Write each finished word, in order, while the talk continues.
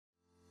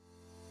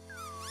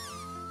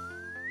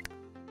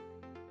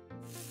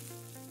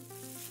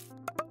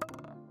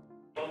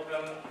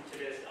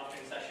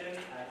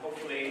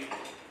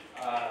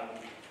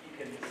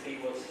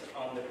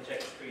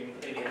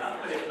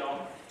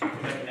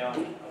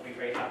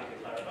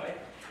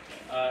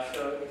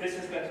this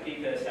is going to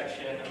be the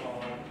section on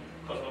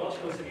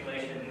cosmological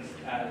simulations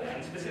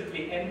and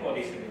specifically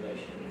n-body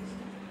simulations.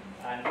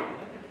 And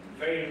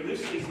very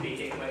loosely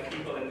speaking, when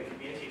people in the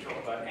community talk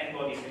about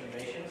n-body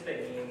simulations,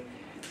 they mean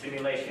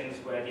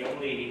simulations where the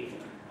only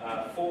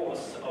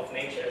force of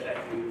nature that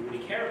you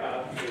really care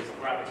about is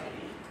gravity.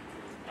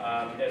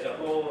 There's a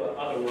whole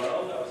other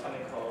world of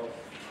something called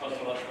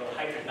cosmological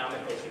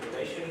hydrodynamical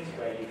simulations,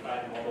 where you try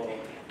and model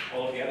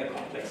all the other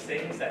complex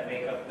things that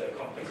make up the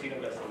complex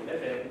universe that we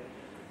live in.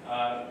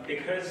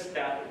 Because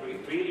that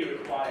really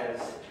requires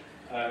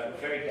a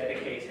very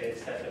dedicated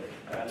set of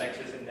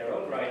lectures in their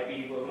own right,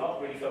 we will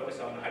not really focus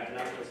on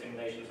hydrodynamical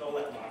simulations all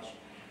that much,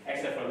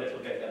 except for a little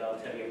bit that I'll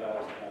tell you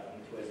about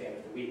towards the end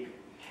of the week.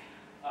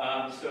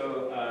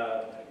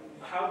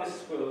 How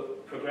this will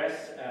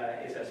progress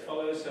is as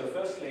follows. So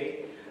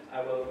firstly,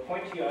 I will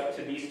point you out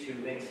to these two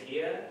links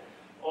here.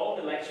 All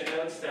the lecture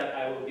notes that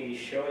I will be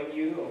showing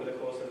you over the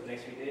course of the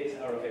next few days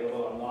are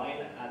available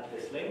online at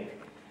this link.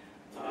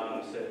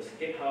 So it's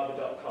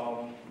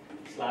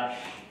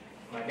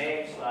github.com/my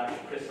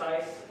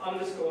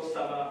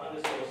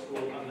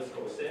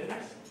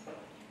name/precise_summer_school_sims.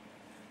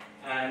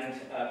 And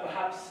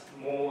perhaps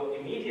more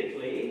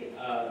immediately,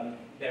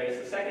 there is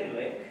a second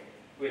link,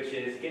 which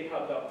is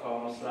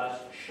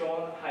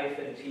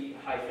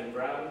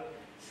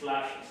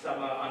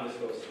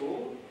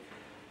github.com/sean-t-brown/summer_school.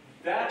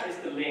 That is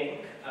the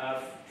link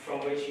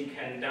from which you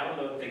can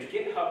download the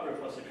GitHub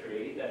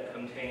repository that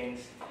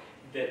contains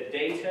the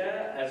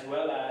data as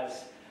well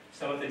as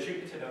some of the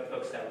Jupyter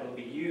notebooks that will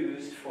be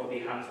used for the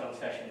hands-on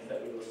sessions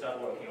that we will start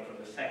working on from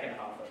the second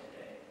half of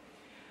today.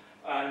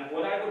 And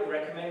what I would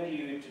recommend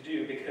you to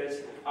do,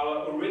 because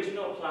our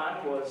original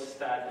plan was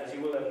that, as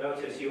you will have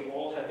noticed, you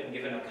all have been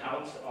given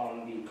accounts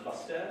on the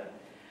cluster.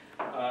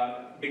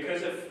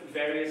 Because of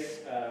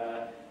various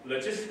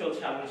logistical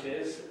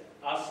challenges,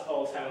 us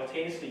all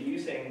simultaneously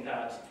using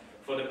that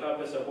for the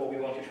purpose of what we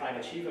want to try and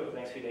achieve over the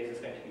next few days is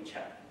going to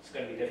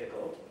be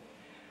difficult.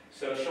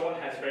 So Sean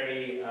has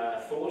very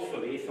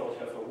thoughtfully thought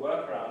of a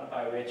workaround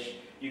by which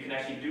you can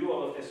actually do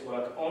all of this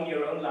work on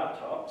your own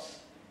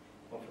laptops,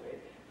 hopefully.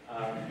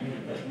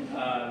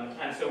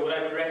 And so what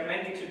I would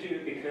recommend you to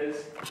do,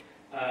 because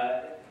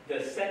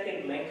the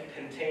second link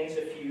contains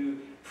a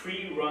few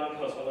pre-run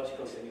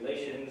cosmological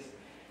simulations,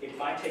 it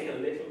might take a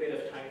little bit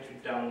of time to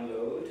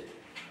download,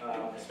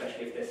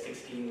 especially if there's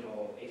 16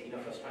 or 18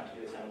 of us trying to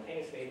do it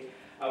simultaneously.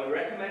 I would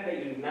recommend that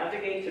you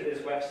navigate to this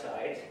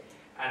website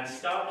and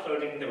start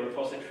uploading the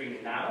repository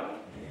now.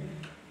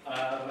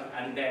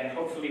 And then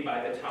hopefully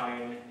by the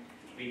time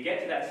we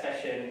get to that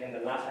session in the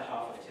latter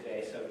half of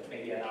today, so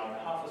maybe an hour and a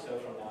half or so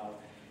from now,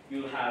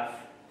 you'll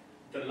have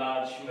the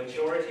large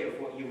majority of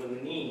what you will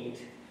need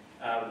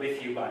with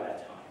you by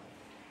that time.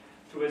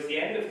 Towards the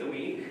end of the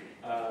week,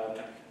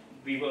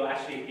 we will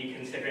actually be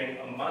considering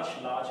a much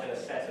larger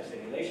set of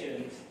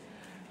simulations.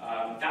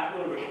 That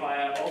will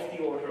require of the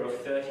order of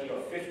 30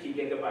 or 50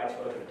 gigabytes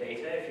worth of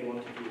data if you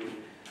want to do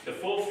the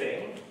full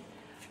thing.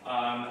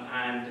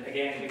 And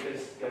again,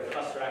 because the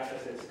cluster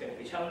access is going to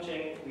be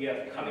challenging, we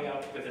are coming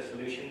up with a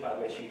solution by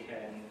which you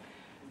can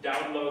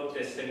download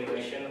this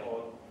simulation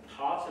or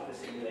parts of the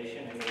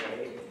simulation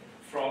anyway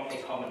from a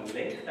common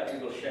link that we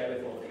will share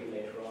with all of you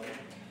later on.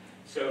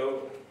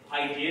 So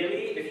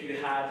ideally, if you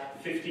had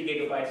 50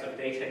 gigabytes of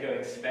data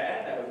going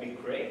spare, that would be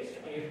great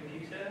on your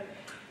computer.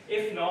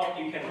 If not,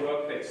 you can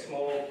work with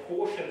small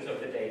portions of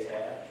the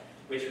data,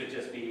 which would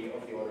just be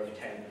of the order of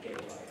 10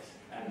 gigabytes.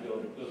 And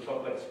we'll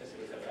talk about the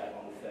specifics of that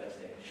on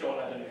Thursday. Sean,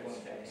 I don't know if you want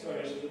to say anything.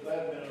 Sorry, so the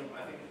bare minimum,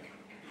 I think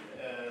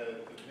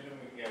the minimum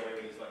we can get away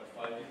with is like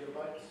 5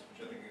 gigabytes,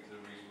 which I think is a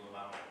reasonable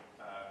amount.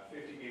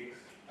 50 gigs,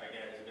 I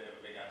get, is a bit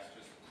of a big ask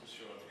just to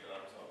show up your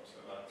laptop,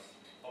 so that's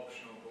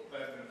optional. But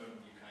bare minimum,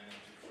 you kind of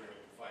need to free up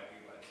 5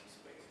 gigabytes of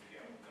space if you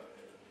haven't got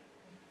it.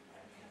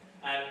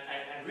 And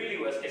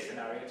really worst case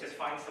scenario, just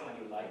find someone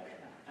you like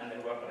and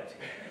then work on it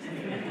together.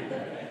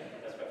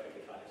 That's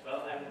perfectly fine as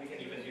well, and we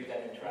can even do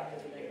that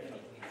interactively here.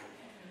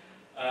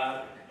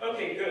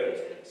 Okay,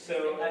 good.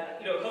 So,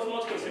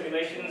 cosmological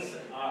simulations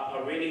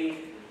are really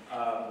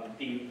at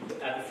the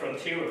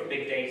frontier of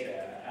big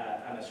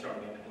data and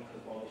astronomy and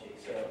cosmology.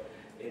 So,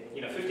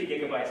 50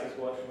 gigabytes is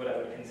what I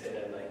would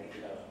consider like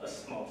a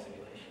small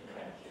simulation.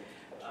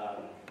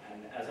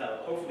 And as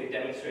I'll hopefully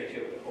demonstrate to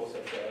you over the course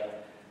of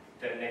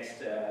the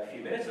next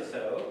few minutes or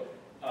so,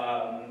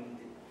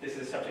 this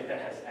is a subject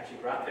that has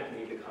actually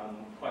rapidly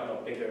become quite a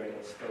lot bigger in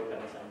its scope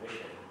and its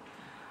ambition.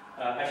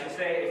 I should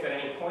say, if at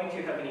any point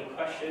you have any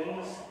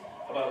questions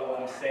about what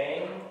I'm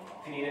saying,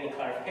 if you need any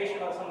clarification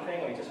about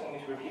something, or you just want me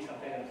to repeat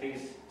something, then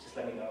please just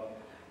let me know.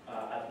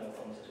 I have no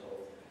problems at all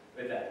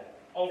with that.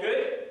 All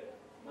good?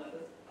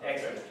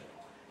 Excellent.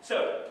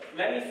 So,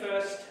 let me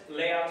first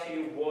lay out to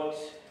you what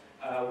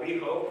we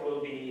hope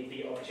will be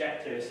the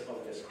objectives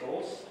of this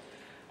course.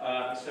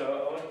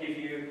 So I want to give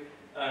you,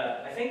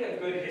 I think, a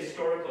good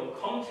historical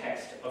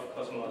context of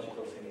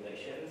cosmological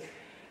simulations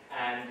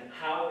and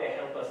how they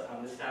help us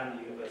understand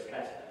the universe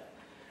better.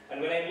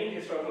 And when I mean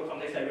historical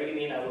context, I really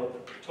mean I will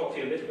talk to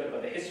you a little bit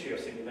about the history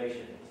of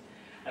simulations.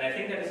 And I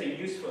think that is a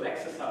useful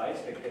exercise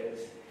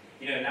because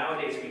You know,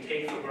 nowadays we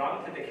take for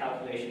granted the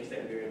calculations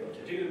that we were able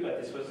to do,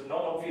 but this was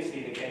not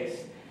obviously the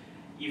case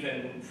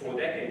even 4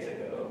 decades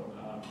ago.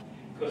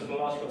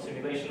 Cosmological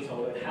simulations,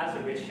 although it has a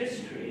rich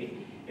history,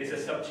 is a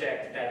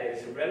subject that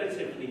is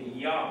relatively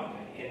young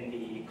in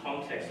the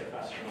context of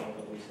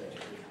astronomical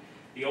research.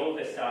 The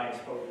oldest science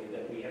probably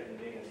that we have been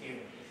doing as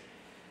humans.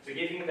 So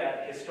giving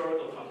that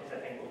historical context, I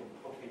think, will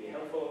hopefully be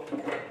helpful.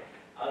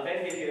 I'll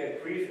then give you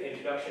a brief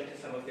introduction to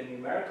some of the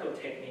numerical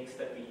techniques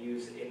that we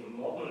use in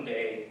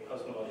modern-day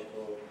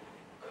cosmological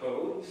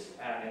codes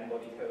and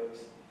embodied codes.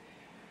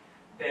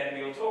 Then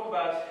we'll talk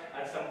about,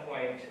 at some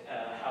point,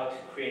 how to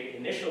create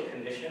initial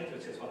conditions,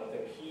 which is one of the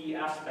key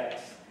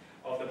aspects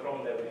of the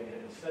problem that we're going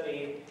to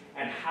study,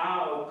 and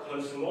how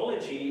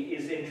cosmology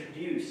is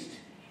introduced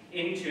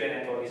into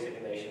an embodied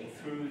simulation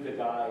through the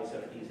guise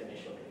of these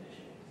initial conditions.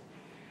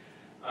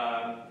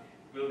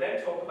 We'll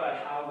then talk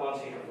about how,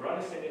 once you have run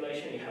a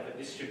simulation, you have a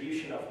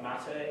distribution of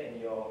matter in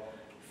your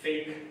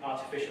fake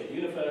artificial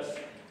universe.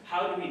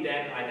 How do we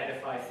then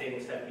identify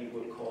things that we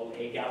would call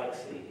a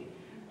galaxy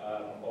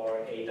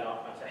or a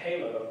dark matter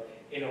halo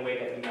in a way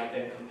that we might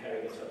then compare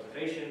against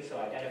observations, so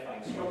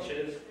identifying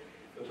structures.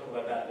 We'll talk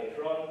about that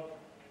later on.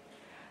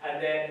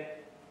 And then,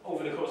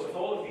 over the course of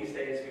all of these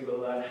days, we will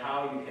learn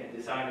how you can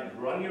design and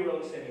run your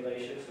own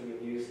simulation. So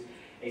we'll use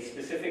a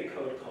specific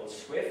code called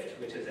Swift,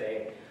 which is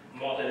a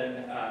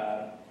modern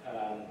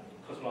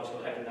cosmological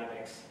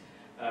hydrodynamics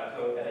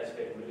code that has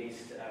been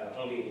released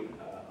only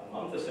a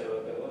month or so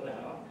ago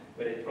now,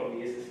 but it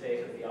probably is the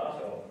state of the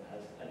art, or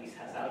at least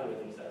has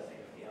algorithms that are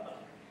state of the art.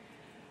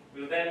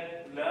 We'll then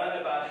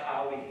learn about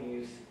how we can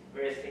use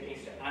various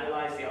techniques to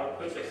analyze the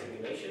outputs of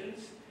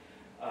simulations,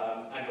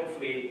 and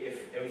hopefully,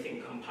 if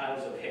everything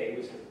compiles okay,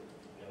 which is,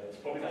 it's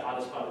probably the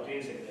hardest part of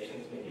doing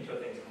simulations, making sure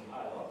things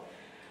compile,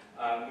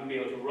 you'll be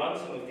able to run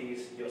some of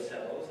these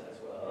yourselves as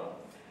well.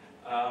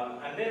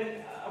 And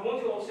then I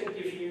want to also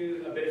give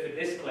you a bit of a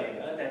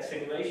disclaimer that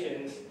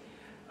simulations,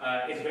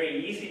 it's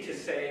very easy to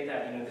say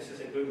that this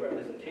is a good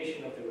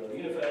representation of the real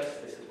universe,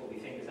 this is what we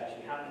think is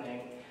actually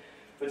happening.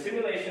 But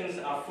simulations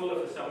are full of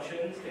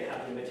assumptions, they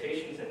have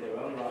limitations in their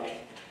own right.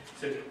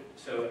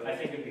 So I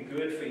think it would be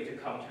good for you to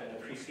come to an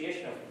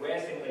appreciation of where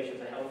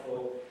simulations are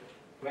helpful,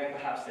 where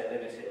perhaps they're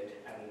limited,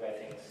 and where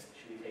things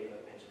should be taken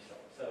with a pinch of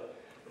salt. So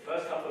the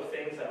first couple of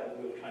things that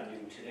we'll try and do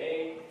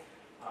today,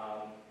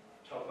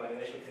 talk about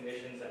initial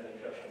conditions and the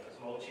introduction of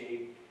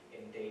cosmology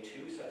in day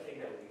 2, so I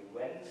think that will be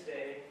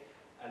Wednesday.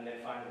 And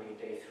then finally,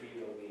 day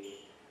 3 will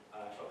be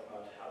talk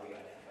about how we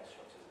identify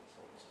structures and so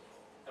on and so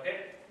forth. Okay,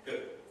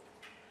 good.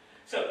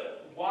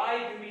 So,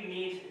 why do we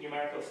need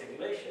numerical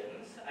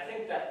simulations? I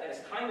think that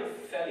is kind of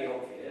fairly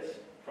obvious,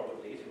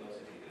 probably, to most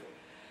of you.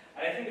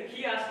 And I think the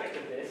key aspect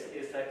of this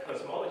is that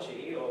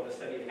cosmology, or the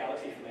study of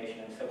galaxy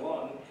formation and so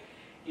on,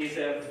 is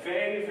a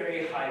very,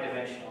 very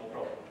high-dimensional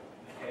problem,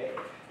 okay?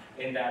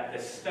 In that the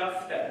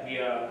stuff that we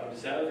are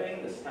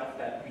observing, the stuff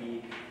that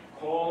we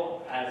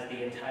call as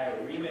the entire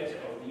remit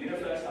of the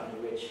universe under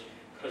which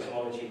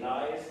cosmology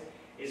lies,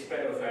 is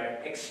spread over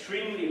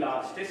extremely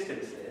large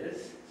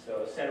distances.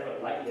 So several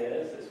light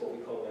years is what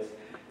we call this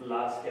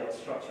large-scale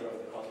structure of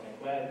the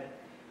cosmic web.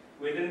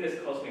 Within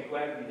this cosmic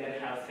web, we then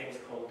have things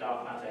called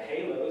dark matter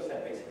halos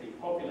that basically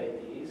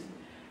populate these.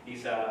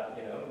 These are,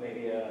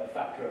 maybe a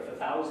factor of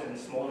 1,000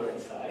 smaller in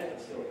size, but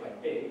still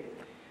quite big.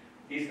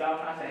 These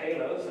dark matter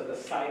halos are the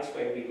sites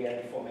where we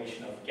get the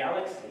formation of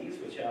galaxies,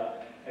 which are,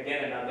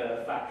 again,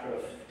 another factor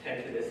of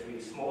 10 to the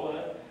 3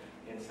 smaller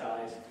in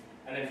size.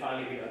 And then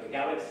finally, we know the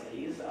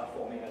galaxies are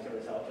forming as a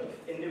result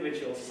of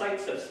individual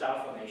sites of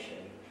star formation,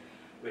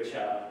 which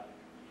are,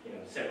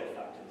 several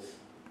factors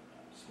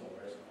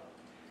smaller as well.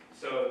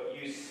 So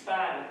you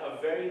span a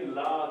very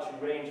large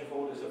range of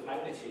orders of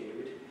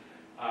magnitude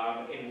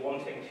in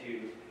wanting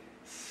to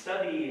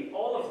study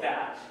all of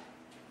that,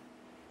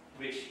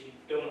 which you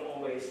don't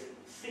always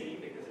see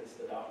because it's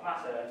the dark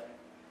matter,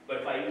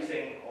 but by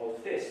using all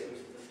of this, which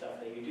is the stuff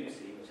that you do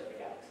see, which are the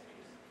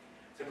galaxies.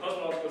 So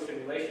cosmological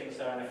simulations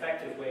are an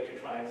effective way to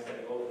try and study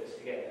all of this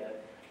together,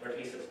 or at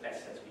least as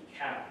best as we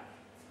can.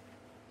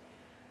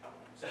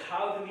 So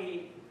how do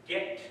we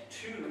get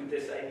to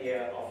this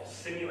idea of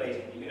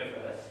simulating the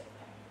universe?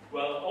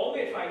 Well, all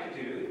we're trying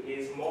to do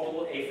is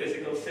model a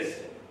physical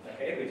system.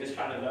 Okay, we're just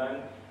trying to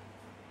learn.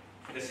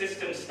 The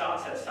system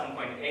starts at some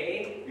point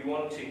A, we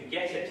want to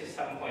get it to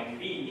some point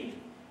B.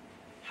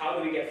 How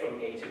do we get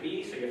from A to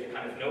B? So you have to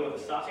kind of know what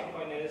the starting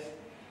point is.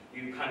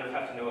 You kind of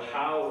have to know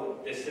how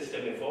this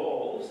system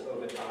evolves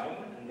over time,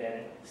 and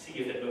then see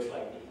if it looks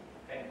like B.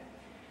 Okay?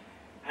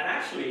 And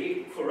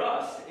actually, for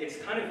us, it's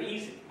kind of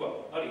easy,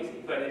 well, not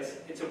easy, but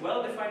it's a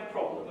well-defined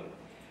problem,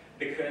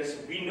 because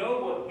we know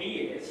what B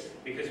is,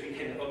 because we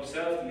can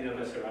observe the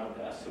universe around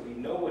us, so we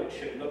know what it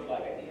should look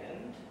like at the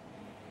end.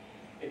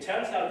 It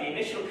turns out the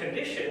initial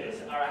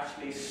conditions are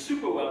actually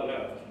super well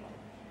known.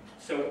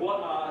 So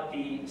what are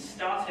the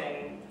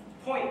starting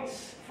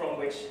points from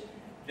which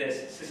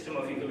this system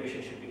of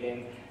evolution should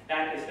begin?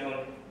 That is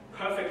known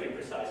perfectly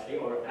precisely,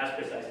 or as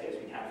precisely as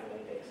we can for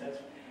many data sets.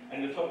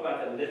 And we'll talk about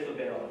that a little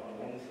bit on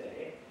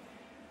Wednesday.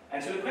 And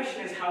And so the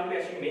question is, how do we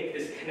actually make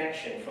this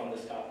connection from the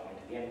start point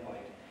to the end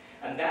point?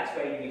 And that's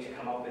where you need to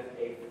come up with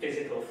a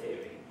physical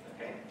theory.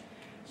 Okay?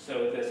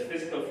 So there's a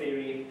physical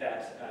theory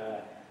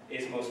that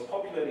is most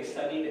popularly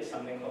studied. It's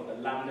something called the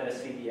lambda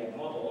CDM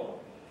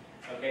model.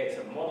 Okay, it's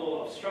a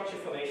model of structure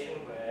formation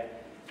where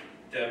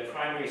the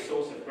primary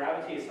source of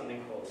gravity is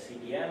something called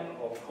CDM,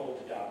 or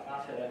cold dark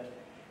matter,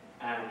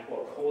 and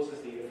what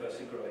causes the universe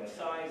to grow in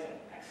size and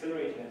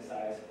accelerate in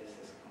size is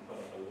this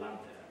component called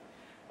lambda,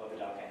 or the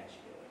dark energy,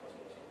 or the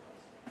cosmological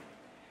constant.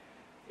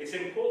 It's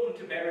important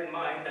to bear in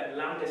mind that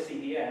lambda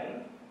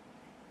CDM,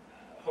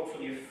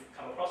 hopefully you've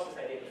come across this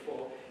idea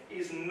before,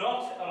 is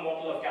not a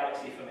model of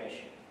galaxy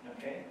formation.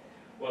 Okay?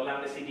 What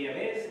lambda CDM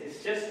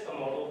is just a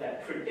model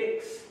that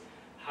predicts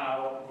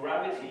how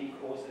gravity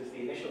causes the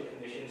initial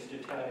conditions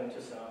to turn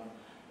into some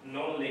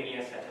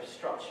non-linear set of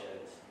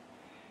structures.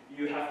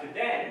 You have to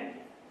then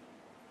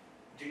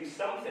do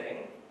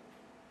something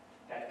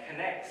that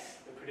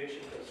connects the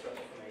predictions of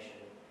structure formation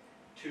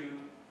to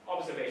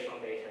observational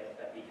data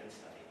that we can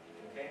study.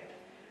 Okay?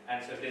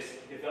 And so this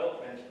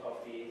development of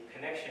the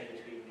connection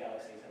between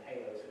galaxies and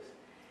halos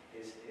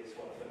is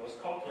one of the most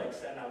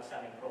complex and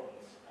outstanding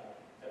problems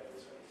that we'll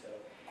study. So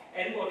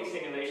N-body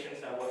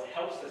simulations are what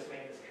helps us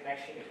make this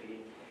connection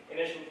between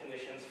initial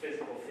conditions,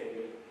 physical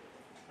theory,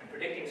 and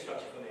predicting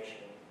structure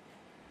formation.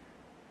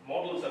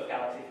 Models of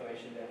galaxy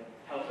formation then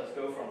help us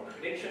go from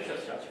predictions of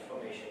structure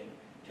formation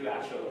to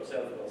actual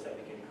observables that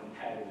we can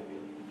compare with the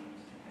real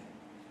universe.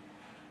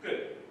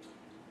 Good.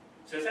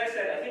 So as I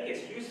said, I think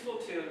it's useful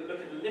to look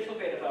a little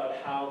bit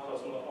about how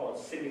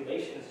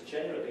simulations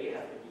generally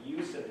have been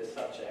used in this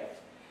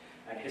subject,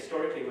 and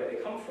historically where they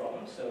come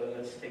from. So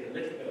let's take a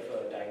little bit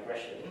of a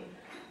digression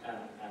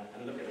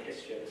and look at the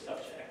history of the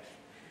subject.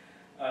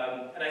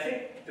 And I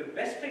think the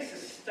best place to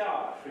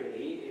start,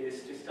 really,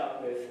 is to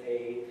start with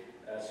a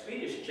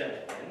Swedish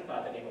gentleman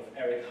by the name of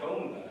Erik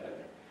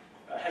Holmberg.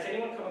 Has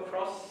anyone come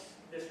across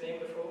this name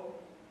before?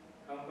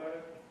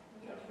 Holmberg?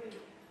 No.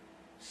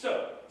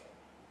 So,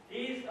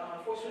 he's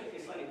unfortunately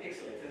slightly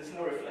pixelated. There's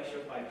no reflection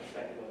of my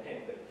perspective on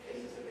him, but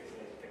this is a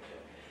pixelated picture.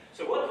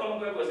 So what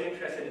Holmberg was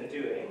interested in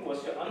doing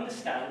was to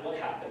understand what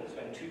happens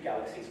when two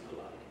galaxies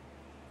collide.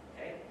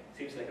 Okay?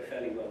 Seems like a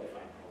fairly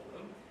well-defined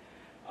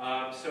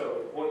problem.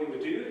 So what you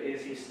would do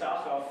is you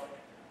start off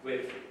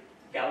with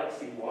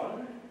galaxy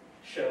 1,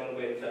 shown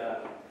with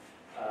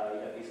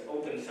these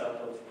open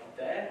circles up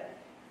there.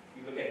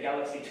 You look at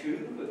galaxy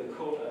 2 with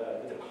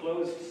the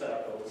closed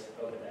circles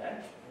over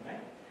there. Right?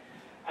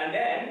 And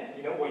then,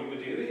 what you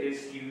would do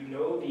is you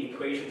know the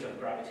equations of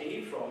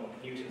gravity from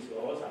Newton's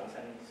laws,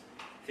 Einstein's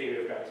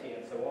theory of gravity,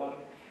 and so on.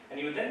 And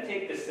you would then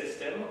take this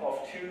system of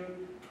two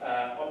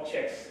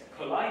objects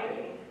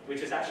colliding,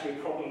 which is actually a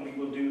problem we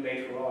will do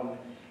later on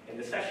in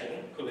the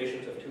session,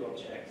 collisions of two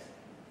objects.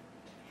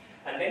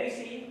 And then you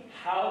see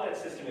how that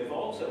system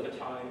evolves over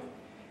time,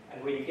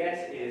 and what you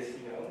get is,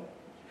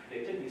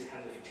 predicted these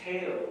kinds of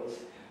tails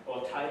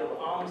or tidal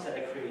arms that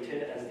are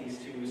created as these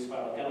two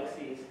spiral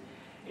galaxies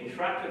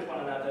interact with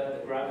one another.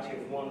 The gravity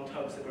of one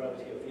tugs the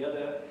gravity of the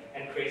other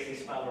and creates these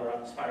spiral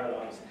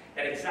arms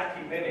that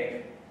exactly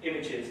mimic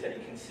images that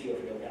you can see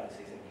of real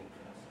galaxies in the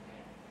universe.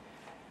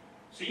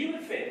 So you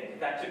would think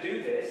that to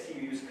do this,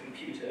 you use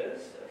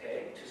computers,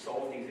 to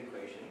solve these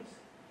equations.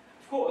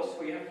 Of course,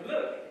 what you have to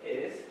look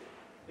is,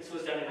 this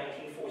was done in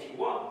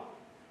 1941.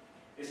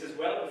 This is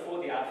well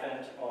before the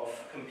advent of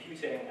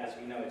computing as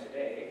we know it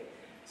today.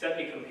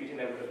 Certainly computing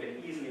that would have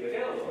been easily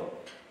available.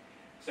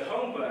 So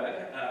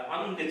Holmberg,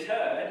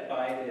 undeterred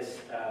by this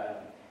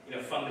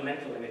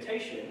fundamental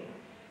limitation,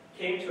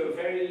 came to a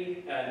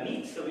very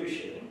neat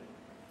solution,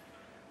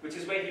 which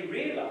is where he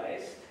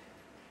realized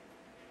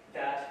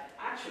that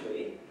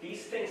actually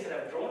these things that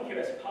I've drawn here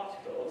as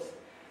particles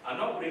are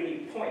not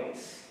really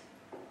points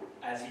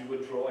as you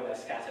would draw in a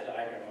scatter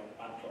diagram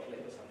on unplotted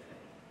or something.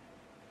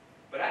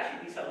 But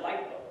actually these are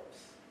light bulbs.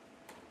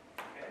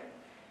 Okay?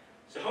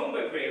 So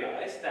Holmberg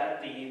realized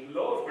that the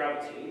law of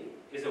gravity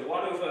is a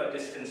 1 over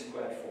distance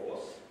squared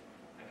force.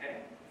 Okay?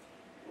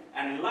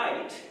 And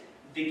light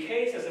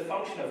decays as a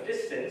function of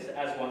distance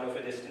as 1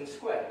 over distance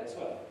squared as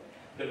well.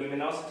 The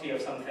luminosity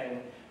of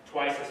something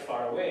twice as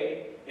far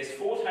away is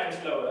 4 times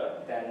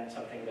lower than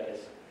something that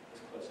is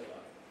closer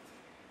by.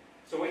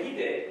 So what he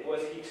did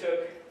was he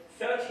took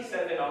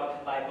 37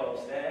 odd light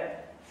bulbs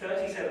there,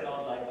 37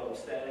 odd light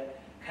bulbs there,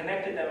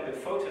 connected them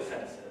with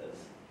photosensors,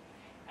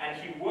 and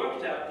he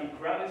worked out the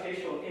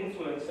gravitational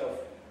influence of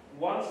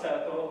one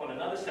circle on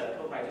another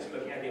circle by just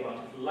looking at the amount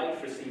of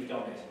light received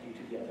on it due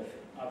to the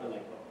other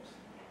light bulbs.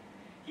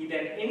 He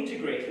then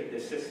integrated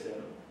this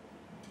system,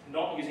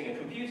 not using a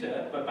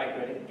computer, but by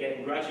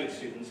getting graduate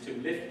students to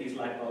lift these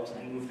light bulbs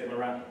and move them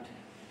around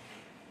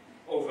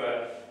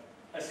over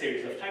a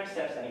series of time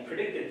steps, and he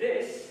predicted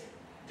this,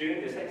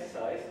 doing this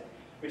exercise,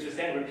 which was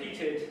then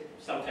repeated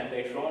sometime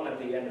later on at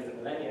the end of the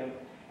millennium,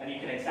 and you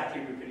can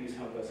exactly reproduce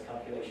Holmberg's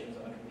calculations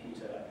on a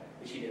computer,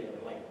 which he did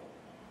on a light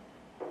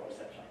bulb, or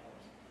such light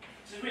bulbs.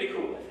 This is really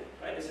cool, I think,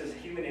 right? This is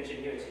human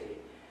ingenuity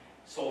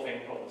solving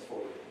problems for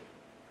you.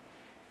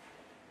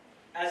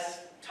 As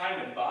time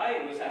went by,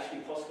 it was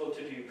actually possible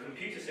to do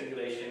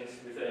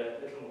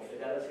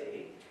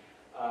fidelity,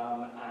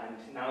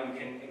 and now you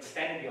can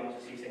extend beyond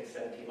just using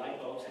 70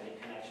 light bulbs, and you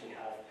can actually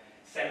have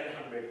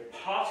 700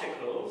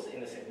 particles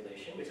in the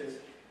simulation, which is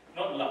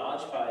not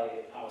large by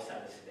our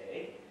standards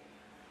today.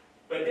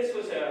 But this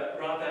was a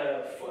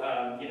rather,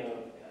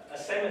 a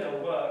seminal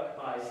work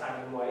by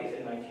Simon White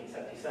in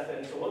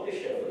 1977. So what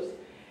this shows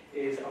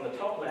is, on the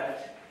top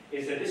left,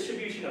 is a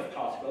distribution of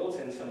particles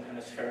in some kind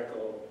of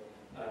spherical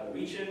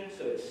region.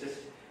 So it's just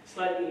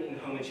slightly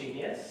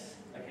inhomogeneous.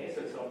 Okay,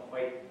 so it's not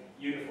quite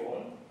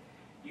uniform.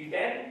 You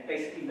then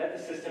basically let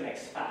the system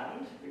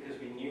expand, because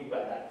we knew by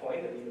that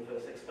point that the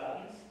universe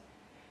expands.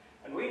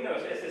 And we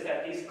notice is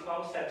that these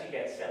clumps tend to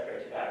get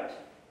separated out.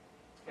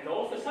 And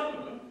all of a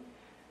sudden,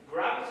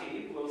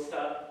 gravity will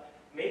start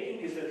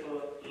making these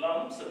little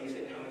lumps, or these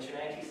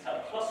inhomogeneities,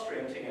 start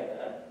clustering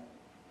together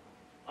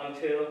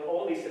until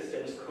all these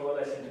systems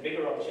coalesce into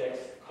bigger objects,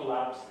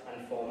 collapse,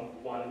 and form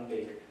one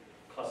big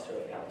cluster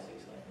of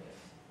galaxies like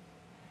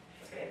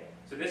this. Okay?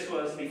 So this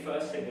was the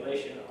first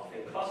simulation of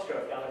a cluster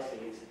of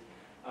galaxies,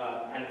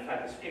 and in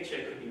fact this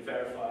picture could be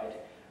verified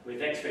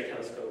with X-ray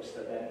telescopes,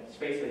 that then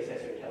space-based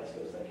X-ray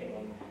telescopes that came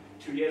on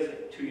 2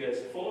 years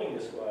following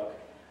this work,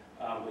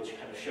 which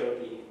kind of showed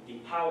the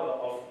power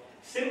of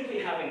simply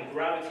having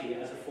gravity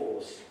as a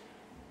force,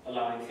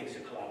 allowing things to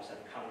collapse and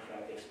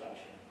counteract the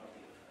expansion of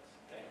the universe.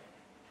 Okay?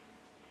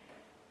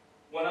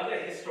 One other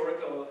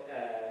historical,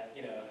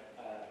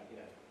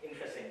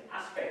 interesting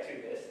aspect to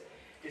this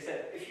is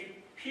that if you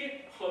peer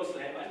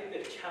closely, it might be a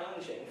bit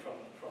challenging from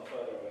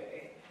further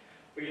away,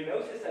 but you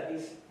notice that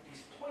these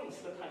points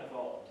look kind of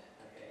odd.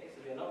 Okay,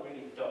 so they're not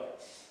really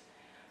dots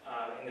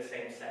in the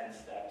same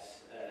sense that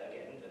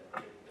again the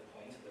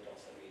points of the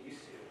dots that we're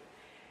used to.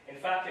 In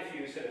fact, if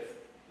you sort of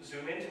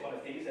zoom into one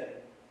of these and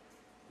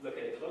look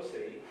at it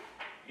closely,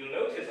 you'll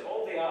notice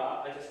all they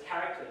are just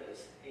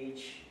characters,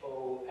 H,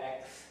 O,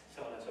 X,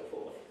 so on and so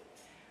forth.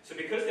 So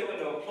because there were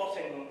no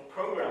plotting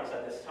programs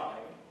at this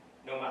time,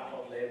 no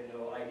matplotlib,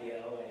 no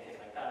IDL, or anything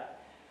like that,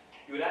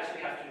 you would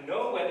actually have to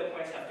know where the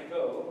points have to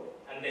go,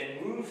 and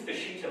then move the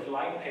sheet of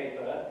line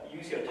paper,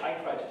 use your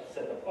typewriter to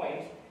set the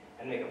point,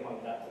 and make a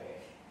point that way.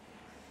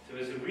 So it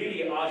was a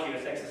really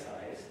arduous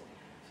exercise,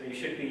 so you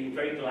should be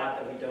very glad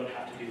that we don't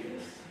have to do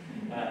this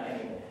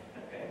anymore.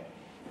 Okay?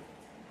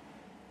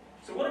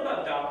 So what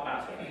about dark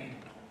matter?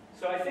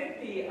 So I think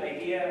the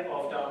idea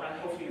of dark matter,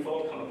 hopefully you've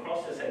all come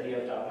across this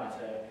idea of dark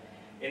matter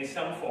in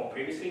some form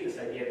previously, this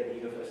idea that the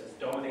universe is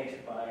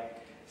dominated by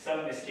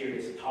some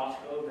mysterious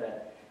particle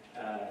that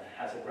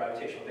has a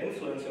gravitational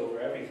influence over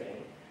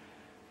everything.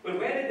 But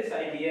where did this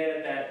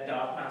idea that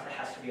dark matter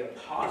has to be a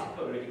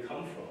particle really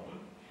come from?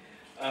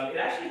 It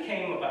actually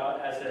came about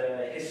as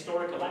a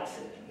historical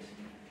accident,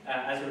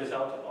 as a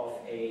result of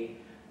a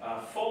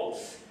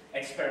false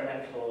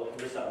experimental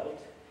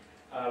result,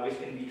 which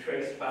can be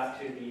traced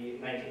back to the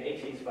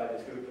 1980s by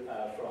this group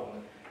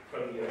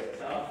from the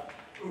USSR,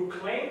 who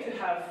claimed to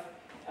have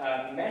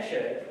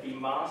measured the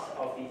mass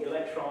of the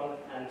electron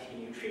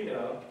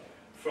antineutrino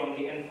from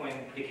the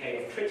endpoint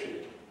decay of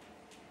tritium.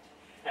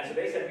 And so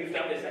they said, we've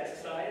done this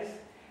exercise,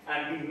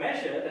 and we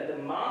measured that the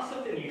mass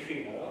of the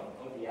neutrino,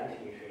 or the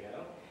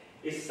antineutrino,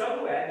 is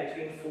somewhere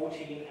between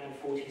 14 and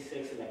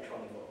 46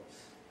 electron volts.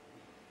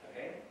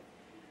 Okay?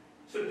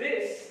 So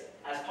this,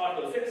 as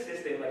particle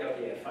physicists, they were like,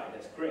 okay, fine,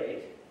 that's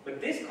great.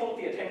 But this caught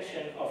the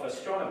attention of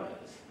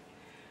astronomers,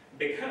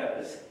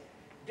 because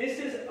this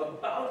is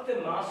about the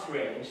mass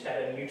range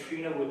that a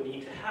neutrino would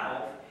need to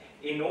have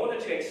in order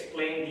to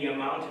explain the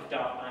amount of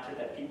dark matter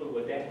that people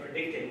were then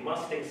predicting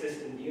must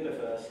exist in the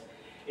universe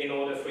in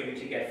order for you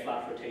to get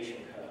flat rotation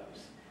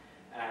curves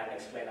and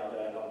explain other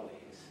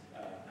anomalies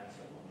and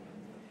so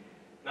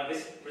on. Now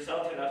this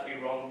result turned out to be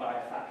wrong by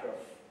a factor of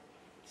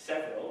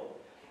several,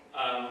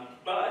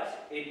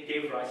 but it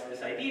gave rise to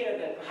this idea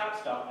that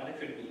perhaps dark matter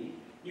could be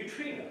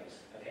neutrinos.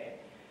 Okay?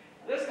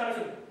 That's kind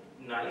of a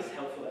nice,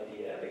 helpful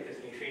idea, because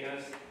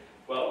neutrinos,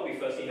 well, we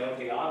firstly know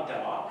they are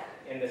dark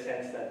in the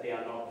sense that they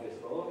are not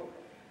visible.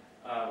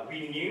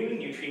 We knew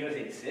neutrinos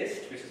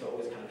exist, which is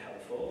always kind of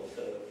helpful,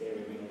 so they're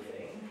a real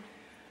thing.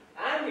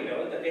 And we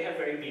know that they have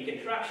very weak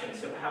interactions,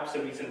 so perhaps the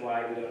reason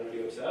why we don't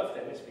really observe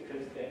them is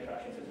because their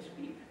interactions are just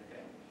weak.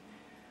 Okay?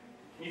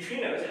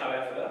 Neutrinos,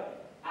 however,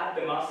 at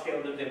the mass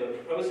scale that they were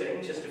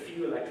proposing, just a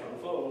few electron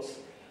volts,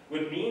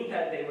 would mean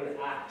that they would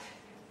act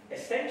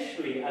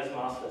essentially as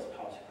massless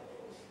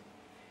particles,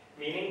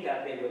 meaning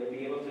that they would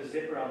be able to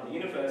zip around the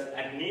universe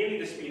at nearly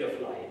the speed of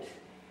light.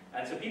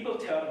 And so people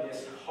term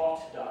this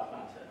hot dark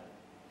matter.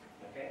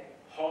 Okay?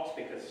 Hot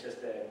because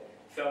just the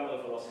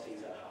thermal velocities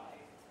are high.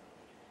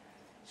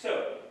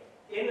 So,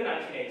 in the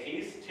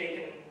 1980s,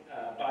 taken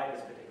by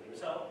this particular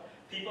result,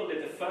 people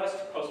did the first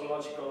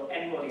cosmological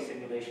n-body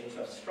simulations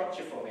of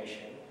structure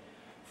formation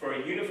for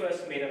a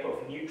universe made up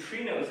of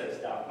neutrinos as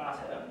dark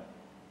matter.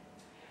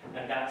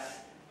 And that's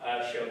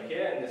shown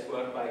here in this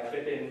work by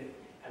Klipin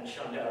and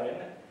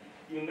Shandarin.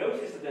 You'll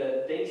notice that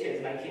the date here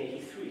is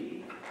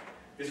 1983.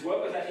 This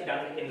work was actually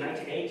done in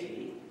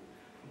 1980,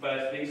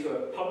 but these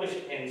were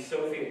published in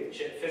Soviet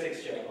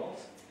physics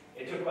journals.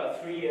 It took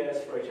about 3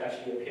 years for it to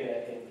actually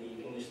appear in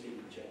the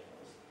English-speaking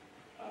journals.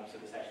 So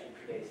this actually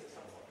predates it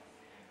somewhat.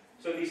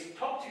 So these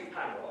top two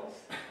panels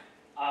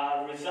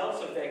are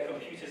results of their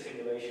computer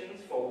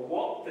simulations for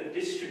what the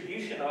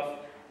distribution of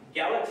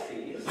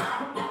galaxies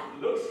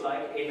looks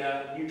like in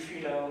a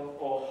neutrino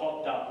or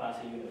hot dark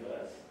matter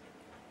universe,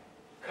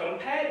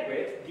 compared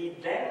with the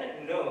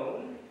then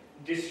known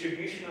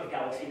distribution of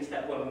galaxies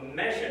that were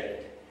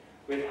measured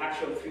with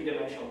actual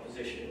three-dimensional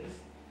positions,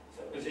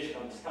 so position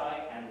on the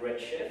sky and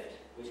redshift,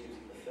 which gives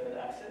you the third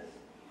axis,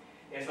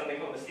 in something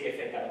called the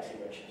CFA galaxy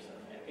redshift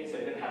survey. Okay, so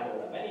it didn't have all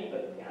that many,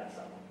 but it had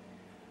some.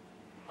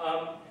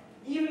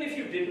 Even if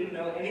you didn't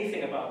know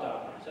anything about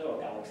dark matter or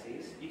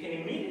galaxies, you can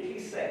immediately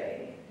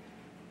say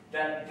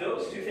that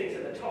those two things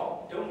at the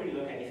top don't really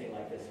look anything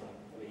like this one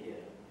over here.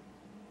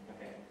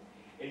 Okay.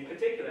 In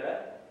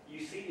particular,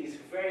 you see these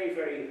very,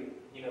 very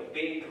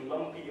big,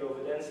 lumpy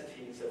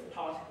overdensities of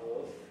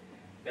particles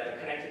that are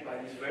connected by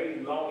these very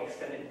long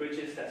extended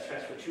bridges that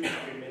stretch for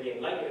 200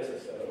 million light years or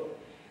so,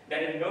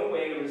 that in no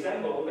way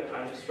resemble the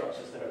kinds of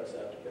structures that are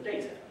observed in the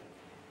data.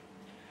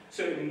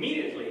 So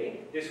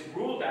immediately, this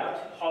ruled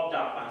out hot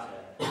dark matter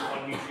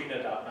or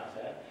neutrino dark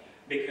matter,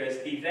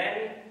 because the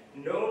then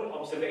known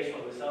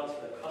observational results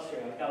for the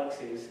clustering of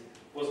galaxies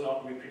was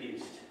not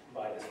reproduced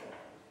by this model.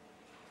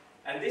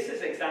 And this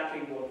is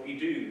exactly what we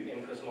do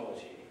in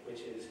cosmology, which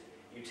is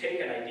you take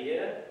an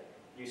idea,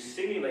 you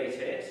simulate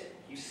it,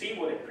 you see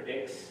what it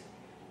predicts,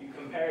 you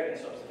compare it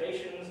against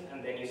observations,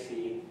 and then you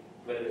see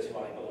whether it's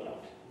viable or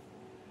not.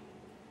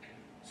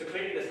 So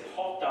clearly there's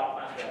hot dark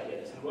matter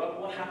ideas. And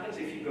what happens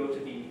if you go to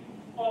the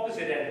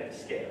opposite end of the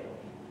scale,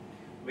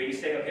 where you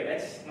say, okay,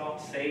 let's not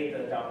say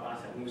the dark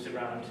matter moves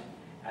around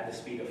at the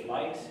speed of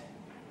light,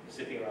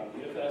 zipping around the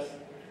universe.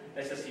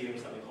 Let's assume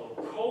something called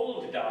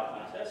cold dark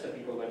matter, so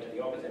people went to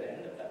the opposite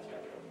end of that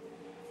spectrum.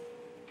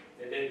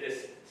 They did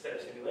this set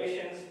of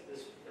simulations.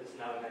 This is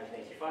now in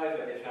 1985,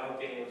 where they've now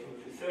been able to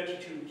move to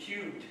 32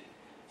 cubed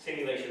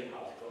simulation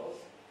particles.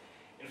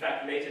 In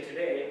fact, later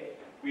today,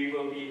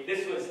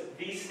 this was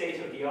the state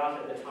of the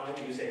art at the time,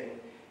 using,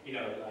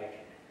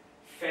 like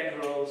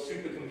federal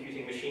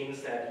supercomputing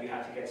machines that you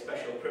had to get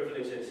special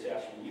privileges to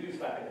actually use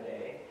back in the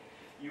day.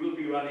 You will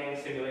be running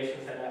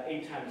simulations that are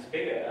 8 times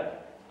bigger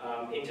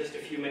in just a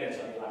few minutes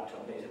on your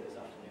laptop later this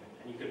afternoon.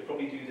 And you could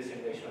probably do the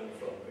simulation on your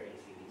phone very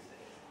easily these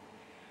days.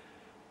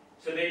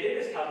 So they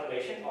did this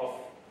calculation of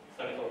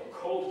something called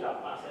cold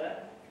dark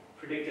matter,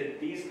 predicted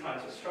these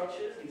kinds of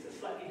structures. These are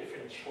slightly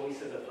different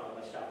choices of how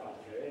much dark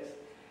matter there is,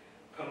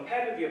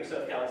 compared with the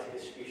observed galaxy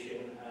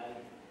distribution, and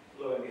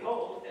lo and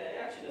behold, it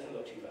actually doesn't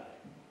look too bad.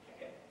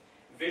 Okay.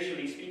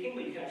 Visually speaking,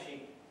 but you can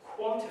actually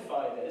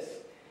quantify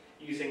this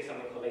using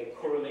something called a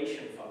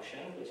correlation function,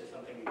 which is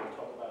something we will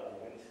talk about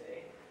on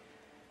Wednesday.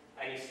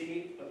 And you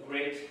see a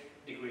great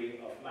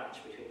degree of match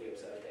between the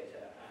observed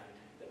data and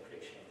the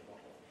prediction of the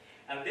model.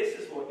 And this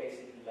is what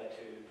basically led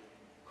to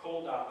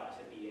cold dark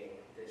matter being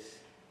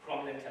this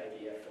prominent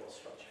idea for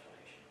structure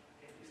formation,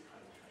 okay, these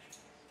kinds of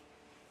thresholds.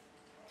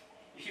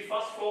 If you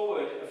fast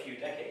forward a few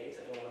decades,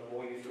 I don't want to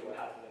bore you through what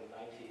happened in the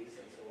 90s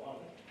and so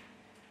on,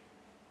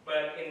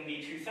 but in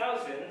the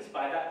 2000s,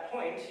 by that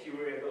point, you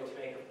were able to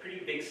make a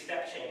pretty big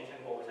step change in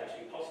what was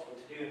actually possible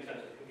to do in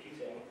terms of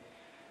computing.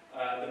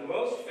 The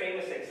most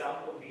famous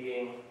example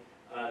being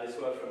this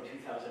work from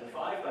 2005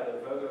 by the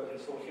Virgo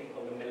consortium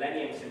called the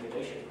Millennium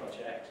Simulation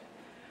Project.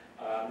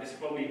 This is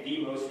probably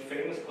the most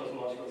famous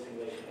cosmological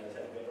simulation that has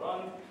ever been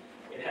run.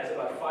 It has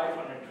about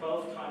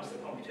 512 times the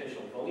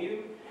computational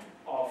volume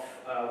of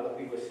what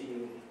we were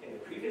seeing in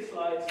the previous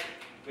slides,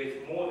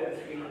 with more than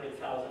 300,000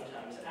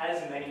 times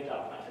as many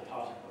dark matter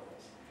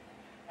particles.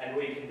 And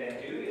what you can then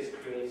do is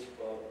create,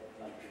 well,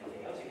 like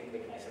nothing else, you can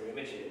make nicer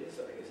images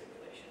of your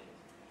simulations.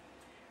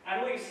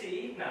 And what you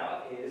see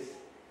now is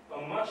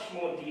a much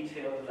more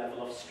detailed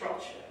level of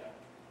structure,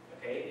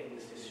 okay, in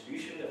this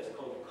distribution that is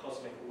called the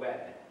cosmic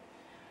web,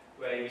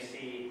 where you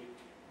see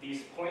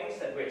these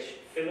points at which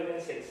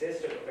filaments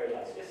exist over very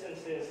large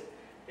distances.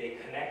 They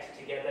connect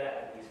together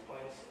at these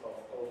points of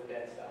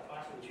overdense dark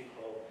matter, which we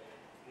call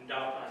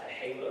dark matter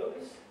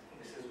halos.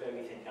 This is where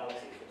we think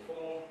galaxies would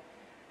form.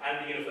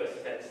 And the universe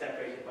is then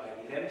separated by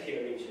these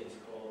emptier regions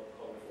called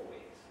the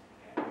voids.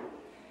 Okay?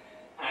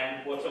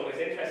 And what's always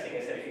interesting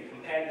is that if you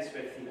compare this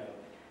with,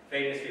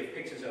 famously of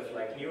pictures of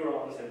like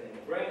neurons in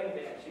the brain,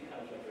 they actually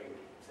kind of look very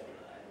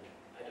similar. And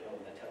I don't know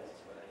what that tells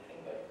us about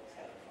anything, but it's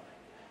kind of fun.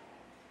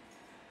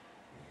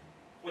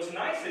 What's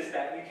nice is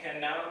that you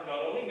can now not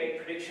only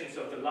make predictions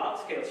of the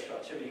large-scale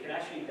structure, but you can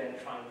actually then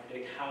try and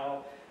predict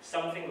how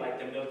something like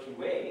the Milky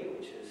Way,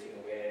 which is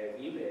where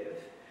we live,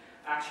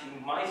 actually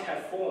might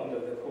have formed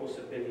over the course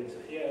of billions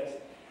of years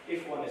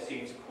if one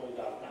assumes cold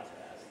dark matter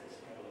as this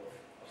model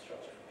of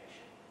structure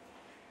formation.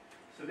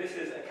 So this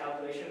is a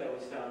calculation that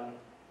was done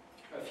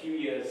a few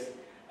years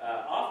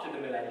after the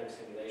Millennium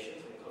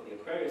simulations, we call the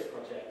Aquarius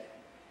project.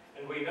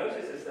 And what you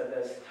notice is that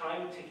there's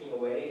time ticking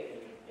away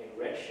in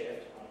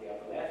redshift on the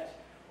upper left,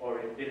 or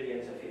in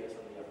billions of years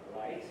on the upper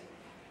right.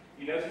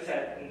 You notice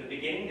that in the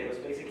beginning there was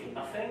basically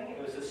nothing. It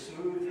was a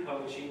smooth,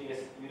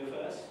 homogeneous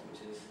universe,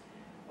 which is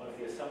one of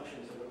the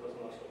assumptions of the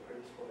cosmological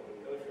principle that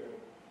we go through.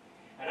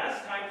 And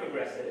as time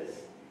progresses,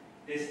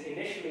 this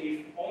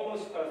initially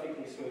almost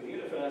perfectly smooth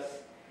universe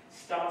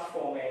starts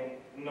forming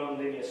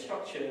nonlinear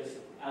structures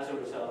as a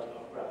result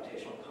of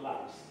gravitational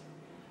collapse.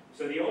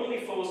 So the only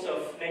force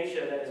of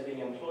nature that is being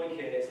employed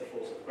here is the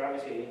force of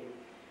gravity,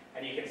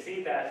 and you can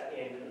see that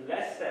in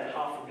less than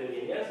 500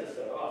 million years or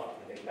so after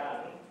the Big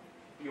Bang,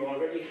 you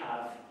already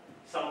have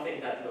something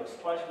that looks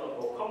quite a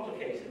lot more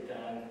complicated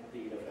than the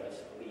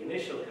universe or the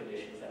initial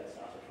conditions that it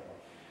started from,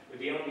 with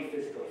the only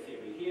physical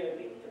theory here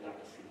being the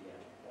Laplacian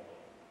model.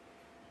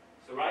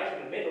 So right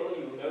in the middle,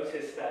 you'll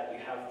notice that you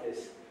have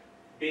this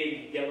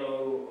big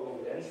yellow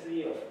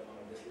overdensity of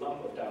this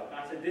lump of dark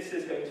matter. This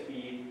is going to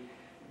be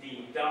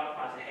the dark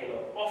matter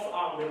halo of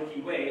our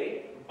Milky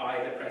Way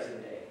by the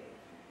present day.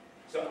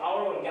 So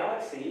our own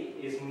galaxy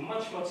is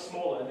much, much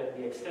smaller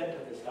than the extent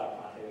of this dark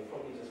matter. It will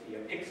probably just be a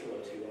pixel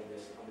or two on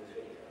this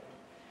video.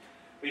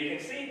 But you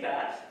can see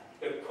that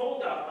the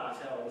cold dark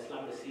matter on this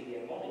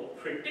Laplacian model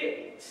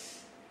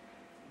predicts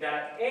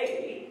that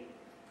A,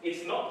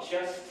 it's not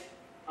just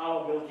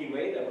our Milky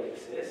Way that will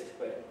exist,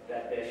 but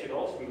that there should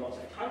also be lots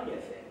of tinier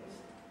things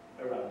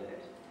around it.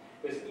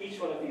 Because each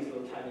one of these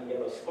little tiny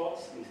yellow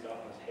spots, these dark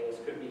matter halos,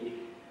 could be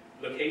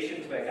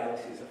locations where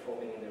galaxies are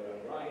forming in their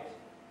own right.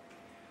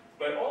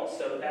 But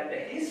also that the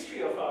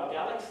history of our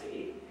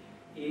galaxy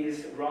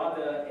is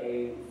rather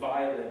a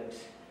violent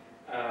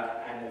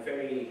and a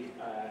very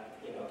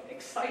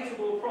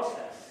excitable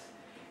process.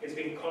 It's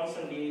been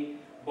constantly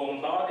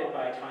bombarded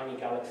by tiny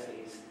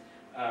galaxies,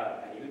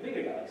 and even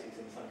bigger galaxies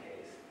in some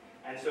cases.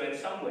 And so in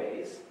some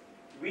ways,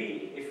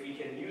 if we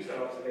can use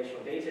our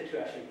observational data to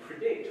actually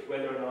predict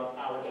whether or not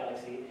our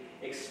galaxy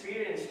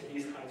experienced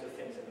these kinds of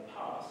things in the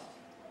past,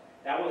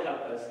 that will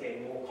help us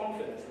gain more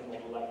confidence in a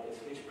model like this,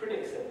 which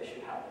predicts that this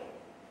should happen,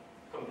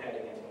 compared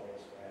against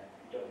models where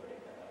we don't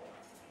predict that at all.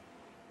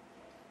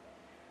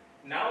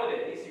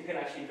 Nowadays, you can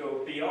actually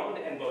go beyond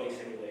n-body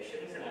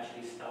simulations and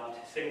actually start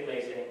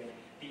simulating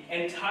the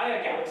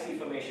entire galaxy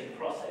formation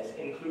process,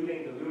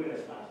 including the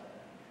luminous matter.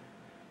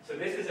 So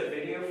this is a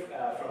video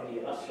from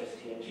the illustrious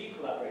TNG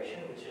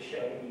collaboration, which is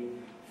showing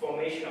the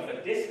formation of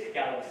a disk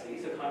galaxy,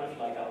 so kind of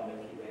like our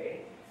Milky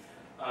Way.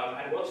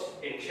 And what's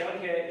being shown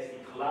here is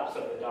the collapse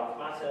of the dark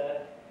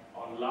matter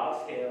on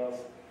large scales.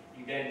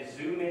 You then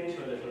zoom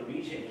into a little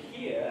region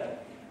here,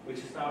 which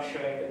is now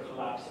showing the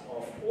collapse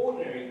of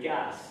ordinary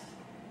gas,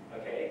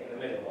 okay, in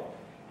the middle.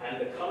 And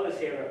the colors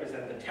here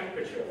represent the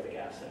temperature of the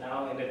gas. And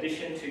now, in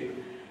addition to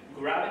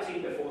gravity,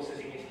 the forces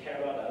you need to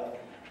care about are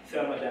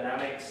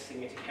thermodynamics,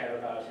 you need to care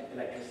about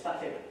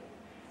electrostatic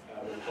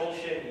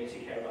repulsion, you need to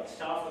care about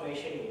star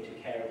formation, you need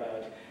to care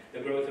about the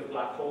growth of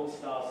black hole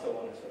stars, so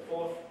on and so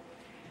forth.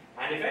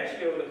 And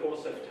eventually, over the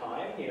course of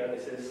time,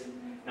 this is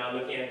now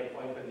looking at the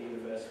point when the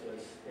universe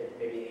was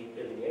maybe 8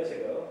 billion years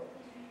ago,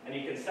 and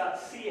you can start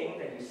seeing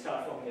that you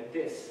start forming a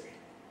disk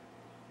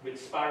with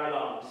spiral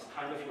arms,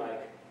 kind of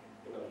like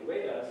the Milky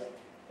Way does.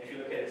 If you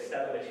look at its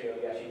stellar material,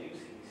 you actually do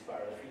see these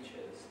spiral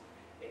features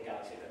in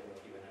galaxies like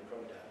Milky Way and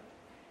Andromeda.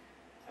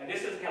 And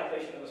this is a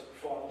calculation that was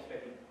performed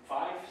maybe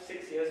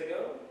 5-6 years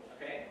ago,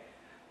 okay?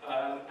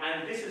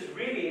 And this is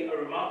really a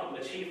remarkable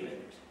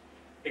achievement,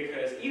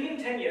 because even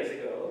 10 years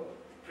ago,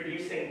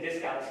 producing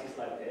disk galaxies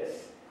like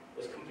this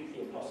was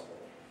completely impossible.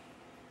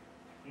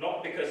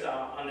 Not because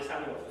our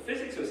understanding of the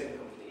physics was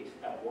incomplete,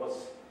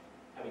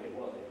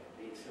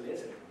 it still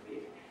is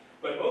incomplete,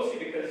 but mostly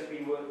because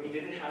we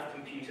didn't have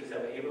computers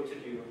that were able to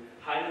do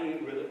highly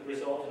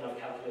resolved enough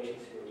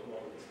calculations to be able to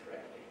model this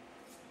correctly.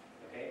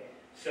 Okay?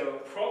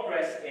 So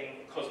progress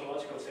in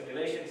cosmological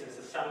simulations is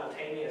a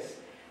simultaneous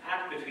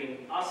act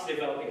between us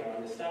developing our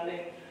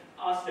understanding,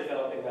 us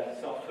developing better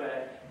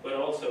software, but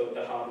also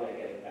the hardware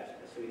getting better,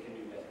 so we can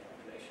do better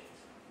calculations.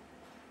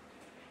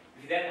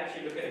 If you then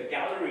actually look at a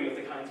gallery of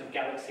the kinds of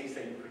galaxies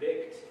that you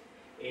predict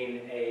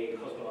in a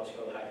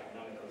cosmological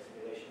hydrodynamical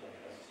simulation like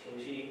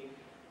Fizyki,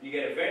 you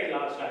get a very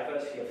large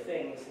diversity of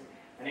things.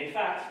 And in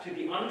fact, to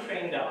the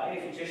untrained eye,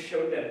 if you just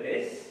showed them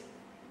this,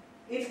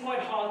 it's quite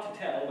hard to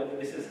tell whether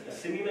this is a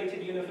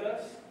simulated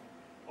universe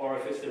or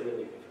if it's the real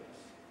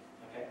universe.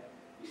 Okay?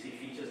 You see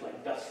features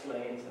like dust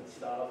lanes and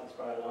stars and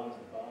spiral arms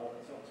and bars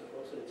and so on and so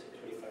forth, so it's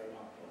really quite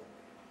remarkable.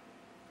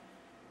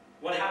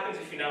 What happens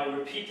if you now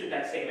repeated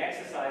that same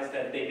exercise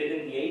that they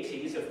did in the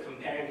 80s of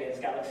comparing against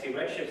galaxy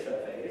redshift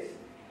surveys,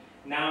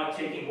 now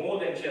taking more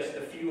than just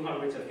a few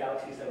hundreds of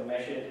galaxies that were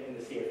measured in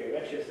the CFA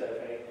redshift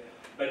survey,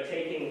 but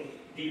taking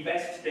the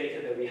best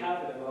data that we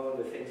have at the moment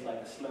with things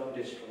like the Sloan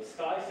Digital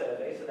Sky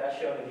Survey, so that's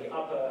shown in the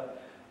upper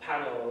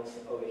panels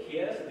over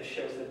here, so this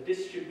shows the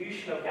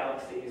distribution of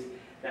galaxies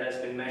that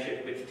has been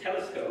measured with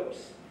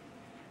telescopes,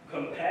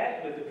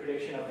 compared with the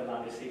prediction of the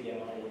Laplacian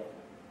model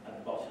at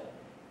the bottom.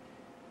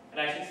 And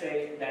I should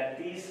say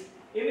that these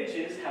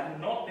images have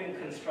not been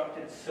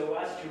constructed so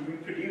as to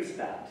reproduce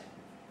that.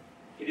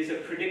 It is a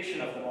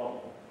prediction of the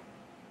model.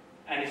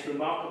 And it's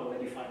remarkable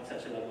that you find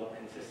such a level of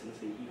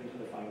consistency even to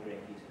the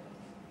fine-grained details.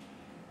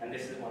 And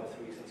this is one of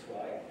the reasons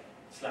why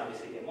the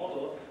Laplacian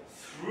model,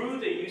 through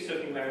the use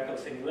of numerical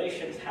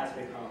simulations, has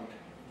become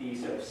the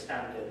sort of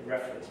standard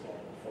reference model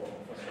for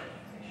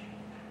stratification.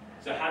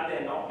 So had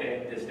there not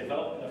been this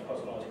development of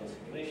cosmological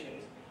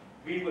simulations,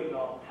 we would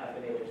not have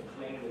been able to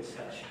claim with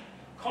such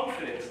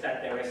confidence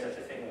that there is such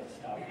a thing as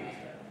dark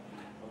matter,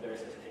 or there is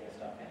such a thing as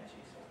dark energy.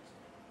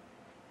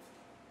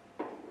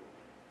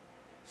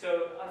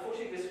 So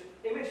unfortunately, this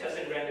image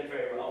hasn't rendered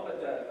very well,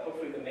 but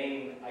hopefully the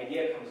main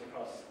idea comes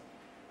across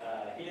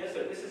here.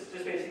 So this is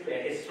just basically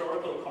a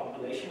historical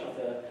compilation of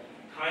the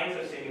kinds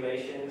of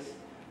simulations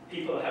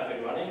people have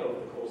been running over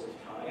the course of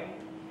time.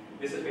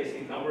 This is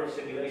basically the number of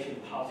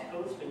simulation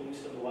particles being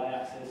used on the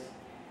y-axis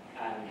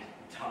and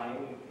time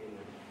in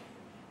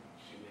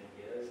human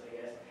years, I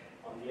guess,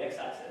 on the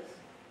x-axis.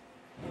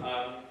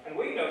 And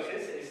what you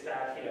notice is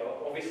that,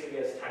 obviously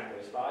as time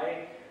goes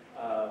by,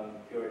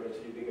 you're able to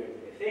do bigger and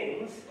bigger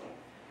things.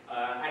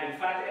 And in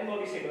fact,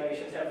 n-body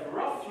simulations have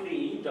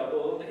roughly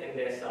doubled in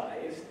their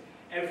size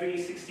every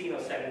 16 or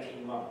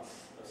 17 months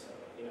or so,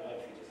 if you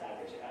just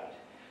average it out.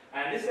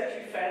 And this is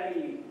actually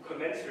fairly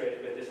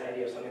commensurate with this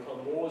idea of something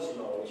called Moore's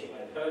law, which you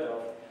might have heard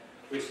of,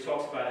 which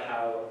talks about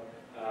how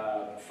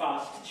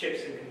fast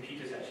chips and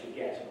computers actually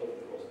get over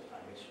the course of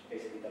time, which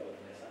basically doubled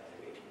in their size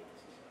every 18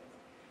 months or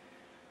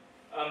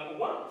so.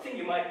 One thing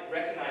you might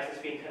recognize as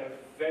being kind of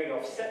very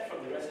offset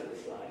from the rest of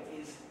this line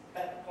is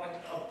that point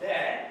up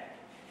there,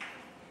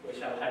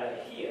 which I'll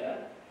highlight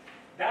here.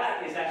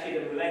 That is actually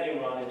the millennium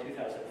run in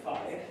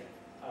 2005.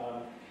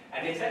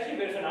 And it's actually a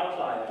bit of an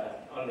outlier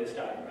on this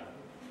diagram.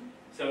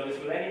 So this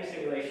millennium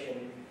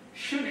simulation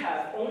should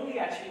have only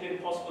actually been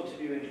possible to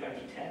do in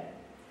 2010,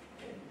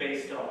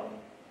 based on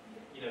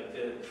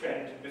the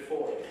trend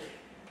before it.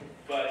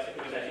 But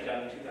it was actually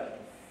done in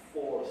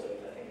 2004, so I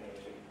think it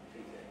was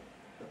completed.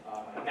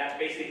 And that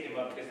basically came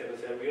up because there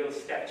was a real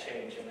step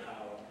change in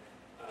how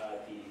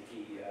the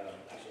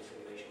actual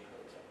simulation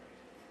codes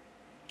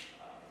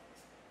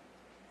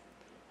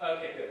operate.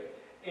 Okay, good.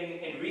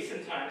 In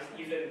recent times,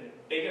 even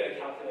bigger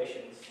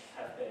calculations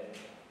have been.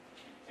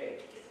 Hey.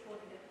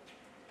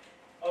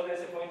 Oh,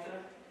 there's a pointer?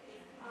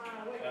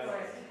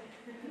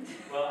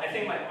 Well, I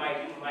think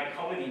my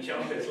comedy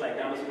jump is like,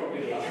 that was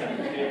probably the last time I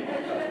did it.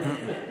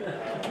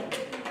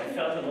 I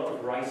felt a lot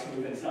of rice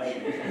move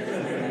inside me.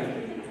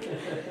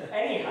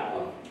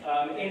 Anyhow,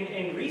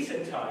 in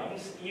recent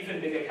times,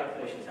 even bigger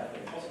calculations have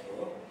been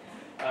possible.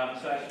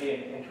 So actually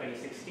in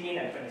 2016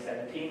 and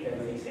 2017, there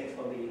were these things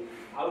called the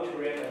Outer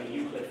Rim and the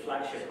Euclid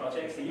Flagship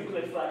projects. The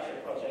Euclid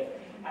Flagship project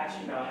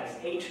actually now has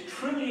 8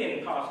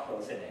 trillion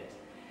particles in it.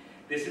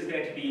 This is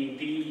going to be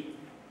the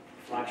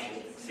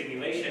flagship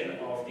simulation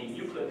of the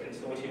Euclid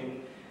consortium.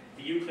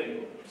 The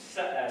Euclid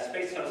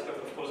Space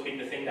Telescope, of course, being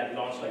the thing that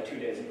launched like 2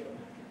 days ago,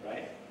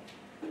 right?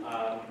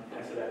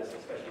 And so that is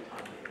especially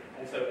timely.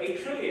 And so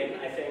 8 trillion,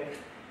 I think,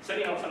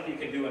 certainly not something you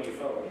can do on your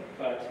phone,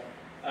 but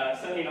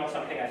certainly not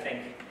something I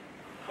think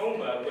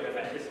Homer would have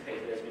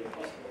anticipated as being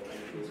possible when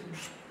he was,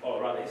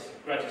 or rather his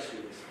graduate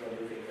students were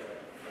moving the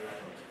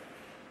reference.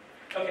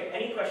 Okay,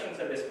 any questions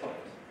at this point?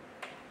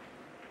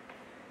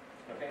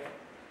 Okay,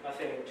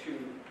 nothing too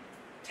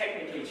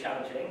technically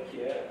challenging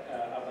here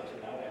up until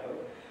now, I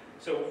hope.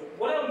 So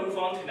what I'll move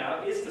on to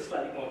now is the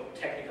slightly more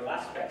technical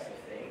aspects of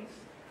things,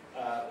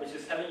 which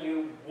is telling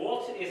you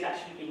what is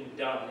actually being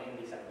done in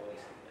these n-body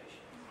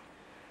simulations.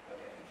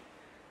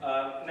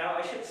 Okay. Now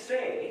I should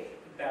say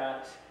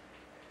that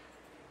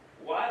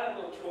while I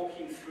will talk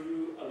you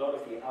through a lot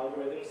of the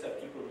algorithms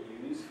that people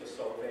use for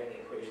solving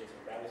equations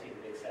of gravity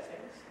in big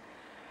settings,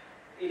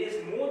 it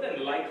is more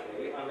than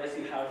likely, unless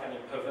you have any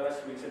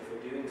perverse reason for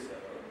doing so,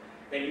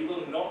 that you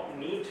will not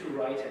need to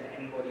write an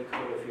n-body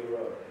code of your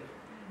own.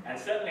 And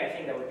certainly I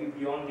think that would be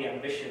beyond the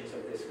ambitions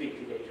of this week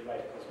to get you to write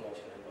a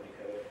cosmological n-body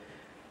code.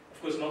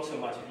 Of course, not so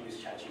much if you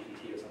use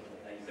ChatGPT or something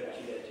like that. You could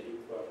actually get it to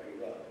do work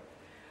pretty well.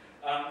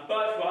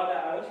 But rather,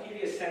 I want to give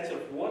you a sense of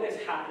what is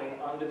happening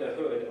under the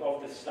hood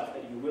of the stuff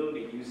that you will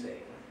be using,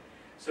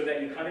 so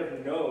that you kind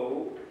of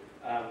know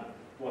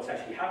what's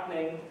actually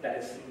happening, that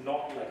it's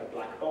not like a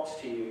black box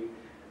to you,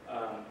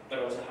 but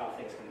also how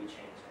things can be changed.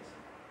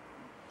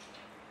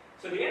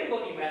 So the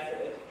n-body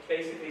method,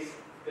 basically,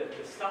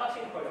 the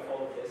starting point of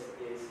all of this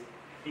is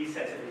these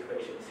sets of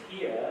equations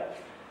here.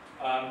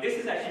 This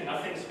is actually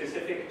nothing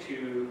specific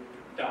to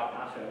dark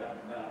matter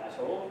at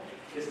all.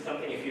 This is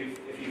something if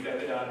you've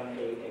ever done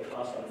a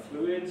class on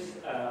fluids,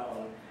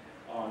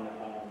 on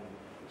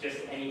just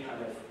any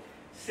kind of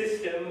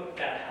system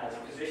that has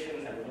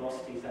positions and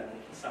velocities and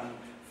some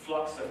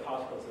flux of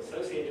particles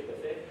associated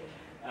with it,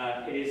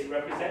 it is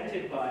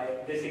represented by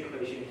this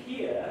equation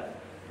here,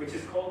 which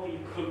is called the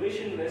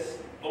collisionless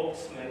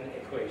Boltzmann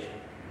equation.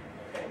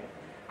 Okay?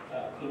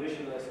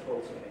 Collisionless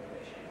Boltzmann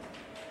equation.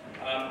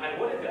 And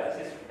what it does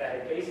is that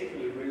it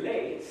basically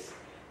relates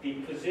the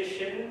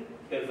position,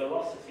 the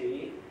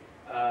velocity,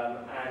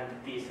 and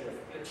the sort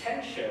of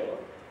potential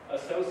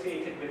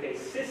associated with a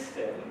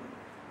system,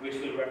 which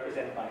we'll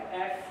represent by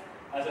f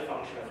as a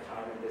function of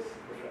time in this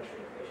differential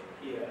equation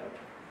here.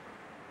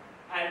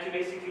 And to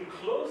basically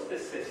close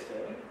this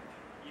system,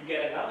 you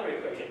get another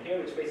equation here,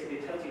 which basically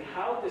tells you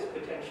how this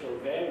potential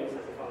varies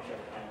as a function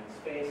of time and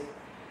space.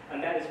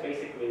 And that is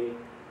basically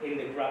in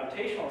the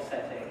gravitational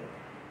setting,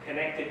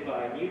 connected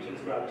by Newton's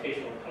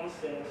gravitational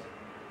constant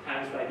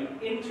times by the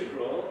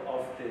integral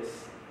of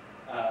this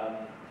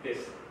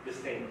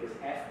thing, this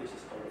f, which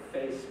is called a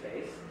phase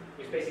space,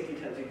 which basically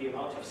tells you the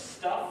amount of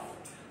stuff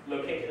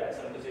located at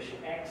some position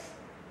x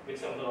with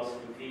some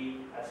velocity v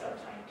at some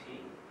time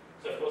t.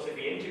 So of course, if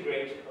we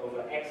integrate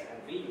over x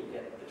and v, you'll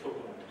get the total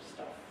amount of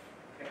stuff.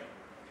 Okay?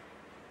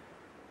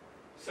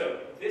 So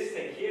this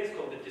thing here is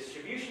called the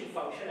distribution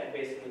function, and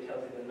basically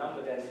tells you the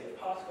number density of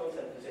particles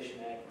at position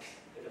x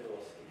with a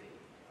velocity v.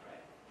 All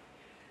right?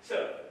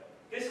 So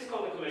this is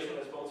called the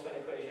collisionless-Boltzmann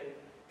equation.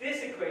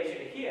 This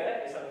equation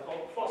here is something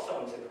called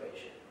Poisson's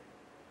equation.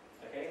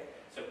 Okay?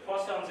 So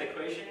Poisson's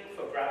equation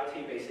for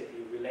gravity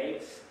basically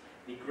relates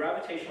the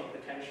gravitational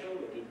potential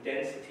with the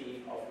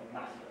density of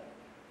matter.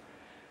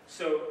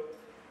 So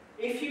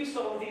if you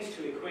solve these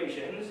two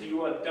equations,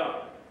 you are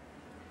done.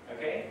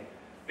 Okay?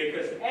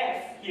 Because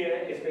F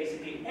here is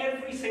basically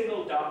every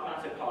single dark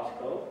matter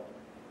particle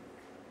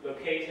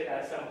located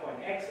at some point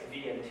x,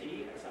 v, and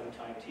t at some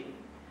time t.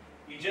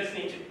 You just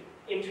need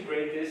to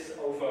integrate this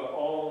over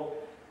all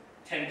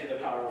 10 to the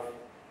power of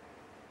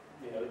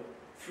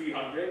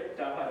 300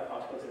 dark matter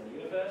particles in the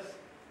universe,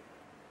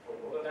 or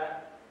more than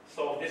that.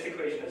 Solve this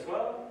equation as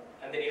well,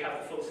 and then you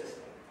have the full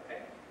system.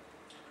 Okay?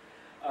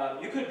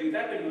 You could do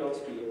that, but it would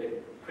also be a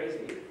bit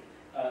crazy.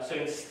 So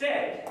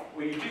instead,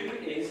 what you do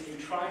is you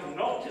try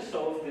not to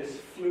solve this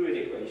fluid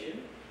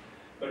equation,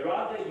 but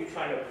rather you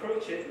try to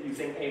approach it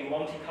using a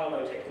Monte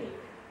Carlo technique.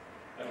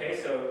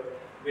 Okay, so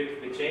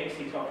with James,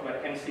 he talked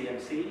about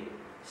MCMC,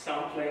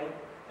 sampling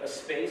a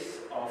space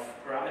of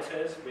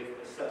parameters with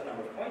a certain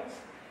number of points.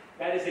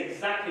 That is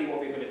exactly what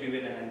we're going to do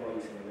in an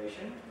n-body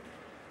simulation,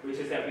 which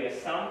is that we are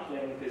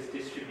sampling this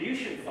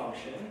distribution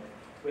function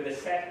with a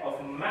set of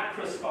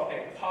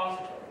macroscopic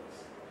particles,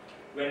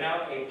 where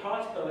now a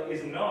particle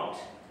is not,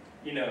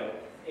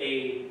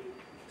 a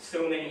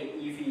so many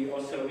eV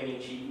or so many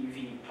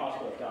GeV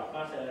particle of dark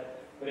matter,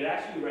 but it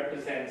actually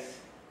represents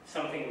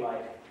something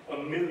like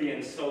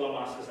 1,000,000 solar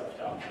masses of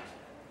dark matter.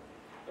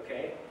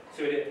 Okay?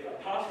 So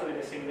a particle in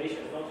a simulation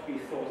is not to be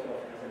thought of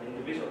as an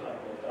individual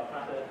particle of dark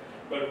matter,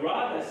 but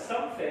rather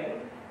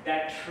something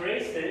that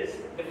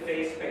traces the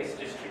phase space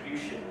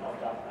distribution of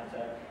dark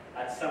matter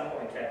at some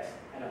point x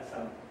and at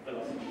some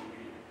velocity v.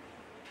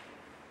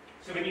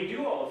 So when you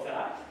do all of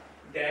that,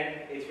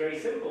 then it's very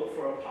simple.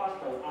 For a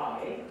particle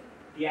I,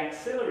 the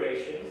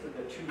acceleration, so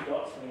the two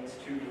dots means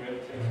two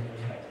derivatives with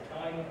respect to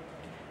time,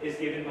 is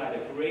given by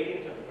the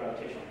gradient of the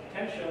gravitational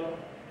potential,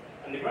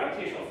 and the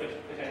gravitational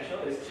potential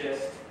is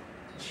just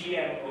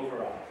gm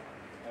over r.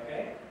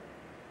 Okay?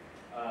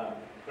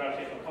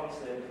 Gravitational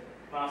constant,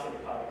 mass of the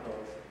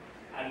particles,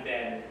 and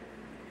then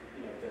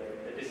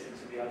the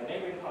distance of the other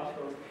neighboring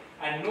particles.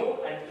 And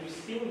you've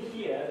seen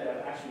here that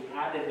I've actually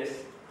added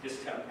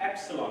this term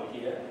epsilon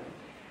here.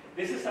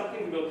 This is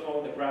something we'll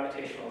call the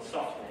gravitational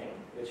softening,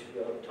 which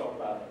we'll talk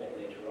about a bit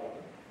later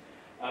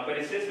on. But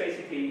it's just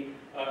basically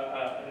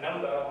a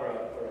number or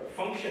a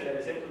function that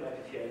is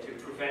implemented here to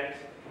prevent,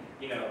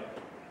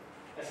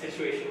 a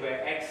situation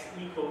where x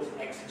equals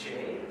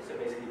xj. So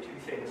basically two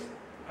things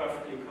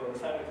perfectly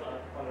coincide with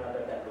one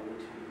another that will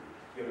lead to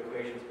your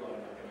equations blowing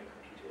up and your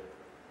computer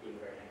being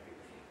very angry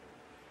with you.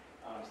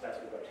 So that's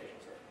what gravitational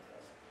softening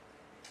does.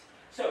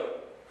 So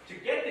to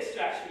get this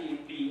to actually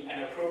be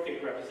an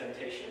appropriate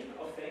representation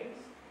of things,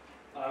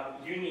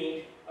 you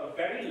need a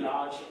very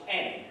large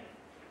n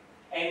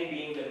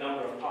being the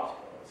number of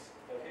particles.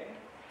 Okay?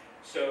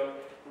 So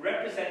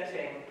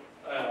representing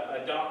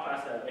a dark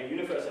matter, a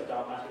universe of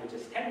dark matter with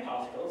just 10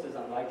 particles is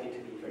unlikely to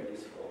be very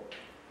useful.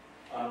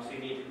 So you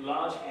need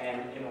large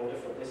n in order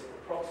for this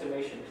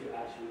approximation to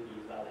actually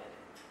be valid.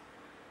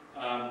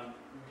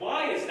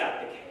 Why is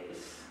that the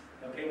case?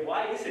 Okay,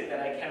 why is it that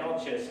I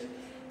cannot just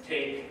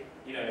take,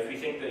 if we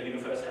think the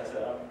universe has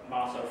a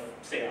mass of,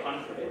 say,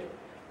 100,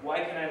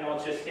 why can I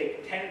not just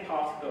take 10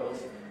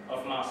 particles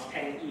of mass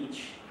 10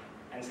 each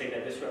and say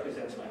that this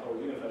represents my whole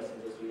universe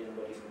and just do an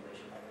n-body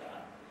simulation like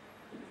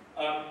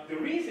that? The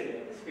reason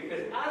is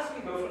because as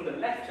we go from the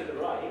left to the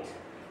right,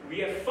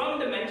 we are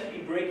fundamentally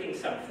breaking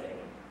something.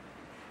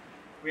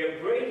 We are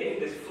breaking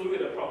this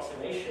fluid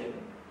approximation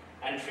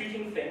and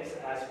treating things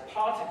as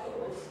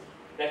particles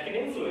that can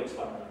influence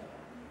one another.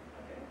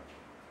 Okay?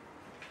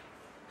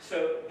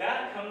 So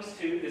that comes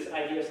to this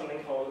idea of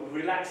something called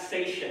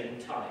relaxation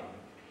time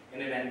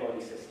in an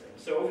n-body system.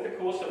 So over the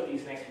course of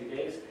these next few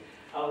days,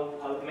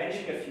 I'll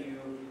mention a few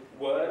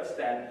words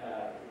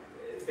that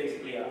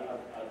basically are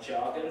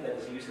jargon that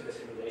is used in the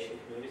simulation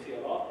community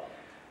a lot.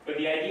 But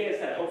the idea is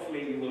that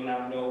hopefully we will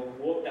now know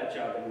what that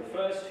jargon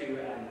refers to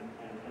and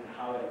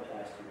how it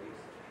applies to reason.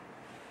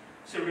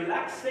 So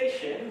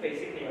relaxation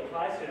basically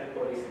applies to an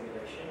n-body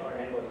simulation or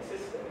an n-body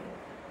system,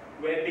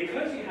 where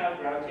because you have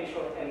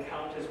gravitational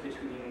encounters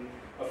between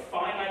a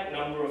finite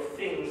number of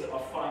things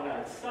of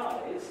finite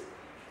size,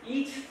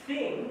 each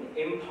thing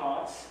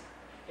imparts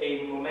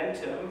a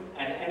momentum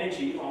and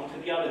energy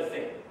onto the other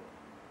thing.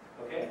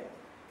 Okay?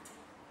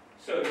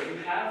 So you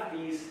have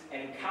these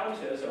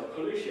encounters or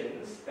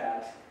collisions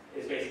that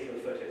is basically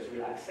referred to as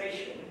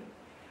relaxation.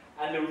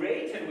 And the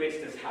rate at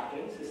which this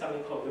happens is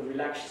something called the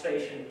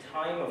relaxation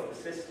time of the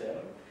system.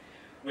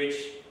 which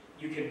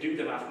you can do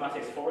the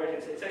mathematics for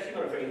it. It's actually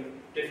not a very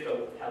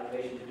difficult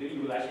calculation to do.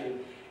 You will actually,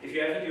 if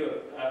you ever do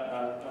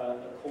a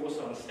course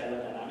on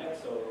stellar dynamics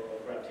or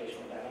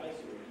gravitational dynamics,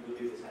 you will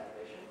do this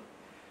calculation.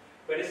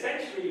 But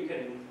essentially, you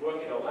can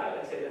work it all out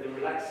and say that the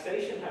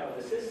relaxation time of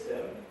the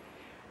system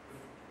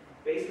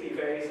basically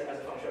varies as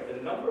a function of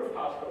the number of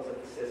particles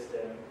of the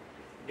system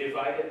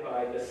divided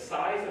by the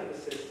size of the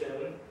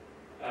system,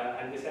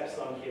 and this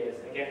epsilon here is,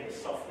 again, the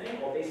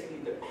softening, or basically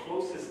the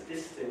closest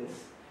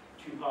distance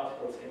two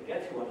particles can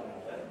get to one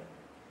another,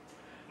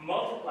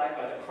 multiplied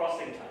by the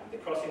crossing time. The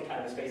crossing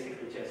time is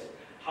basically just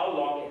how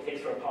long it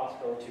takes for a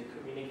particle to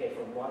communicate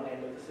from one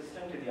end of the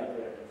system to the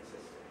other end of the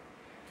system.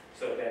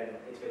 So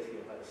then it's basically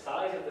by the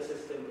size of the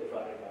system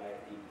divided by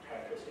the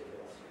characteristic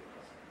velocity of the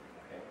crossing.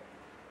 Okay?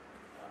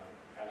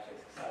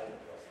 Characteristic size and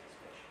velocity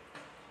expression.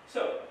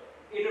 So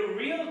in a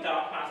real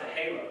dark matter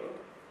halo,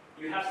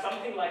 you have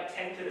something like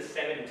 10 to the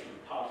 70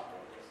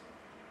 particles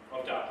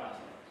of dark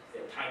matter.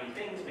 They're tiny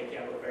things making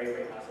up a very,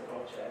 very massive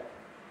object.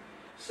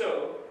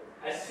 So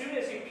as soon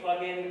as you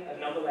plug in a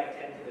number like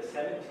 10 to the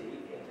 70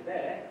 into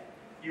there,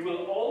 you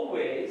will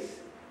always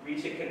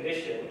reach a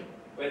condition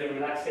where the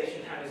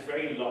relaxation time is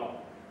very long.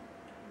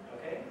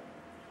 Okay?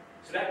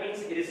 So that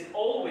means it is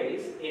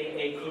always in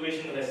a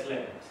collisionless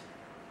limit,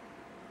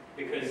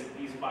 because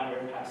these minor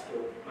impacts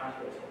don't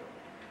matter at all.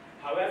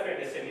 However,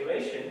 in a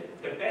simulation,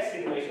 the best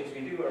simulations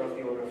we do are of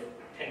the order of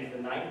 10 to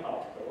the 9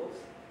 particles,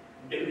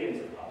 billions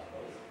of particles.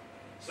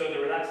 So the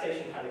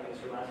relaxation time becomes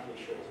dramatically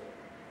shorter.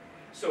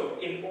 So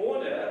in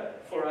order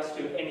for us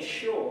to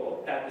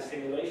ensure that the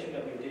simulation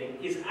that we're doing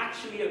is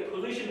actually a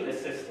collisionless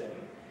system,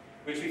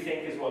 which we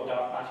think is what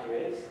dark matter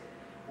is,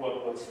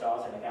 what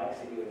stars in a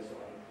galaxy do and so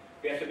on,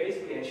 we have to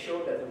basically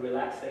ensure that the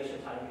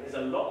relaxation time is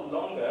a lot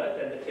longer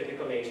than the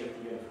typical age of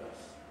the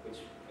universe, which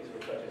is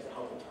referred to as the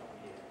Hubble time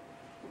here.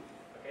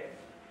 Okay?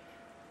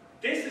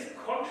 This is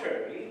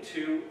contrary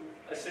to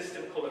a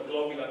system called a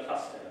globular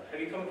cluster. Have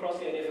you come across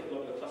the idea of a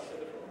globular cluster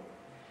before?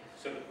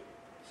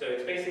 So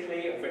it's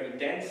basically a very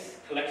dense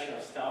collection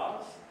of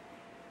stars,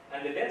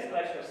 and the dense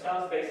collection of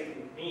stars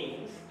basically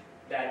means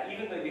that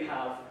even though you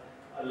have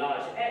a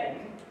large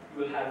N,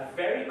 you will have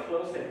very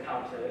close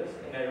encounters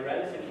in a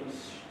relatively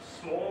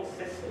small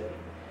system.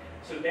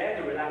 So there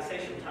the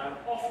relaxation time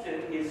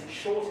often is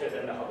shorter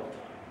than the Hubble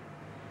time.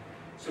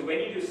 So when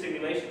you do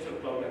simulations of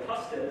globular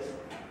clusters,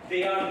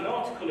 they are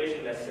not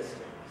collisionless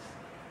systems.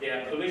 They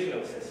are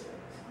collisional systems.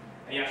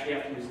 And you actually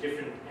have to use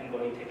different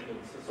n-body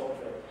techniques to solve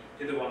them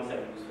to the ones that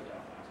are used for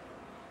dark matter.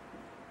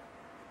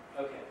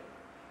 Okay.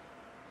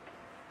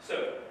 So,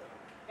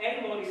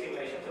 n-body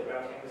simulations or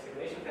gravity angle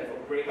simulations therefore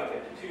break up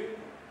into two.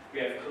 We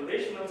have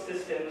collisional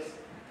systems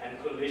and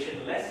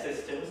collisionless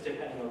systems,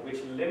 depending on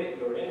which limit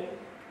you're in.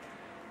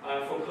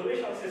 For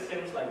collisional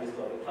systems, like these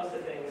globular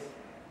cluster things,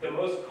 the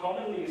most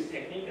commonly used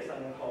technique is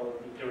something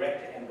called the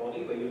direct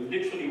n-body, where you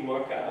literally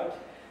work out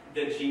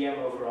the gm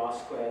over r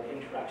squared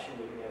interaction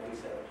between every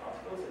set of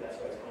particles, so that's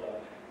why it's called a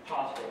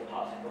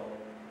particle-particle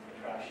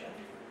interaction.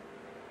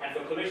 And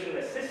for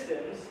collisionless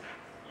systems,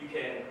 you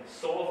can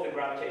solve the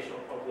gravitational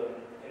problem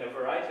in a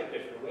variety of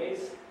different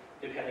ways,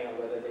 depending on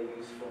whether they're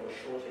used for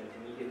short and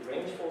intermediate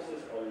range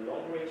forces or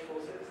long range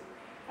forces.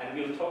 And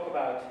we'll talk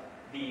about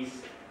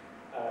these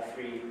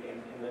three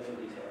in little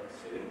detail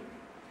soon.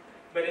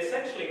 But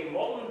essentially,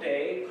 modern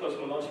day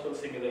cosmological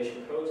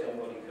simulation codes,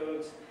 n-body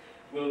codes,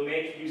 will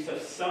make use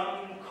of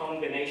some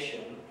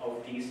combination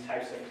of these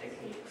types of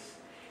techniques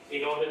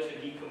in order to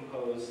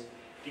decompose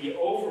the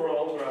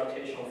overall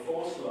gravitational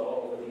force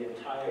law over the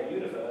entire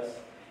universe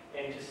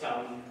into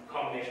some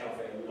combination of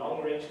a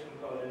long-range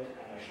component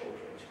and a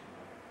short-range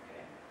component.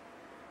 Okay?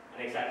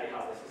 And exactly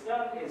how this is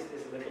done is a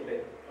little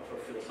bit of a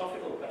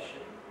philosophical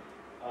question,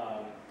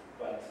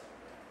 but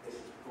this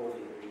is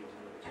broadly the reason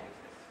for the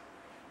changes.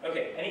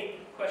 Okay, any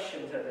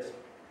questions at this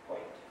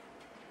point?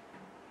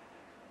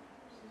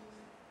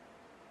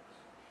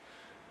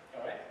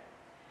 All right,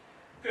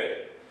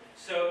 good.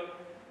 So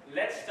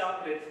let's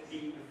start with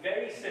the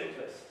very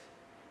simplest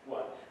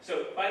one.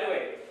 So, by the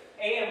way,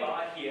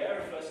 AMR here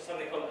refers to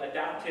something called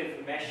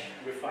adaptive mesh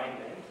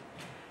refinement.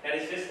 That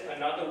is just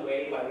another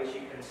way by which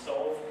you can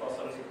solve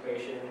Poisson's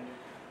equation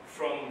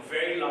from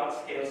very large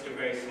scales to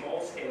very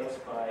small scales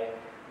by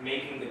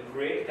making the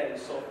grid that you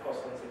solve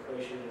Poisson's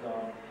equations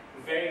on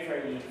very,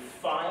 very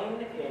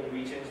fine in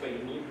regions where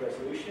you need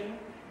resolution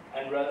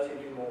and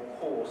relatively more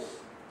coarse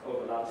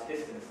over large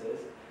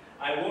distances.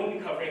 I won't be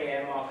covering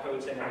AMR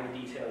codes in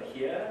any detail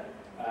here.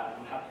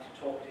 I'm happy to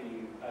talk to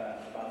you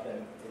about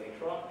them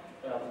later on,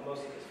 but I'll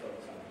mostly just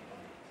focus on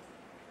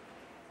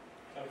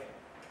it. Okay.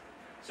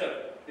 So,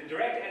 the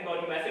direct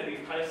n-body method,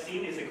 we've kind of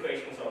seen these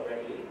equations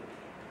already.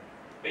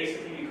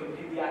 Basically, you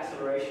compute the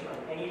acceleration on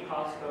any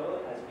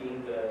particle as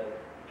being the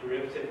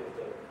derivative of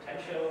the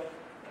potential.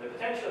 And the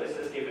potential is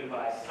just given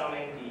by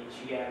summing the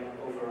gm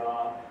over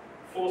r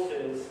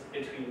forces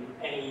between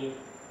any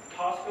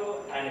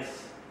particle and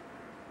its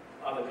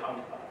other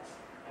counterparts.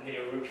 And then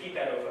you repeat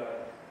that over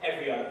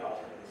every other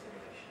particle in the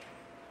simulation.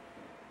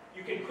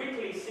 You can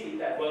quickly see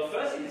that, well,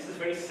 firstly, this is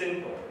very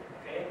simple.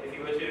 Okay? If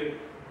you were to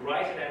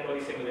write an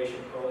n-body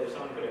simulation code. If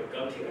someone put a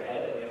gun to your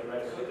head and you have to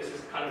write a code, this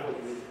is kind of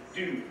what you would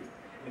do.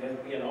 I mean, that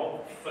would be an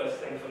odd first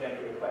thing for them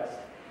to request.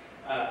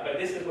 But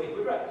this is what you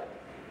would write.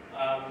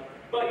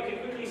 But you can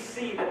quickly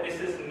see that this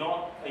is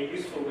not a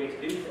useful way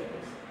to do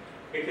things,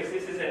 because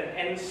this is an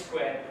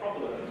n-squared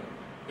problem,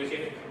 because you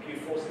have to compute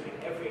forces in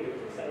every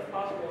individual set of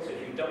particles. So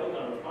if you double the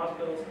number of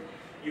particles,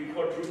 you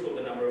quadruple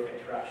the number of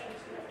interactions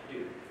you have to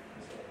do.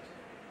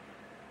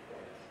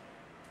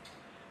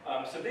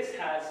 So this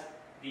has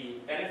the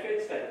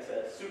benefits that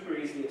it's super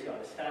easy to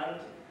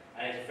understand,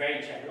 and it's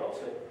very general,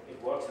 so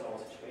it works in all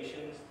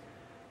situations.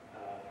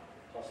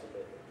 Plus with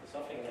the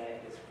softening there,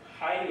 it's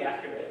highly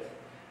accurate.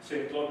 So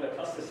in globular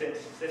cluster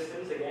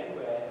systems, again,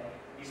 where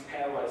these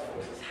pairwise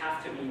forces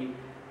have to be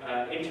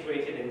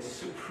integrated in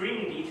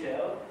supreme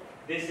detail,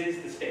 this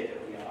is the state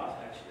of the art,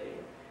 actually,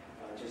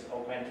 just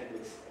augmented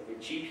with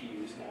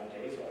GPUs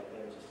nowadays, rather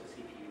than just a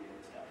CPU doing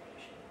this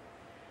calculation.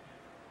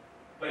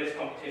 But it's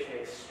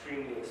computationally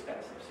extremely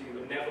expensive, so you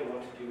would never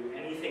want to do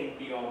anything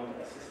beyond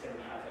a system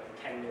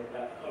having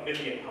a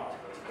million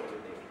particles,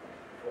 probably.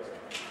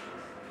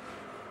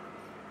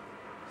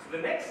 So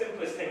the next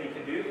simplest thing you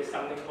can do is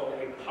something called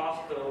a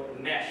particle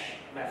mesh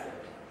method.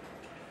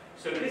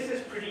 So this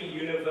is pretty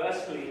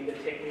universally the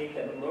technique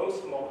that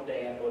most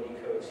modern-day n-body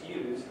codes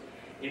use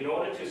in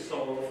order to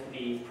solve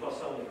the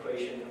Poisson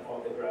equation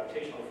of the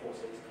gravitational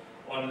forces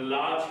on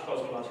large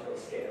cosmological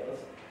scales.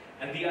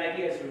 And the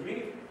idea is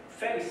really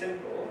fairly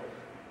simple.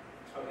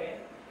 Okay?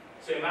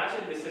 So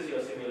imagine this is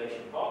your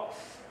simulation box,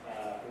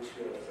 which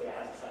will say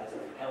has the size of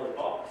L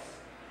box.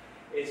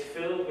 It's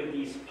filled with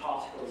these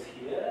particles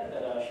here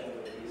that are shown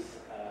with these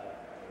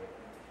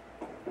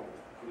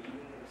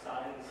green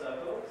sign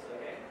circles.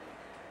 Okay?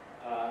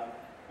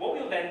 What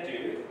we'll then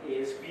do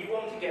is we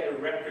want to get a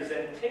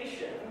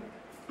representation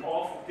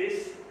of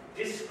this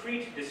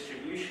discrete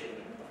distribution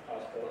of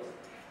particles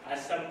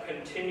as some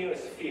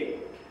continuous field,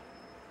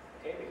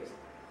 okay, because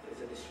there's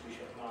a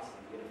distribution of mass in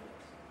the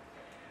universe.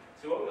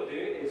 So what we'll do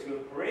is we'll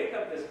break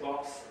up this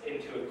box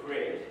into a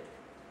grid,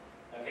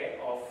 okay,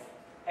 of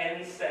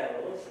n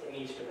cells in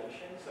each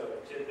dimension. So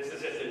this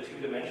is just a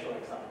two-dimensional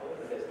example.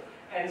 There's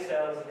n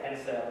cells, and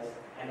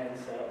n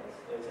cells.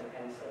 So it's an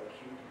n cell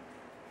cube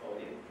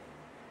volume.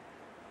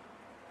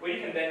 What you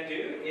can then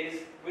do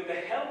is, with the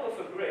help of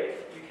a grid,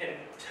 you can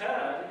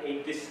turn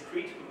a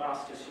discrete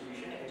mass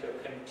distribution into a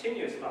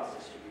continuous mass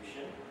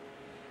distribution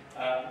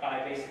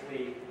by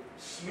basically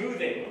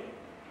smoothing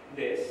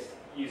this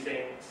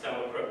using some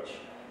approach.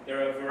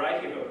 There are a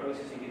variety of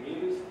approaches you can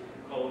use,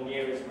 called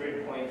nearest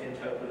grid point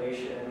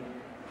interpolation,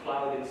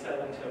 cloud in cell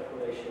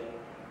interpolation,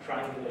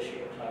 triangular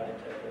shaped cloud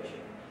interpolation.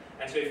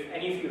 And so if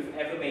any of you have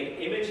ever made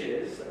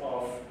images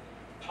of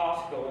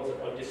particles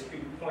or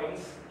discrete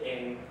points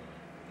in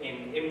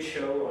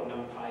ImShow or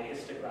NumPy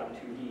histogram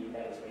 2D,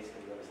 that is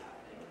basically what is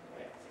happening,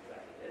 right? It's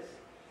exactly this.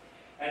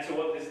 And so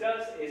what this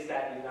does is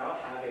that you now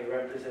have a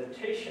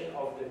representation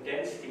of the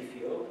density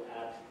field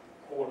at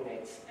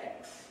coordinates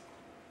x.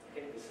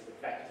 Okay, this is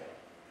a vector.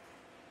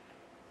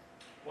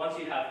 Once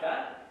you have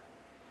that,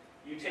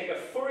 you take a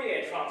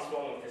Fourier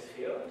transform of this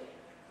field.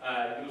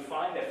 You'll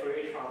find that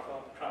Fourier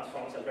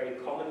transforms are very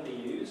commonly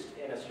used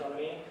in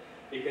astronomy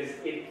because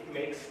it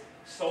makes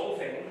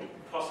solving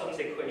Poisson's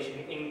equation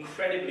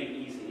incredibly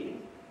easy.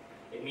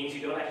 It means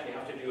you don't actually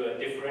have to do a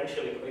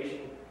differential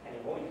equation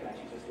anymore. You can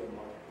actually just do a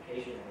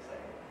multiplication in a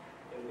second.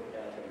 I'll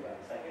tell you that in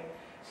a second.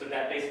 So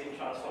that basically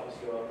transforms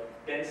your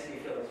density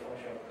field as a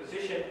function of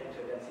position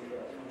into a density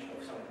field as a function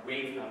of some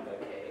wave number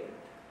k.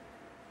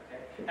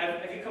 Okay.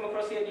 Have you come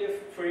across the idea of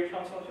Fourier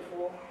transforms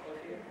before?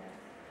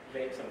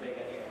 Some big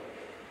idea.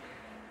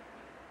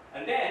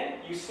 And then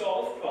you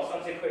solve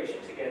Poisson's equation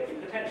to get the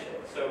potential.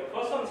 So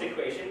Poisson's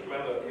equation,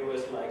 remember, it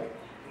was like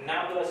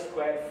nabla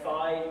squared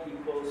phi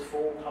equals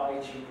 4 pi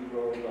g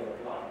rho blah blah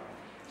blah.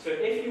 So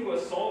if you were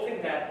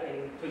solving that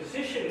in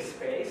position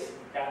space,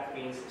 that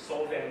means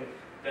solving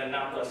the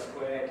nabla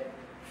squared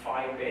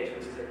phi bit,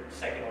 which is a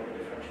second order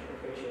differential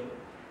equation.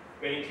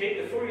 When you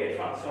take the Fourier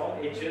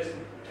transform, it just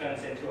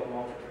turns into a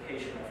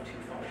multiplication of two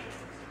functions,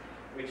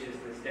 which is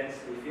this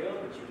density field,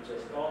 which you've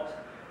just got,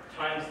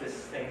 times this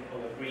thing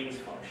called a Green's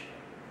function.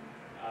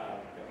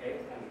 Okay,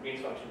 and the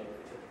Green's function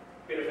is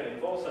a bit of an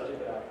involved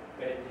subject,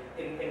 but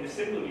in the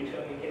simple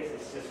Newtonian case,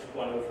 it's just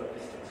 1 over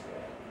distance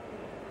squared,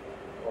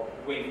 or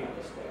wave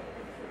number squared.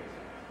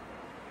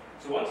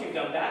 So once you've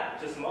done that,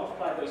 just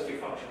multiply those two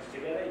functions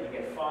together, you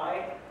get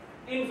phi,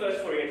 inverse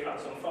Fourier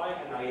transform phi,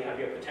 and now you have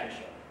your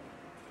potential.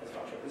 As a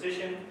function of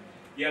position,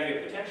 you have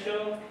your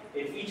potential.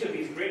 In each of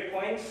these grid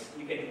points,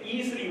 you can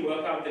easily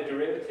work out the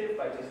derivative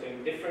by just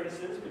doing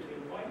differences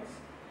between points.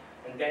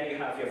 And then you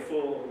have your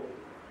full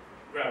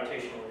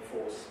gravitational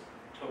force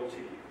total to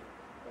you.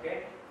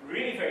 Okay?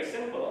 Really very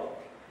simple.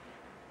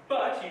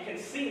 But you can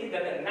see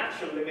that the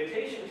natural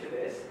limitation to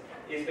this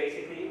is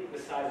basically the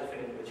size of an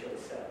individual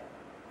cell.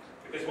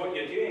 Because what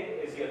you're doing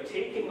is you're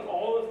taking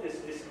all of this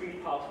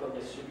discrete particle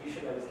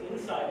distribution that is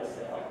inside a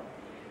cell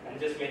and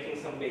just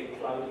making some big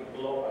cloudy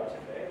blob out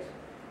of it.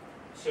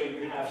 So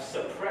you have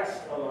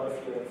suppressed a lot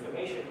of your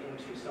information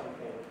into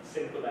something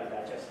simple and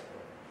digestible.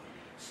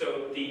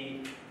 So the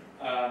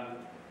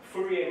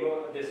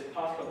this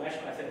particle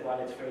mesh method, while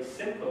it's very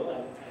simple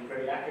and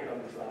very accurate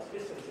on these large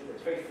distances,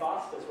 it's very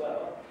fast as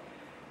well,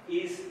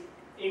 is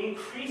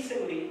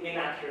increasingly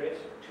inaccurate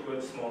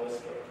towards smaller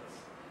scales.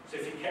 So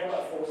if you care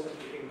about forces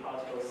between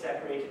particles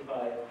separated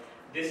by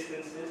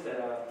distances that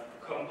are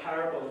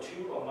comparable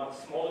to or much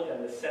smaller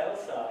than the cell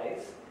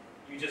size,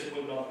 you just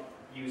will not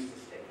use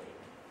this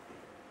technique.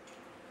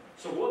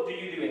 So what do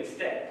you do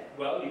instead?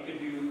 Well, you could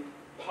do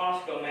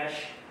particle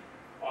mesh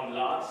on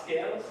large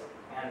scales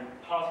and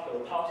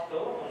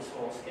particle-particle on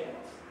small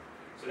scales.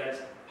 So that's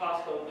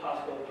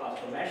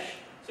particle-particle-particle mesh.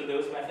 So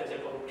those methods are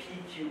called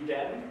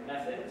PQDEM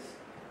methods.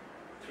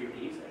 3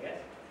 Ps, I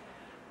guess.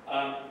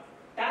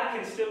 That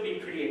can still be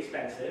pretty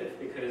expensive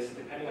because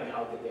depending on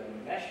how big the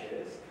mesh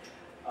is,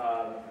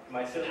 you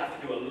might still have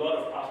to do a lot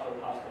of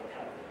particle-particle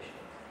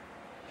calculations.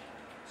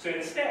 So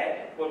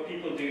instead, what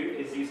people do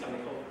is use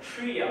something called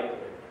tree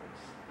algorithms.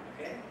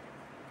 Okay?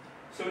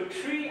 So a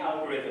tree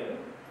algorithm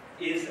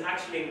is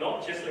actually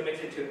not just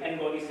limited to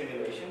n-body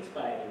simulations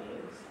by any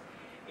means.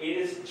 It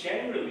is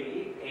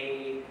generally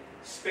a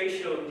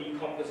spatial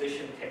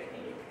decomposition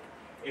technique.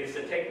 It is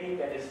a technique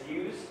that is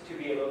used to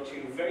be able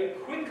to very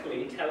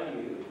quickly tell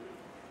you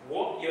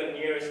what your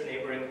nearest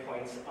neighboring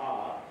points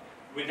are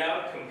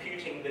without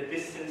computing the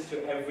distance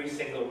to every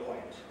single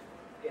point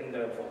in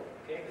the volume,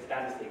 okay? Because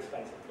that is the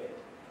expensive bit.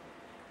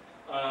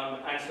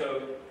 And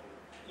so,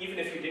 even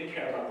if you didn't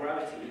care about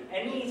gravity,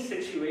 any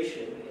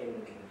situation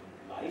in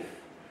life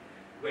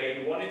where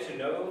you wanted to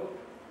know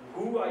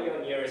who are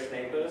your nearest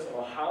neighbors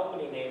or how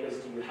many neighbors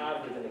do you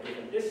have within a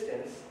given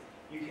distance,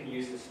 you can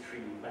use this tree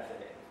method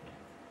in.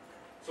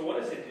 So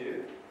what does it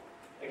do?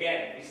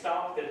 Again, we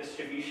start with the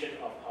distribution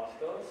of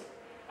particles,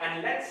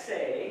 and let's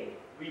say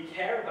we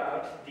care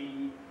about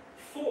the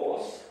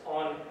force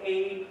on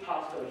a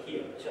particle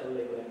here, which I'll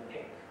label in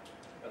pink,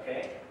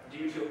 okay?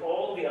 Due to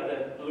all the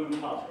other blue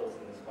particles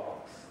in this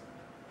box.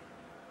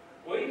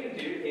 What you can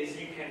do is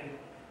you can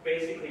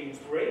basically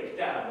break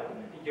down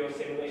your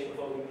simulation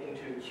volume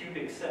into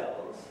cubic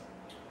cells,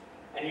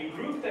 and you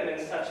group them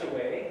in such a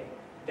way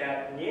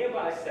that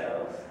nearby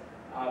cells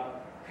are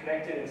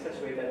connected in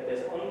such a way that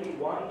there's only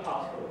one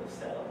particle in the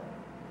cell.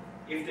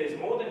 If there's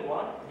more than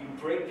one, you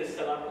break the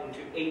cell up into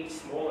 8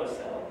 smaller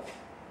cells.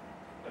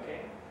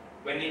 Okay?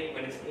 When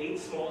it's 8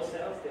 smaller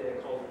cells, they're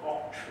called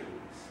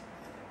octrees.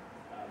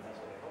 That's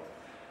what they're called.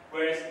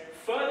 Whereas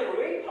further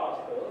away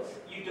particles,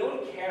 you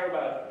don't care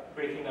about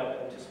breaking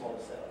up into smaller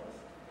cells.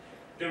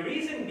 The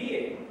reason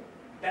being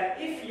that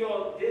if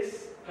you're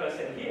this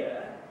person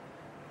here,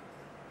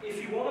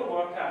 if you want to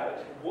work out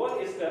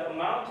what is the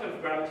amount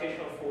of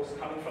gravitational force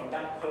coming from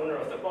that corner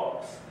of the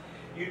box,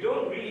 you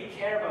don't really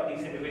care about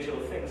these individual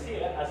things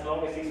here as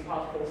long as these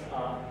particles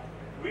are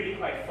really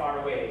quite far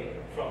away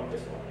from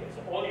this one here.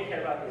 So all you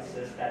care about is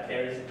just that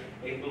there is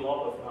a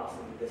blob of mass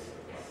in the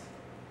distance.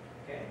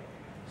 Okay?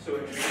 So a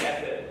tree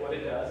method, what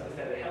it does is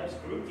that it helps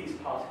group these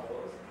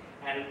particles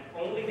and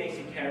only makes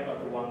you care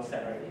about the ones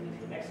that are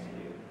immediately next to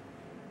you.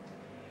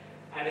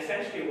 And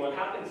essentially what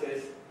happens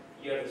is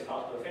you have this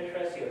particle of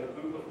interest, you have a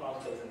group of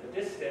particles in the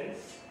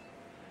distance,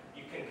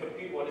 you can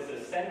compute what is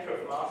the center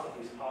of mass of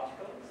these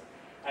particles,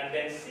 and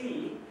then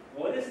see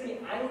what is the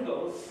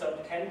angle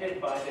subtended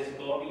by this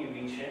blobby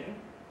region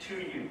to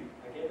you,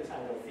 okay, this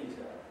angle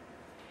theta.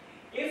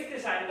 If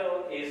this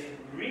angle is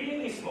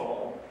really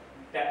small,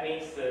 that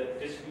means the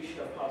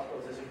distribution of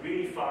particles is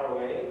really far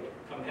away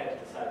compared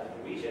to the size of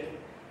the region.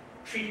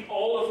 Treat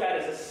all of that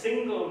as a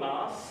single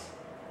mass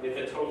with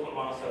the total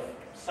mass of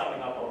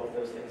summing up all of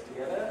those things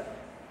together,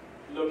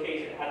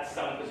 located at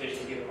some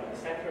position given by the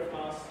center of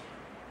mass.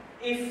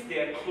 If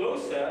they're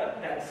closer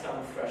than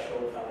some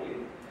threshold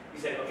value, you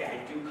say,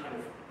 okay,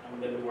 I'm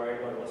a little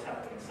worried about what's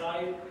happening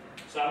inside,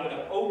 so I'm going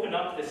to open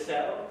up the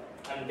cell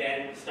and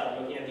then start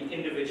looking at the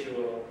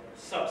individual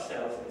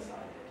subcells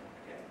inside it.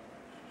 Okay?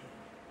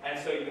 And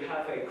so you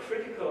have a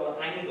critical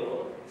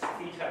angle, it's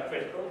theta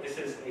critical. This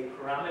is a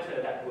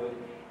parameter that would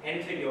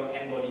enter your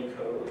n-body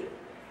code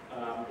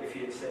if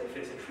it's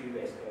a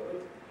tree-based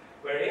code,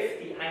 where if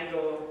the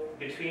angle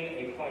between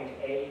a point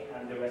A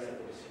and the rest of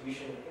the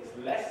distribution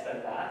is less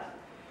than that,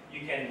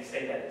 you can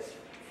say that it's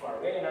far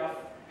away enough,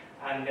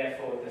 and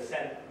therefore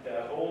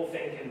the whole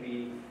thing can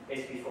be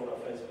basically thought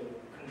of as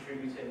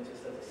contributing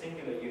just as a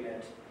singular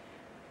unit.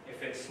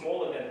 If it's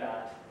smaller than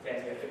that,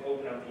 then you have to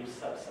open up these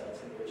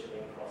subsets individually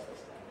and process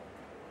them.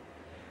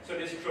 So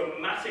this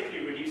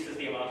dramatically reduces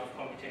the amount of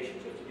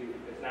computations you have to do,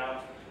 because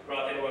now,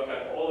 rather than work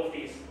out all of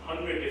these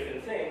 100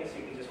 different things,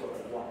 you can just work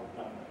out one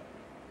number.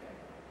 Okay?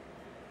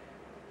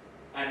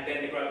 And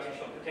then the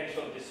gravitational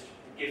potential just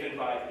given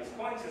by these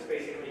points is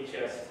basically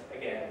just,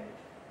 again,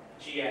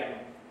 Gm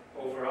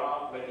over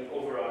R, where the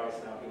over R is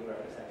now being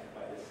represented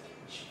by this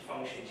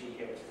function G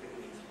here, which is the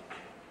Green's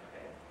function.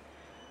 Okay?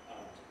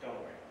 Don't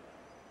worry.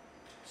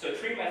 So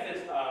tree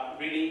methods are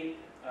really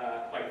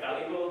quite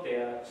valuable.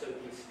 So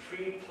these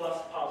tree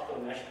plus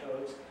particle mesh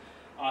codes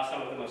are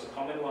some of the most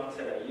common ones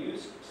that are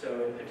used.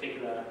 So in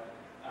particular,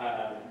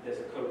 there's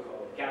a code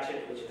called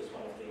Gadget, which is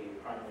one of the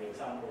primary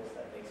examples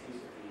that makes use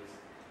of these.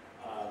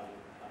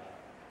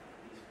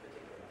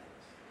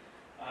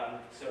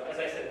 So as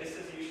I said, this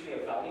is usually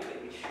a value that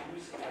you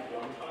choose at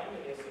runtime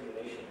in your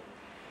simulation.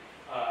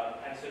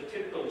 And so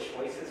typical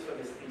choices for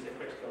this theta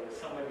critical is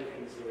somewhere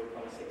between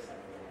 0.6 and 1.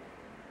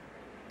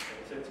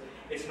 Okay, so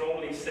it's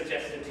normally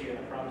suggested to you in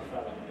a parameter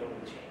file and you don't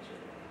really change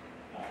it.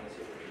 Unless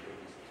you're pretty good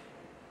users.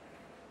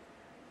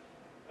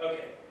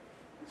 Okay,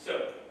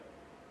 so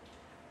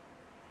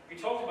we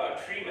talked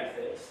about tree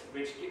methods,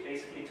 which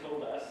basically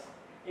told us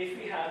if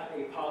we have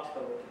a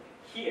particle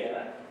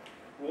here,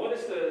 what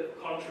is the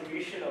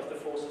contribution of the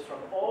forces from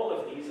all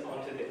of these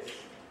onto this?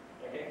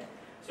 Okay,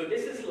 so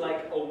this is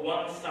like a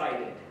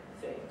one-sided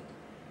thing.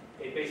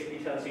 It basically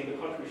tells you the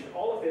contribution of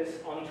all of this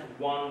onto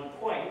one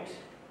point,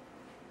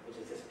 which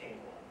is this pink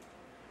one.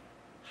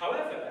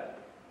 However,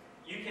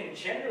 you can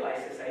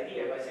generalize this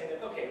idea by saying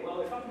that, okay,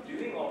 well, if I'm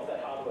doing all of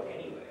that hard work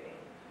anyway,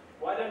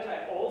 why don't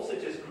I also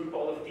just group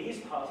all of these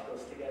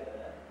particles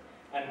together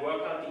and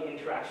work out the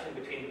interaction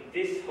between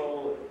this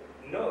whole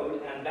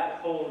node and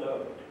that whole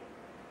node?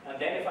 And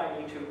then if I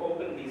need to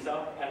open these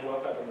up and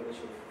work out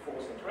individual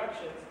force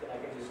interactions, then I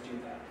can just do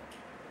that.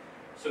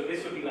 So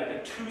this would be like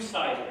a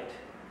two-sided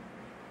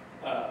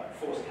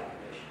force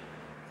calculation.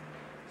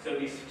 So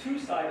these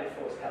two-sided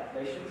force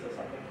calculations are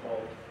something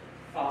called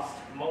fast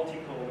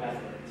multiple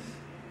methods.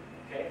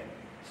 Okay?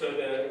 So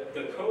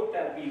the code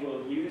that we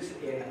will use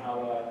in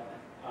our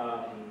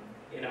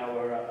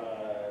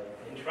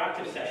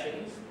interactive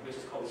sessions, which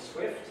is called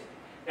Swift,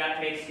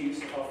 that makes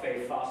use of a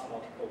fast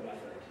multiple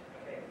method.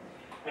 Okay?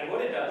 And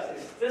what it does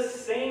is the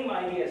same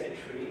idea as a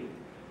tree,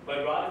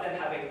 but rather than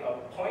having a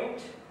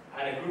point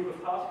and a group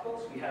of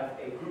particles, we have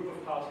a group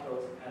of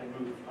particles and a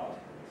group of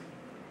particles.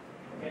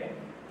 Okay?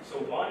 So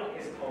one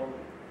is called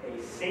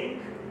a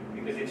sink,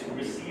 because it's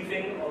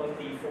receiving all of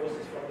the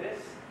forces from this.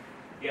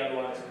 The other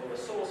one is called a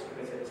source,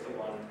 because it is the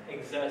one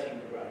exerting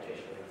the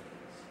gravitational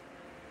influence.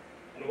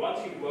 And once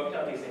you've worked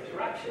out these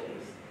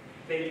interactions,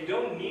 then you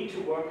don't need to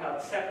work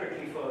out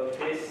separately for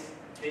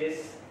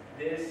this,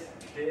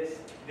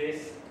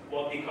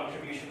 what the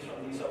contributions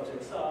from these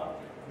objects are,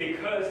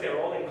 because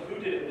they're all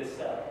included in this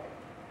cell.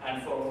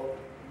 And for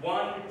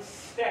one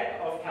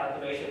step of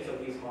calculations of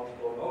these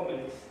multiple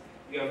moments,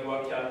 you have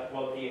worked out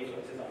what the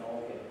influences on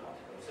all given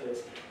particles. So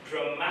it's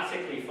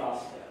dramatically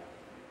faster.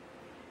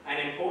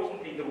 And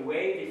importantly, the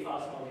way the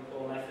fast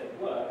multiple method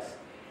works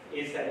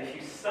is that if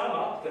you sum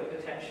up the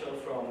potential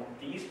from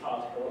these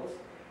particles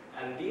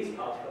and these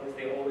particles,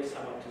 they always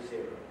sum up to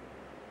 0.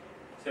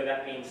 So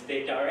that means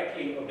they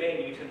directly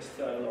obey Newton's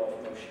third law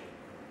of motion.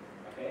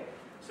 Okay?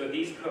 So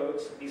these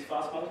codes, these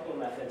fast multiple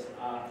methods,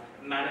 are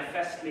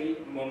manifestly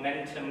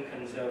momentum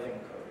conserving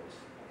codes,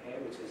 okay?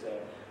 Which is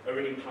a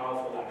really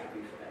powerful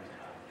attribute for them to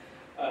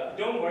have.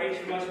 Don't worry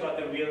too much about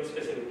the real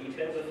specific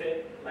details of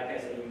it. Like I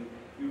said,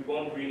 you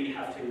won't really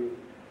have to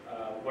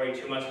worry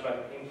too much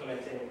about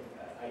implementing.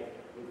 I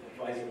would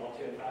advise you not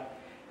to, in fact,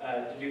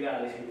 to do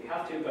that unless you really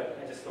have to, but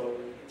I just thought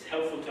it's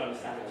helpful to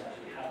understand what's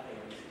actually happening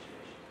in these situations.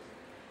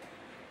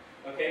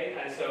 Okay,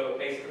 and so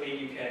basically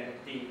you can,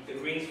 the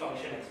Green's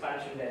function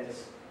expansion then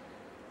just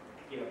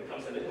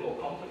becomes a little more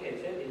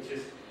complicated. You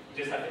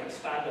just have to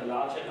expand a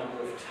larger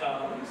number of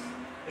terms.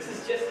 This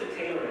is just a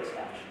Taylor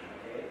expansion,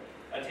 okay?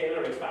 A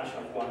Taylor expansion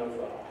of 1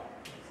 over r,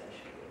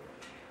 essentially.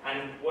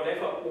 And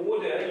whatever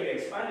order you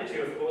expand it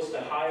to, of course,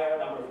 the higher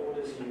number of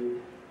orders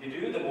you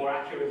do, the more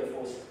accurate the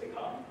forces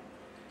become.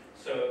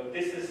 So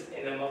this is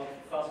in a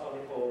fast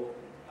multiple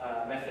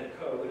method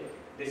code.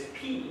 This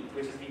p,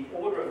 which is the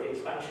order of the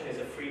expansion, is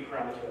a free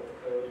parameter of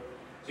the code.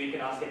 So you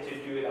can ask it to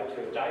do it up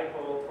to a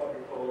dipole,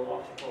 quadrupole,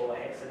 octupole,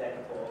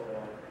 hexadecapole,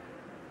 or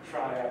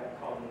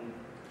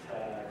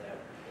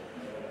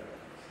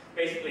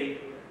basically,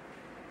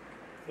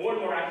 more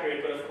and more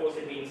accurate, but of course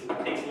it means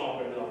it takes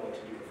longer and longer to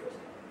do the first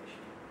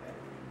calculation. Okay?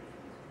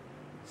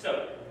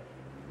 So,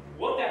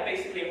 what that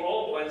basically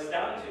all boils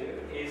down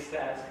to is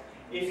that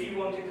if you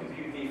want to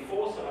compute the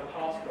force on a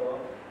particle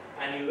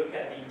and you look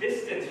at the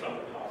distance from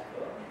the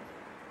particle,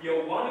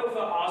 your 1 over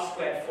r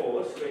squared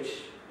force,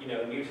 which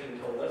Newton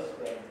told us,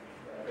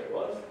 whatever it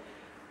was,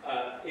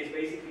 is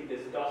basically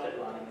this dotted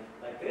line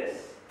like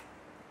this.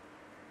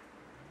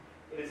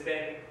 It is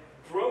then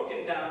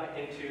broken down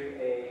into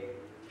a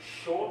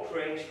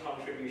short-range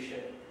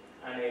contribution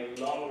and a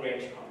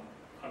long-range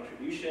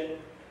contribution,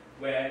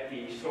 where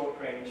the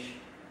short-range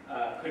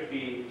could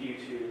be due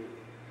to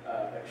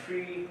a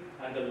tree,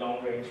 and the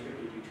long-range could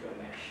be due to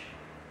a mesh.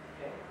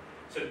 Okay?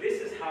 So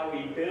this is how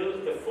we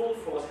build the full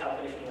force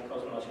calculation in a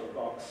cosmological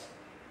box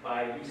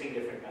by using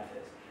different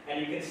methods. And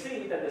you can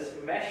see that this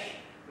mesh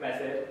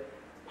method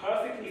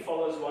perfectly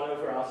follows 1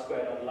 over r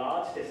squared on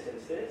large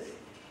distances,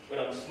 but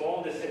on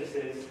small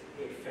distances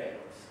it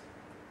fails,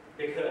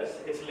 because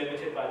it's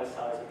limited by the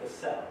size of the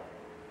cell.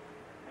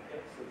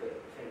 Okay, so the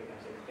thing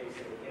becomes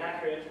basically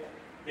inaccurate.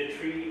 The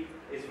tree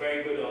is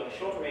very good on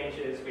short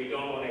ranges, but you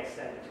don't want to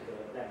extend it to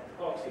the length of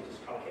the box, you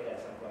just truncate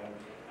at some point,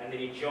 and then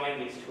you join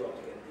these two up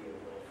to get the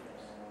overall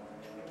force.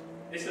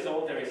 This is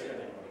all there is to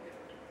an n-body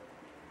code.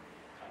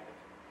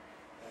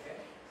 Okay?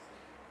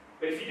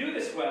 But if you do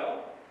this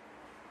well,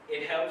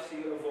 it helps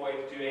you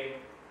avoid doing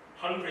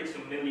hundreds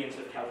of millions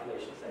of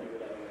calculations that you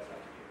would otherwise have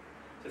to do.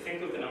 So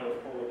think of the number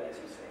of polar bears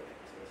you save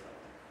as a result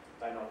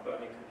by not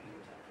burning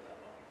computing time for that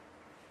long.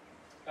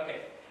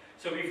 Okay,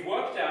 so we've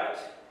worked out.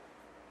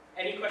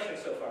 Any questions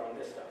so far on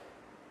this stuff?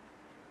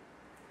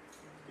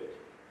 Good.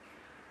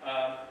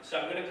 So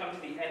I'm going to come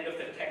to the end of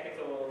the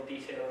technical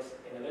details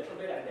in a little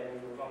bit, and then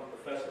we move on to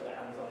the first of the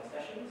hands-on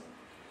sessions.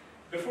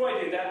 Before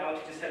I do that, I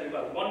want to just tell you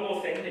about one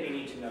more thing that you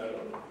need to know,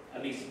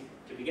 at least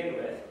to begin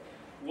with.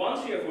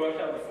 Once you have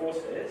worked out the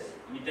forces,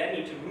 you then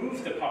need to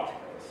move the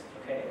particles,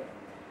 okay?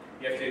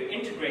 You have to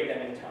integrate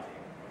them in time.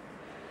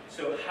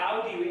 So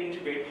how do you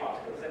integrate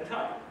particles in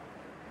time?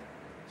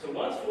 So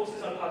once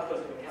forces on particles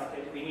have been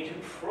calculated, we need to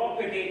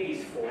propagate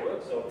these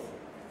forwards, or,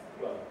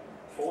 well,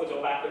 forwards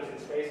or backwards in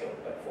space,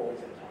 but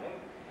forwards in time.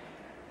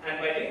 And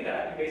by doing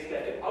that, you basically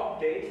have to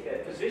update their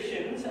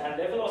positions and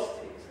their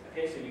velocities.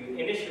 Okay, so you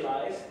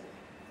initialize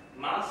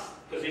mass,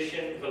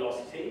 position,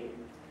 velocity.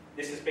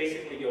 This is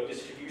basically your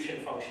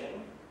distribution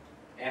function,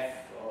 f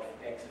of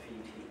x of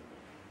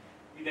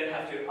et. You then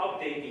have to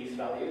update these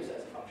values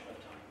as a function of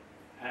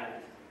time.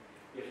 And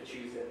you have to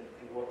choose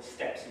in what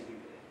steps you do it.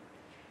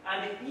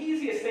 And the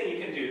easiest thing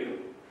you can do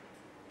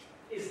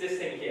is this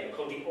thing here,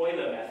 called the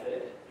Euler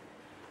method,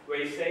 where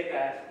you say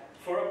that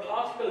for a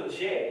particle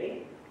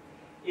j,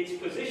 its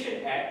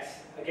position x,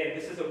 again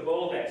this is a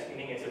bold x,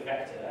 meaning it's a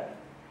vector,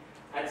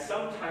 at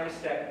some time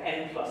step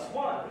n plus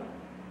 1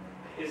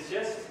 is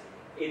just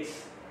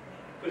its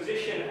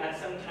position at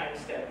some time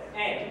step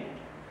n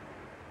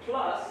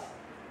plus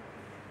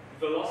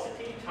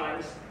velocity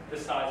times the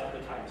size of the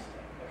time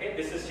step. Okay,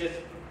 this is just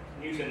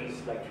Newton's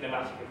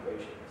kinematic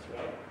equations,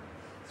 right?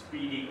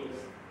 Speed equals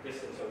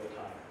distance over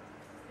time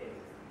in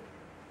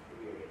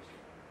Fourier.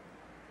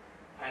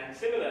 And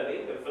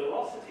similarly, the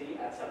velocity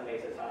at some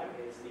later time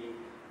is the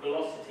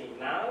velocity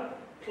now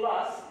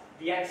plus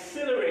the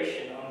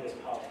acceleration on this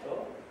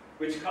particle,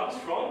 which comes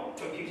from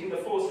computing the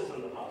forces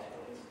on the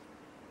particles.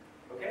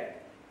 Okay?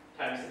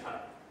 Times the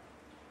time.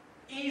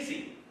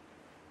 Easy,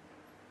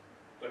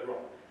 but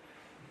wrong.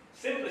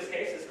 Simplest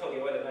case is called the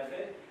Euler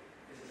method.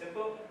 This is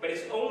simple, but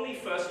it's only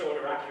first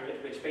order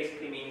accurate, which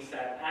basically means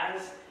that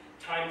as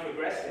time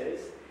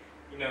progresses,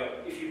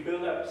 if you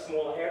build up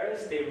small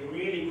errors, they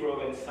really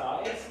grow in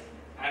size,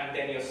 and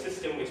then your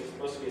system, which is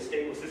supposed to be a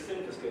stable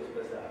system, just goes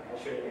berserk. I'll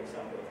show you an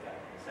example of that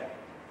in a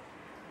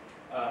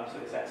second. So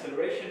this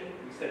acceleration,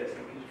 we said it's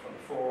computed from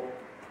before,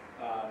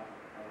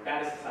 and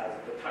that is the size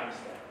of the time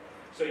step.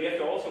 So you have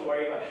to also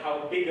worry about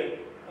how big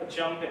a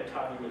jump in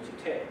time you need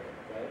to take,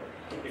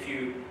 right? If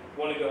you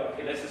want to go,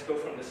 okay, let's just go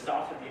from the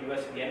start of the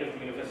universe to the end of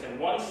the universe in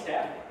one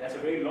step, that's a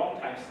very long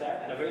time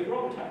step and a very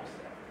long time step.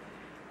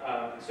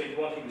 So you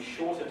want to use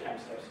shorter time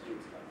steps to do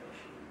this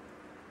calculation.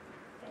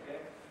 Okay?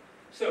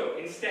 So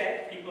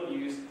instead, people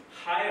use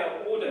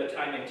higher order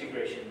time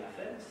integration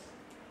methods.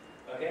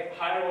 Okay?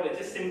 Higher order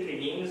just simply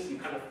means you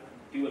kind of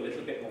do a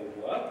little bit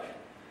more work,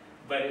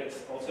 but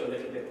it's also a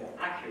little bit more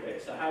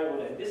accurate. So higher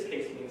order in this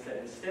case means that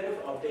instead of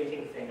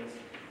updating things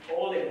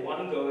all in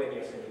one go in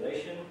your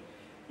simulation,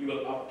 you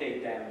will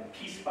update them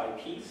piece by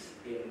piece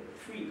in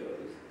 3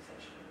 goes,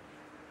 essentially.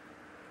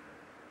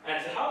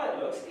 And so how that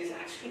looks is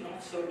actually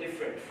not so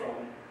different from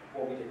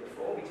what we did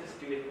before. We just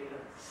do it in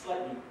a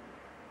slightly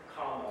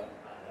calmer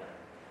manner.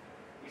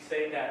 We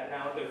say that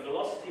now the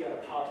velocity on a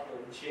particle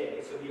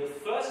j, so we'll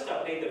first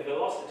update the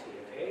velocity,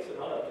 okay, so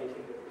not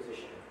updating the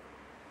position.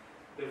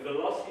 The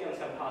velocity on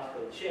some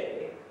particle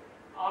j,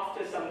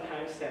 after some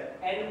time step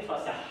n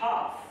plus a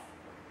half,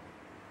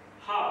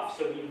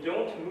 so we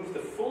don't move the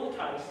full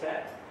time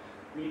step,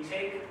 we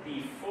take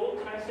the full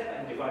time step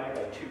and divide it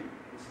by 2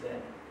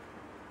 instead.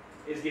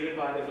 Is given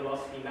by the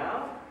velocity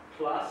now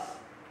plus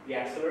the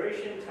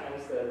acceleration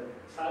times the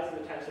size of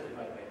the time step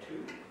divided by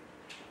 2.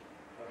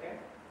 Okay?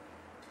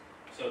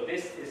 So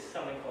this is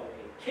something called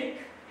a kick.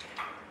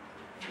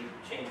 You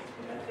change its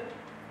momentum.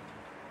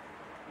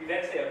 You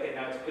then say, okay,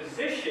 now its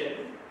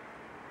position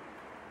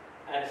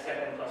at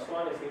step n plus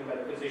 1 is given by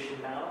the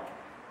position now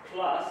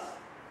plus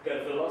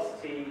the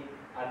velocity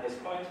at this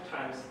point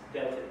times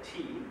delta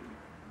t.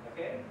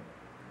 Okay?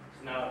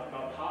 So now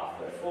not half,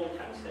 but full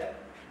time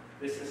step.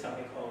 This is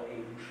something called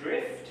a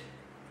drift.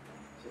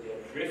 So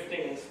they're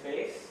drifting in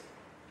space.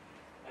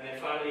 And then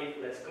finally,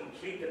 let's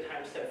complete the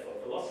time step for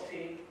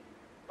velocity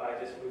by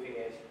just moving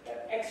it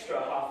that extra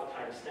half a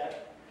time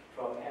step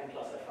from n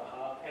plus a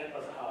half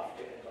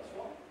to n plus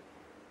 1.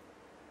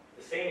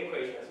 The same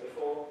equation as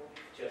before,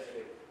 just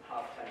with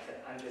half time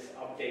step and this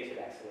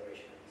updated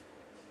acceleration at these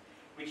points,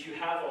 which you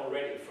have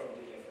already from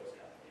doing those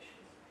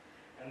calculations.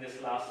 And this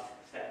last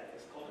step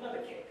is called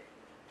another kick.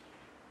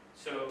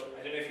 So, I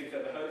don't know if you've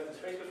ever heard of this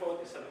phrase before,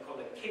 there's something called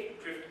a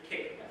kick, drift,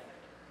 kick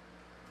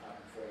method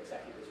for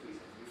exactly this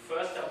reason. You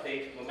first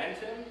update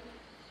momentum,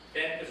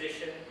 then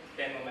position,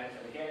 then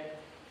momentum again,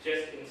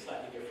 just in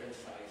slightly different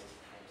sized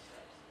time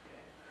steps.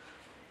 Okay?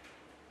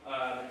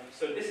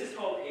 So this is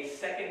called a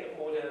second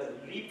order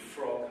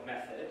leapfrog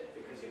method,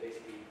 because you're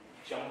basically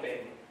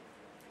jumping,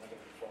 like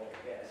a frog,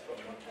 I guess, from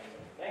one time to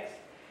the next.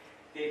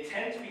 They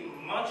tend to be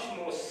much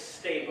more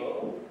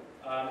stable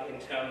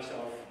in terms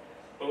of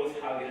both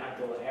how you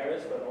handle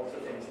errors, but also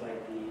things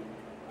like the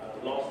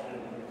loss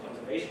and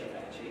conservation of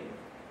energy.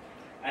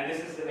 And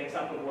this is an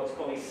example of what's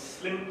called a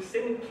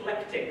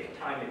symplectic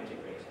time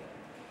integrator.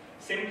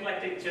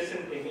 Symplectic just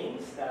simply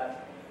means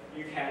that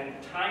you can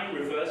time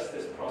reverse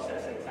this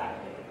process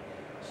exactly.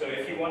 So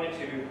if you wanted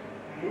to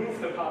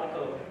move the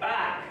particle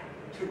back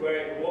to where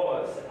it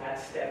was at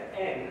step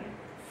n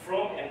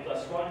from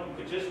n+1, you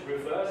could just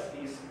reverse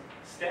these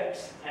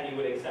steps and you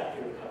would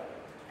exactly recover.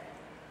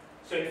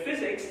 So in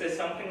physics, there's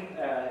something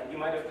you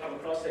might have come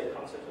across, a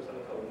concept of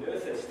something called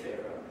Noether's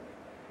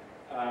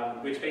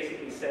theorem, which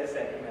basically says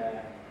that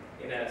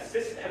in a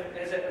system,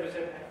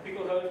 have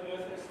people heard of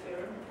Noether's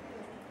theorem?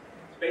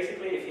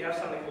 Basically, if you have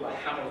something called a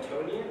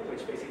Hamiltonian,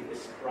 which basically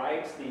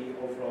describes the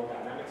overall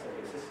dynamics of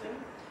the system,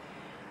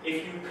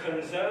 if you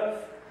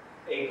conserve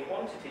a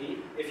quantity,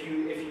 if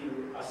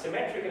you are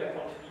symmetric in a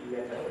quantity, you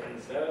end up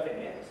conserving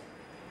it.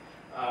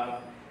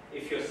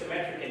 If you're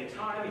symmetric in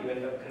time, you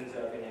end up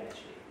conserving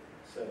energy.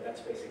 So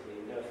that's basically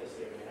Noether's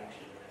theorem in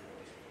action.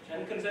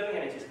 And conserving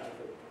energy is kind of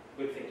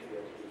a good thing to be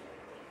able to do.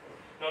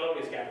 Not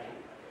always guaranteed.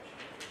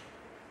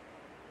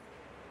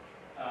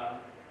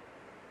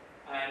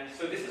 And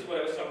so this is what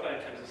I was talking about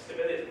in terms of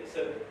stability.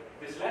 So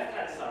this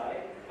left-hand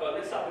side, well,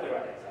 let's start with the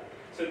right-hand side.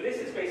 So this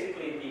is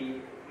basically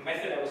the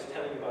method I was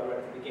telling you about right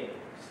at the beginning.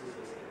 This is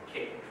this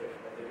cake drift,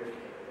 the drift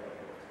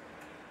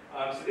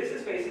cake. So this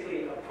is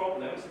basically a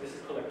problem. So this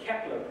is called a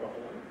Kepler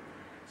problem.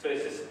 So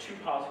it's just two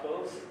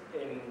particles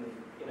in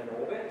an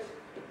orbit.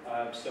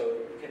 So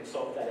you can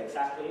solve that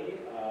exactly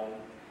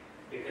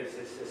because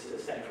it's just a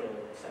central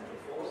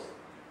force.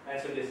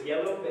 And so this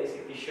yellow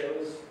basically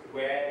shows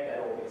where that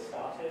orbit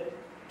started.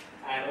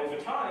 And over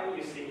time,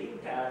 you see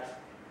that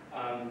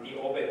the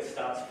orbit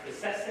starts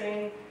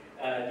precessing.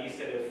 These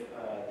sort of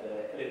the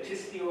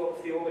ellipticity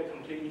of the orbit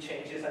completely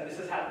changes, and this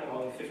is happening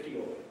on 50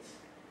 orbits.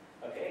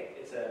 Okay,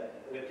 it's an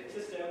elliptic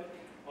system.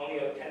 Only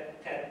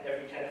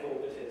every 10th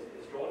orbit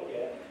is drawn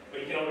here, but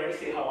you can already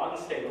see how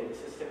unstable the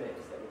system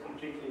is. That it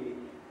completely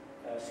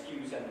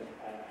skews and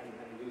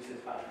loses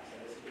balance,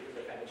 and this is because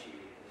of energy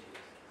issues.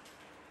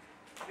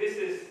 This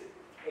is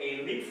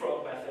a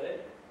leapfrog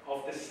method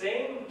of the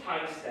same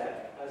time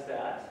step as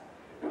that,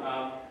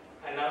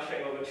 and now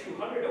showing over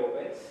 200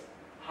 orbits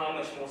how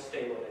much more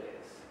stable it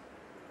is.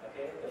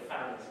 Okay, the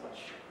fan is much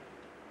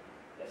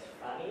less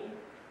fanny,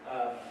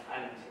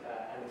 and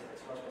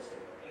it's much more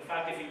stable. In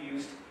fact, if you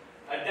used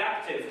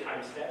adaptive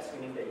time steps,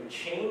 meaning that you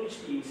change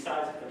the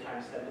size of the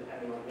time step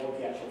depending on what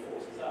the actual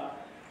forces are,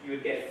 you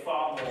would get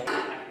far more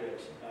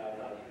accurate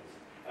values,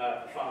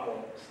 far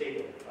more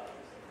stable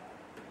values than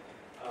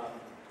that.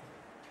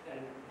 And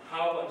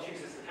how one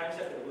chooses the time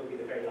step will be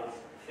the very last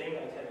thing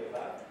I tell you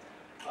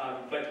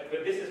about. But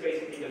this is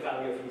basically the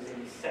value of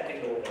using the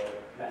second order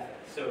method.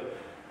 So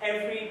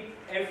every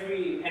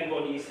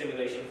n-body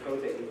simulation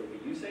code that you will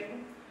be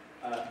using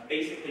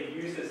basically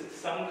uses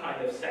some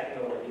kind of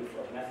second order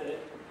leapfrog method.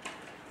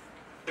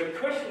 The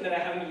question that I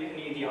haven't given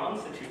you the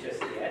answer to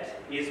just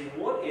yet is,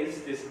 what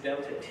is this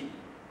delta t?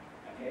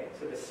 Okay,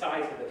 so the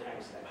size of the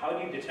time step. How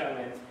do you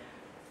determine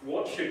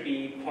what should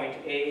be point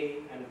A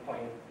and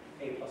point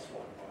A+1,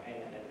 or n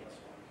and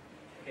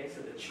n+1? Okay,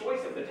 so the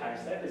choice of the time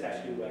step is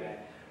actually where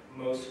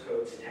most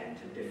codes tend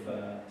to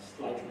differ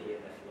slightly in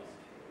their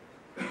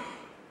philosophy.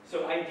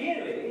 So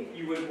ideally,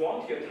 you would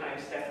want your time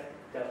step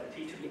delta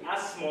t to be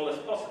as small as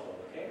possible,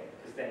 okay?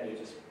 Because then you're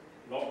just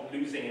not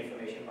losing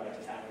information by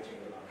just averaging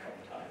the amount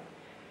of time.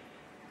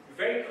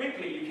 Very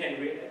quickly, you can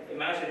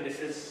imagine this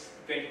is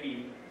going to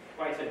be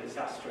quite a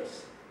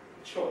disastrous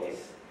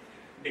choice,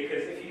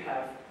 because if you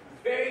have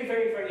very,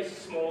 very, very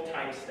small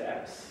time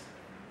steps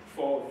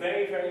for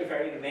very, very,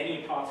 very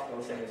many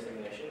particles in your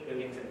simulation,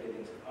 billions and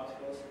billions of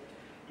particles,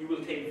 you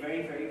will take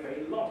very, very,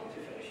 very long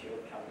to finish your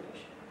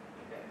calculation.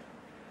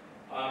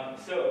 Okay?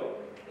 So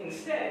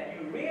instead,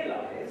 you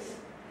realize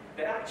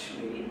that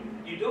actually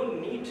you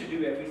don't need to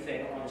do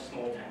everything on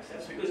small time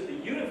steps, because the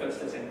universe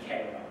doesn't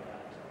care about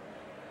that.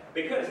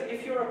 Because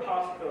if you're a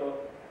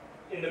particle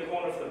in the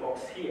corner of the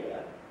box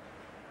here,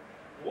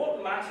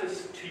 what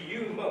matters to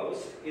you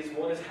most is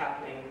what is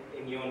happening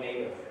in your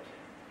neighborhood.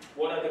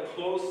 What are the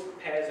close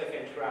pairs of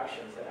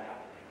interactions that are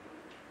happening?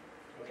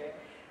 Okay?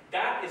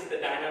 That is the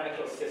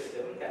dynamical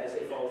system that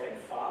is evolving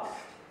fast,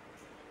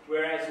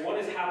 whereas what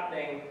is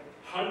happening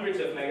hundreds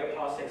of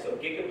megaparsecs or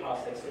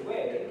gigaparsecs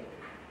away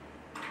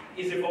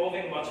is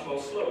evolving much more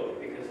slowly,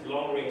 because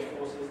long-range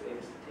forces, they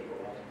just take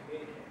a while to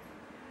communicate.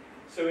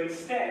 So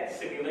instead,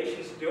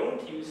 simulations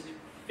don't use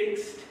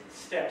fixed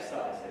step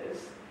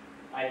sizes,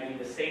 i.e.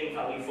 the same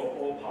value for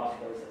all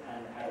particles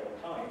and at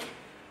all time,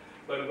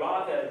 but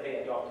rather they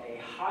adopt a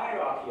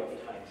hierarchy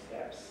of time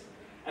steps,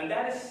 and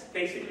that is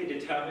basically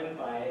determined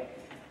by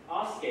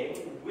asking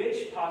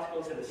which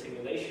particles in the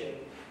simulation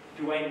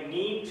do I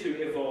need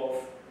to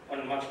evolve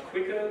on much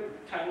quicker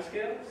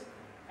timescales,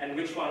 and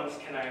which ones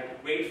can I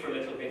wait for a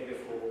little bit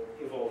before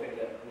evolving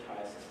the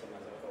entire system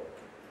as a whole.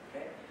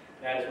 Okay?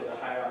 That is what the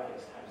hierarchy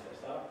of time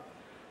steps are.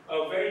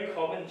 A very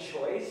common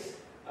choice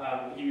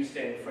used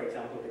in, for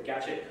example, the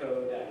gadget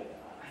code, and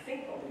I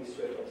think probably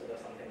Swift also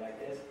does something like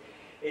this,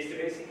 is to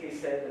basically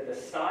say that the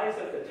size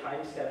of the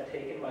time step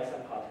taken by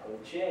some particle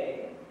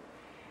J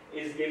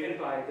is given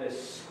by the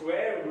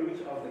square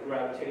root of the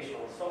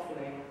gravitational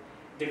softening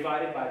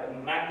divided by the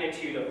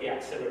magnitude of the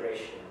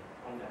acceleration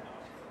on that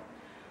particle.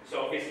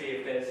 So obviously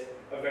if there's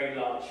a very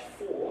large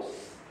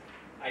force,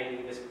 i.e.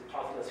 this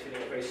particle is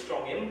feeling a very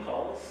strong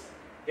impulse,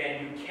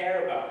 then you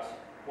care about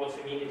what's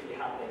immediately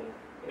happening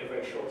in a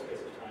very short space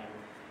of time,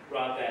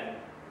 rather than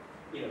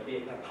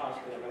being a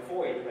particle in a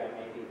void where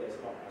maybe there's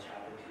not much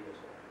happening to you at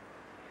all.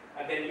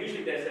 And then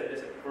usually there's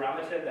a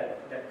parameter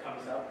that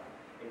comes up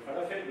in front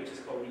of it, which is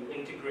called the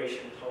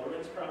integration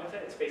tolerance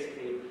parameter. It's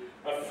basically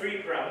a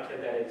free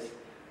parameter that is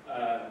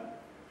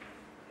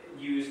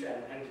used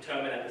and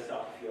determined at the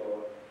start of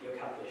your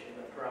calculation,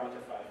 the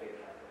parameter 5 for your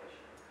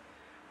calculation.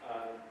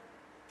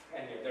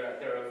 And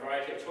there are a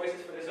variety of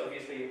choices for this.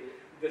 Obviously,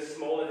 the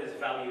smaller this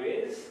value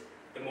is,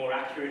 the more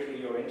accurately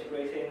you're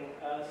integrating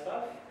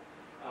stuff.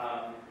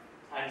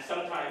 And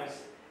sometimes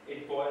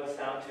it boils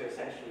down to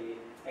essentially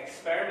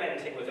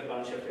experimenting with a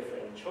bunch of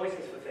different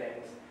choices for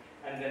things,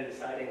 and then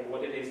deciding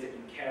what it is that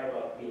you care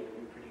about being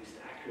reproduced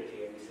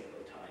accurately every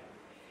single time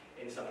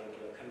in something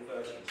called a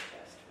convergence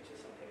test, which is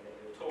something that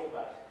we'll talk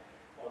about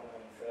on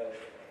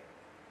Thursday.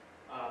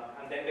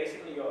 And then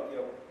basically your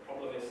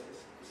problem is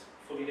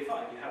fully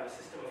defined. You have a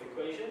system of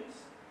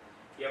equations.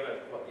 You have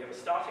a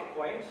starting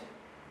point.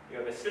 You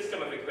have a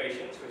system of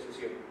equations, which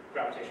is your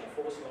gravitational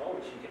force law,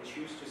 which you can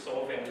choose to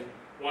solve in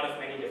one of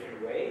many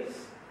different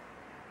ways,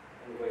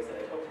 in the ways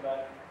that I talked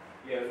about.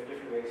 You have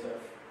different ways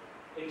of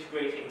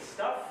integrating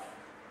stuff,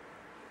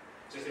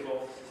 just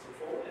evolve the system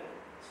forward and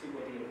see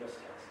what the universe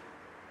tells you.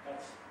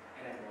 That's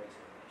an MOE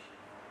explanation.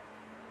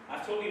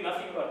 I've told you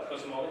nothing about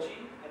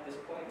cosmology at this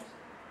point.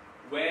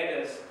 Where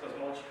does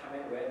cosmology come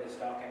in? Where does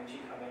dark energy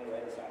come in?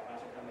 Where does dark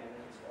matter come in?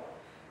 And so on.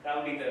 That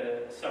will be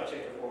the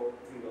subject of what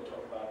we will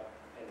talk about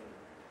in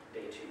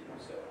day 2,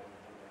 so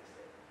on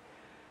Wednesday.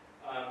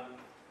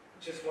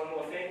 Just one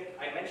more thing.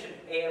 I mentioned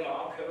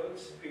AMR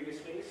codes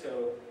previously,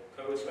 so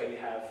codes where you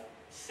have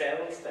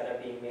cells that are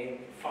being made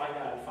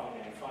finer and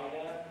finer and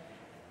finer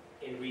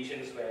in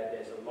regions where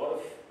there's a lot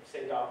of,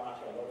 say, dark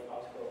matter, a lot of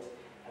particles,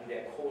 and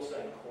they're coarser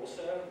and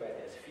coarser, where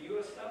there's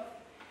fewer stuff.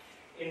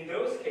 In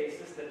those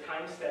cases, the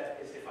time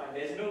step is defined.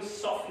 There's no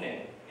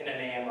softening in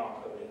an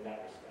AMR code in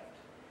that respect,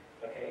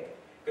 okay?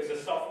 Because the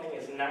softening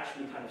is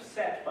naturally kind of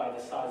set by the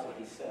size of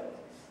these cells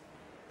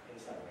in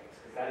some ways,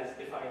 because that is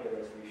defining the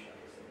resolution of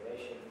the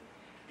simulation.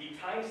 The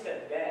time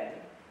step then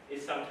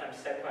is sometimes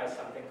set by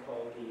something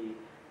called the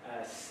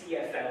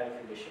CFL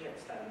condition. It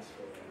stands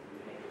for -3.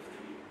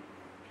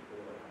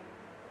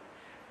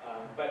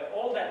 But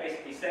all that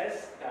basically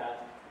says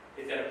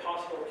is that a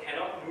particle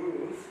cannot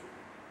move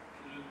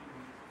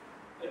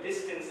a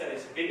distance that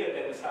is bigger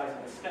than the size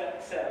of the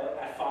cell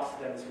at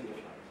faster than the speed of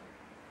light.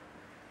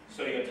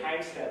 So your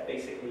time step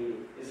basically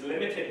is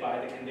limited by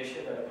the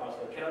condition that a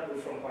particle cannot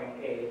move from point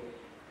A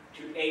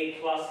to A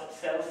plus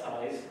cell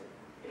size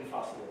in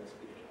faster than the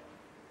speed of light.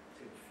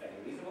 It's fairly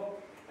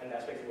reasonable, and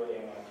that's basically what the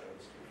MR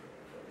codes do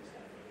for this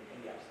kind of thing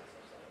in the absence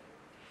of cell.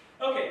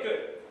 Okay,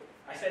 good.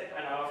 I said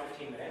an hour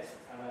 15 minutes,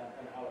 I'm at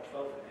an hour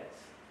 12 minutes.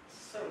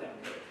 So damn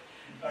good.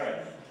 All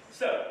right,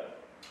 so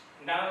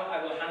now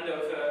I will hand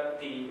over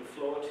the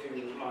floor to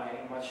my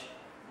much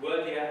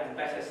worthier and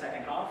better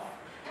second half,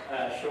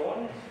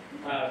 Sean,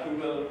 who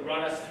will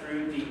run us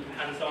through the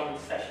hands-on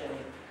session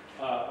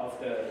of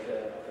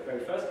the very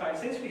first kind.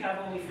 Since we have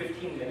only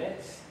 15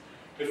 minutes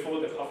before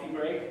the coffee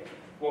break,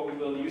 what we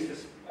will use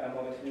this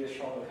moment to do is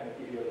Sean will kind of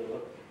give you a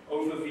little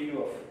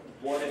overview of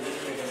what it is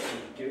we're going to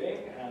be doing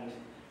and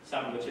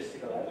some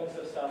logistical elements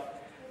of stuff.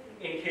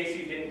 In case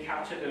you didn't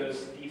capture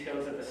those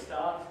details at the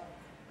start,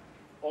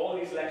 all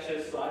these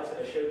lecture slides that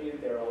I showed you,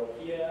 they're all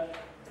here.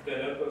 The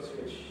notebooks,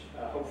 which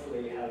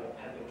hopefully have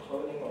been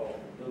cloning or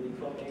will be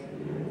cloning, can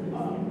be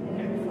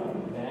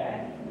found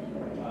there.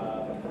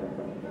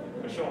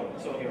 Sean,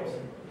 it's all yours.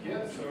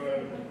 Yeah, so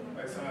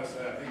like Sana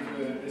said, I think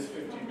for this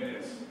 15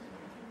 minutes,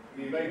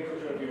 the very quick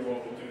overview of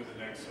what we'll do in the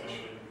next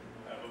session,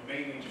 we're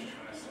mainly just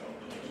trying to sell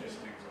the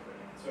logistics of it.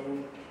 So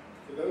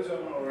for those who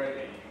aren't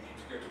already, you need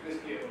to go to this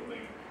GitHub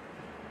link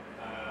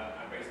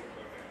and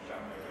basically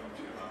download it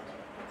onto your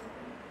laptop.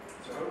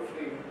 So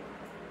hopefully,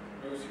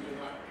 most of you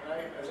done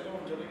that. Has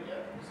anyone done it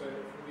yet? So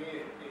for me,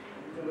 it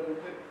moved a little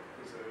bit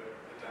because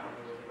the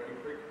download wasn't very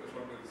quick, as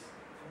long as...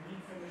 For me,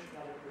 finished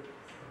rather quick.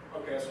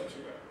 Okay, that's not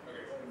too bad.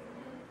 Okay.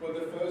 Well,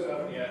 the first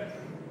haven't yet.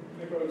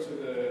 Flip over to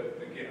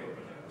the GitHub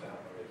and then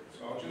download it. So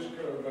I'll just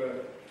go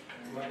over...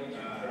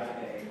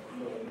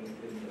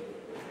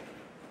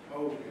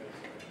 Oh, yes.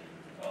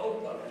 Oh,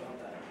 okay, not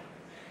that.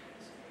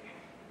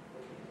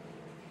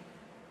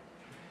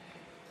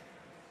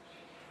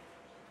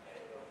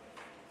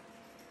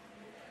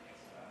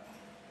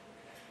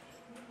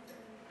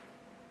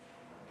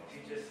 If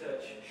you just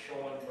search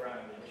Sean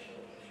Brown, it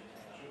should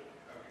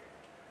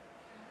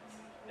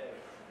Okay. there.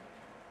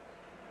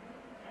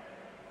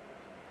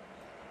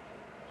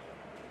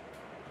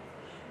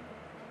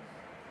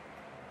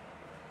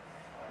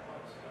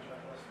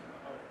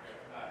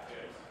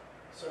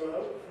 So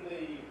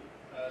hopefully,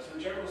 so the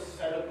general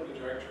setup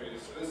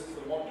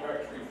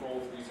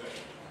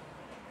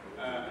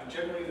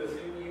generally the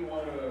thing you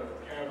want to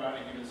care about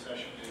in a given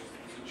session is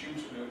a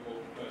tutor notebook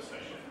per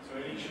session. So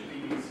in each of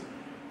these,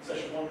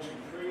 session 1, 2,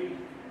 3,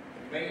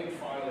 the main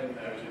file in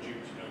there is a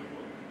tutor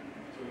notebook.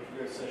 So if we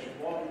go to session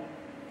 1,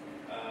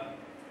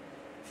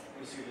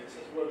 you'll see that it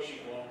says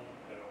worksheet 1.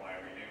 I don't know why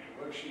I renamed it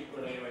worksheet,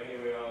 but anyway,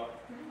 here we are.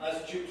 As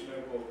a tutor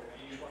notebook, and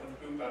you just want to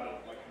boot that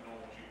up like a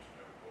normal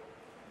tutor notebook.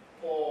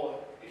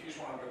 Or if you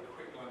just want to have a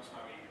quick glance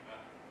now, you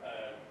can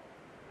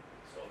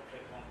sort of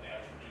click on the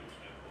actual tutor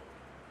notebook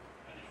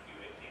and just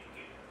view it in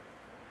here.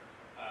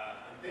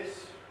 And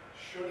this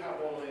should have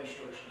all the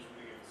instructions for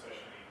the given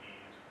session that you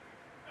need.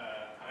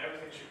 And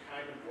everything should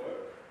kind of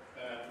work.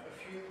 In a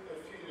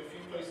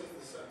few places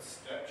there's certain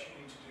steps you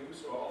need to do,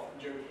 so often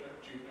Duke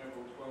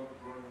notebooks won't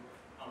run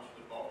out of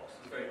the box.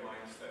 There's very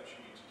minor steps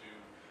you need to do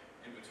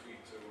in between.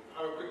 So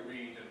have a quick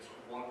read and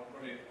sort of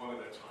run it one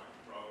at a time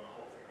rather than the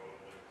whole thing all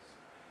at once.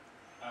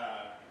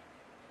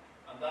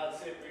 And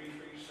that's it really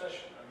for each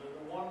session. And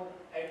the one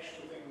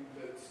extra thing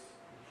that's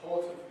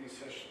important for these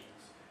sessions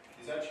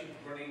is actually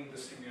running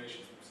the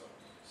simulations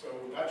themselves. So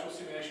the actual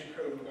simulation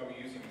code we're going to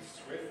be using is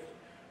Swift.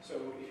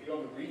 So if you're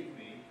on the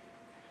README,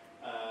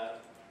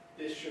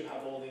 this should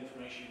have all the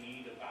information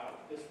you need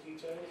about this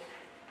details.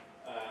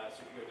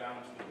 So if you go down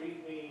to the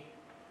README,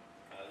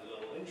 the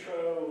little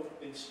intro,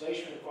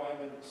 installation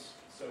requirements.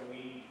 So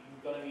we're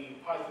going to need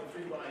Python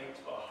 3.8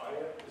 or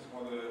higher. This is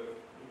one of the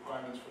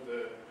requirements for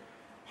the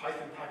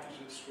Python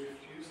package that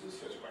Swift uses,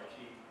 so it's quite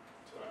key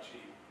to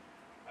actually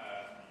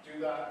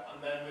do that.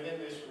 And then within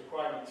this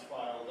requirements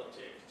file,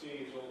 .txt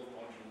is all the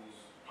modules,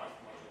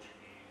 Python modules you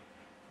need.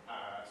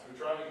 So we're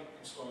trying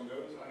installing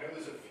those. I know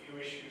there's a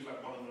few issues, like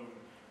one of them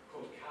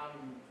called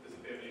CAM, there's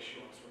a bit of an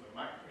issue on some of the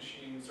Mac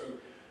machines. So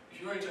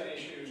if you run into any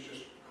issues,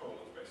 just call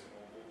us basically,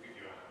 we'll give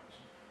you a hand.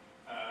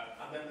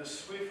 And then the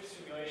Swift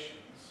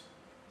simulations.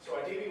 So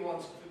ideally we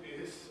want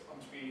this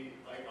to be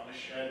like on a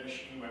shared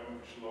machine where we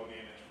can just log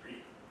in and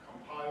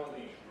compile,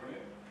 then you can run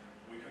it.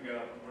 We can get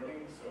up and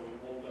running, so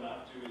what we're going to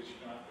have to do is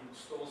you're going to have to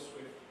install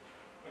Swift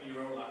on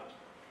your own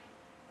laptop.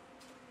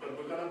 But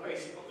we're going to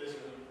basically put this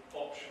as an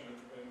option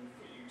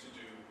for you to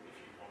do if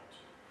you want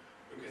to.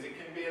 Because it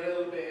can be a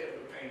little bit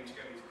of a pain to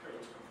get these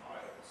codes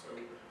compiled. So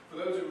for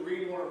those who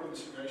really want to run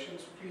the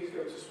simulations, please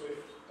go to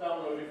Swift,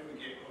 download it from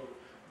the GitHub,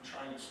 and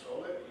try and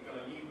install it. You're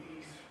going to need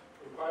these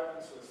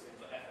requirements, so there's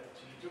things like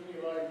FFTW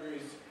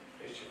libraries,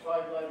 HTML5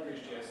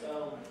 libraries,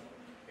 JSL.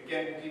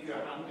 Again, we'll give you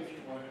a hand if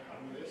you want to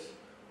handle this.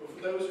 But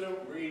for those who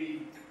don't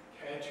really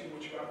care too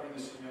much about running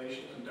the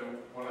simulations and don't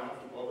want to have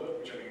to bother,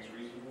 which I think is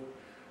reasonable,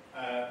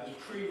 there's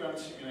pre-run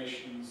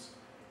simulations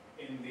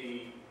in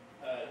the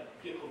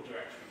GitHub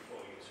directory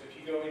for you. So if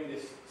you go in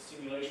this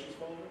simulations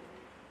folder,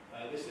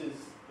 this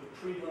is the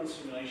pre-run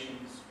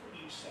simulations for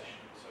each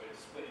session. So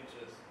it's split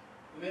into the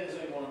minute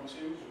zone 1 and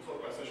 2. We'll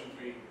talk about session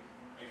 3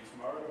 maybe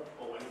tomorrow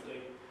or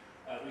Wednesday.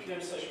 If you go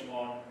to session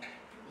 1,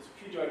 there's a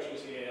few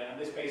directories here, and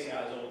this basically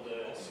has all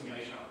the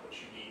simulation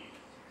outputs you need.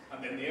 And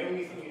then the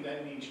only thing you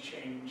then need to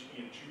change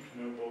in your Jupyter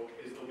notebook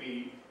is there'll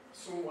be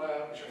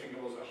somewhere, which I think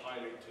I'll also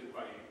highlight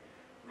by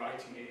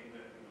writing it in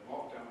the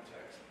markdown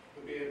text,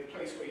 there'll be a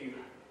place where you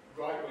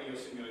write where your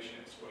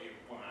simulation is, where you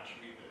want to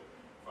actually read the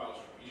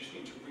files from. You just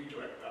need to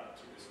redirect that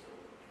to this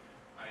folder,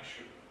 and it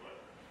should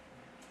work.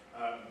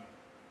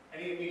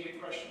 Any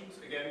immediate questions?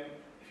 Again,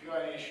 if you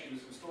have any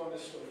issues installing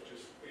this stuff,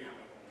 just be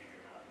happy.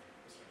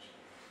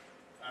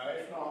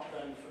 If not,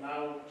 then for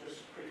now,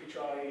 just quickly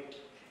try.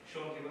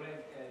 Sean, do you want to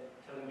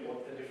tell them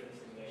what the different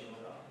simulations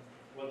are?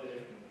 What the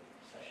different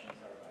sessions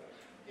are about?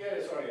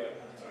 Yeah, sorry.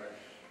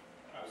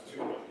 I was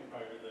too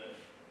occupied with the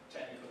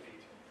technical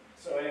detail.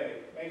 So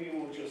anyway, maybe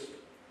we'll just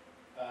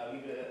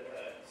leave it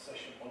at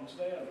session 1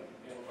 today, and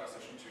we'll talk about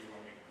session 2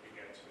 when we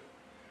get to it.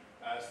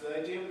 So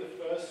the idea with the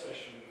first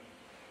session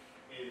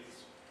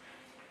is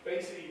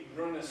basically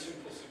run a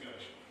simple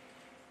simulation.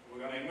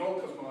 We're going to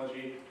ignore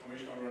cosmology, and we're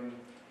just going to run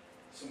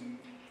some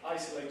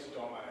isolated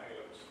dark matter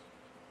halos.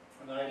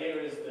 And the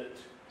idea is that,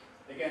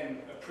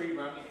 again, a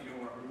pre-run, if you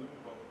don't want to run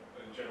them, but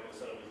in general the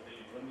setup is that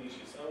you run these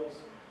yourselves.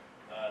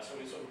 So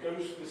it sort of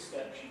goes through the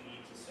steps you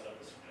need to set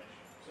up the simulation.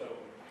 So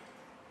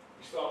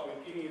we start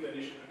with giving you the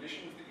initial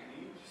conditions that you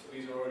need. So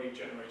these are already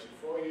generated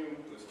for you.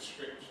 There's a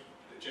script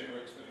that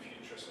generates them if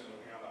you're interested in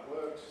looking how that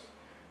works.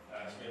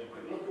 So we have a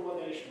quick look at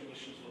what the initial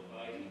conditions look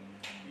like.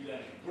 You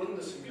then run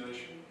the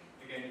simulation.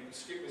 Again, you can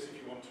skip this if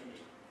you want to and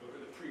just look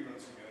at the pre-run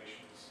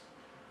simulations.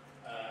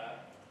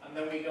 And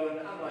then we go and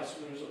analyze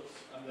some of the results.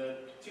 And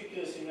the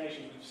particular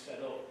simulations we've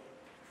set up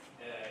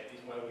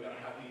is where we're going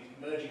to have these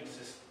merging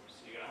systems.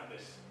 So you're going to have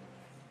this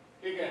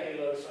bigger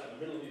halo sat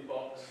in the middle of your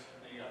box,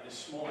 and then you have this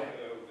smaller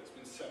halo that's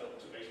been set up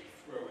to basically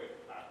throw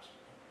it at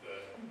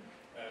the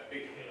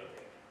big halo.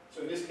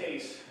 So in this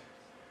case,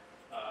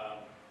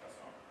 that's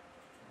not.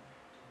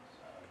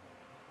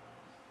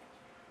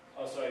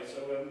 Oh, sorry.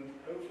 So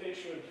hopefully it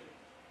should.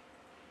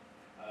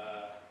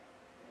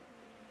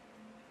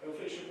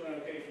 Hopefully it should run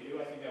okay for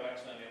you. I think I've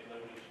accidentally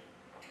uploaded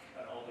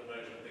an older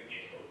version of the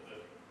GitHub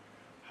that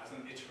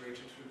hasn't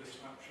iterated through the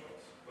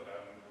snapshots, but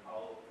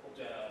I'll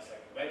update that in a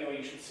second. But anyway,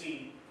 you should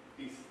see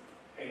these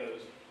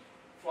halos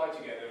fly fly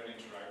together and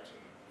interact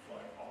and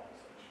fly apart,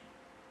 essentially.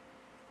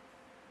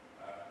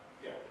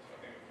 Yeah, so I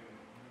think we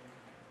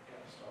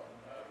can start.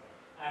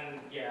 And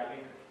yeah, I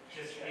mean,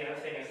 just the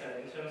other thing is that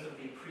in terms of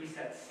the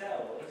preset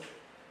cells,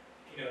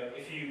 you know,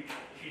 if you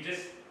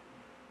just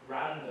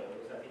ran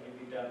those, I think you'd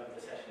be done with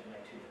the session in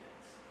like 2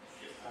 minutes.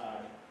 Yes.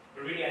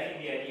 But really, I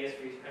think the idea is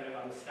for you to kind of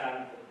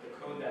understand the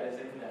code that is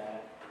in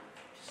there,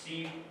 to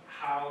see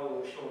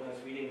how Shauna's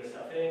reading the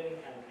stuff in,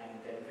 and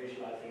then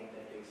visualizing and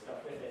then doing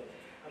stuff with it.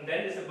 And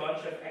then there's a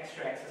bunch of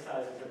extra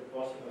exercises at the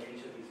bottom of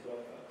each of these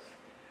workbooks,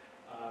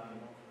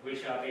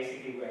 which are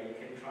basically where you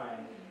can try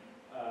and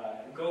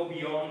go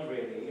beyond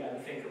really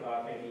and think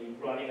about maybe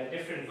running a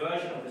different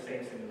version of the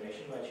same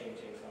simulation by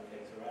changing some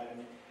things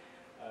around,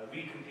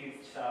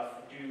 recompute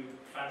stuff, do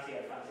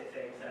fancier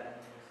things,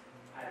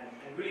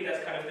 and really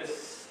that's kind of the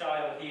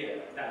style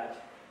here,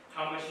 that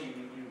how much you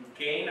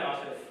gain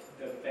out of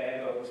the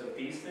bare bones of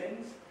these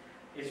things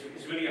is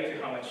really up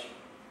to how much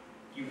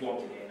you want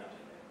to gain out of them.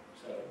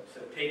 So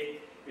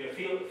take, you know,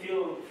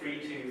 feel free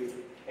to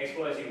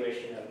explore as you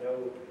wish. You know, no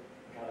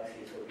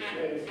galaxies will be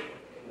raised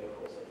in the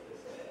course of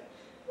this.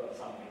 Well,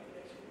 some might be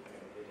actually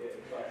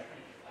do,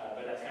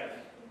 but that's kind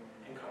of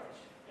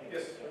encouraged.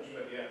 Yes,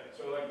 yeah.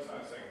 So like I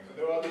was saying, so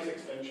there are these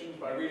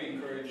extensions, but I really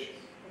encourage,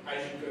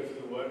 as you go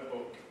through the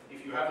workbook,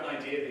 if you have an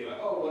idea that you're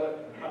like, oh,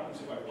 what happens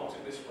if I plot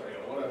it this way,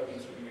 or what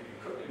happens if we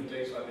cut in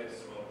dates like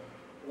this, or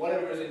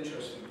whatever is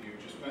interesting to you,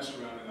 just mess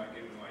around in that,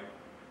 given like a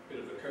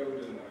bit of the code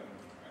and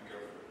go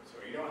through it. So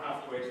you don't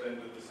have to wait till the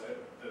end of the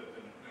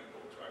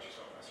notebook to actually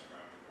start messing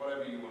around.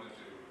 Whatever you want to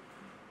do.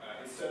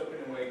 It's set up in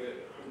a way that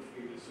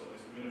hopefully there's sort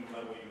of this minimum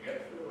level you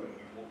get through, and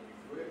we walk you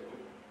through it. We'll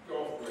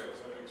go off the rails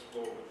and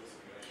explore with the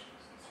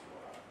simulations and see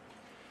what happens.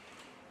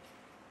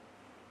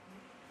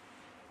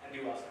 And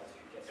do ask us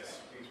if you get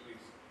Yes, please.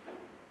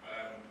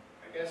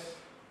 I guess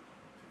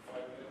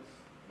 5 minutes.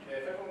 Yeah,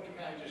 if everyone can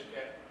kind of just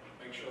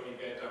make sure you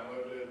get it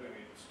downloaded,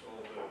 maybe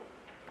install the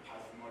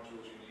Python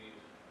modules you need,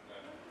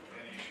 and then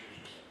any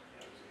issues,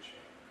 just issue.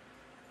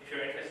 If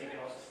you're interested, you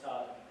can also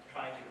start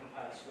trying to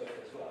compile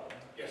Swift as well.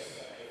 Yes.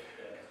 If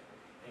the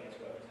thing has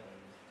worked, and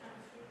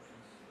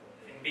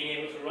I think being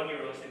able to run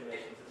your own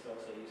simulations is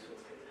also a useful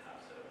skill to have.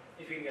 So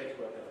if you can get it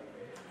to work, that would be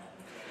great.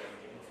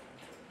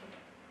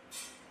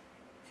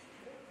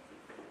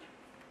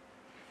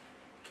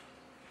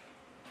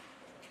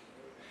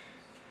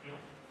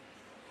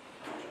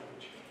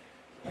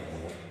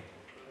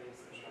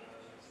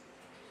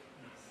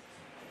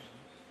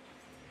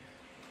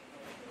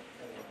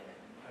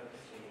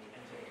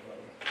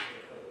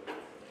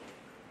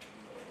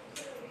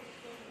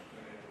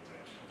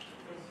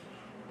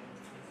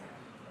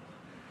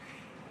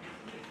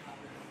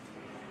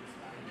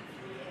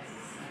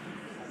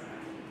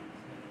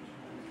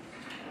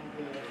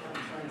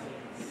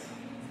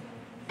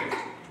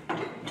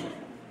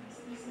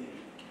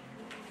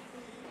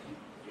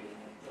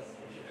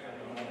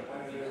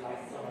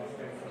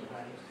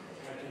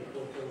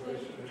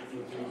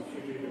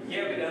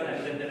 Yeah, we're done,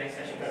 and then the next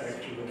session. Is there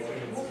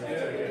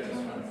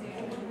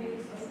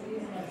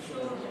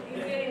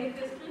any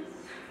questions?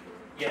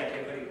 Yeah,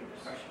 anybody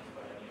questions?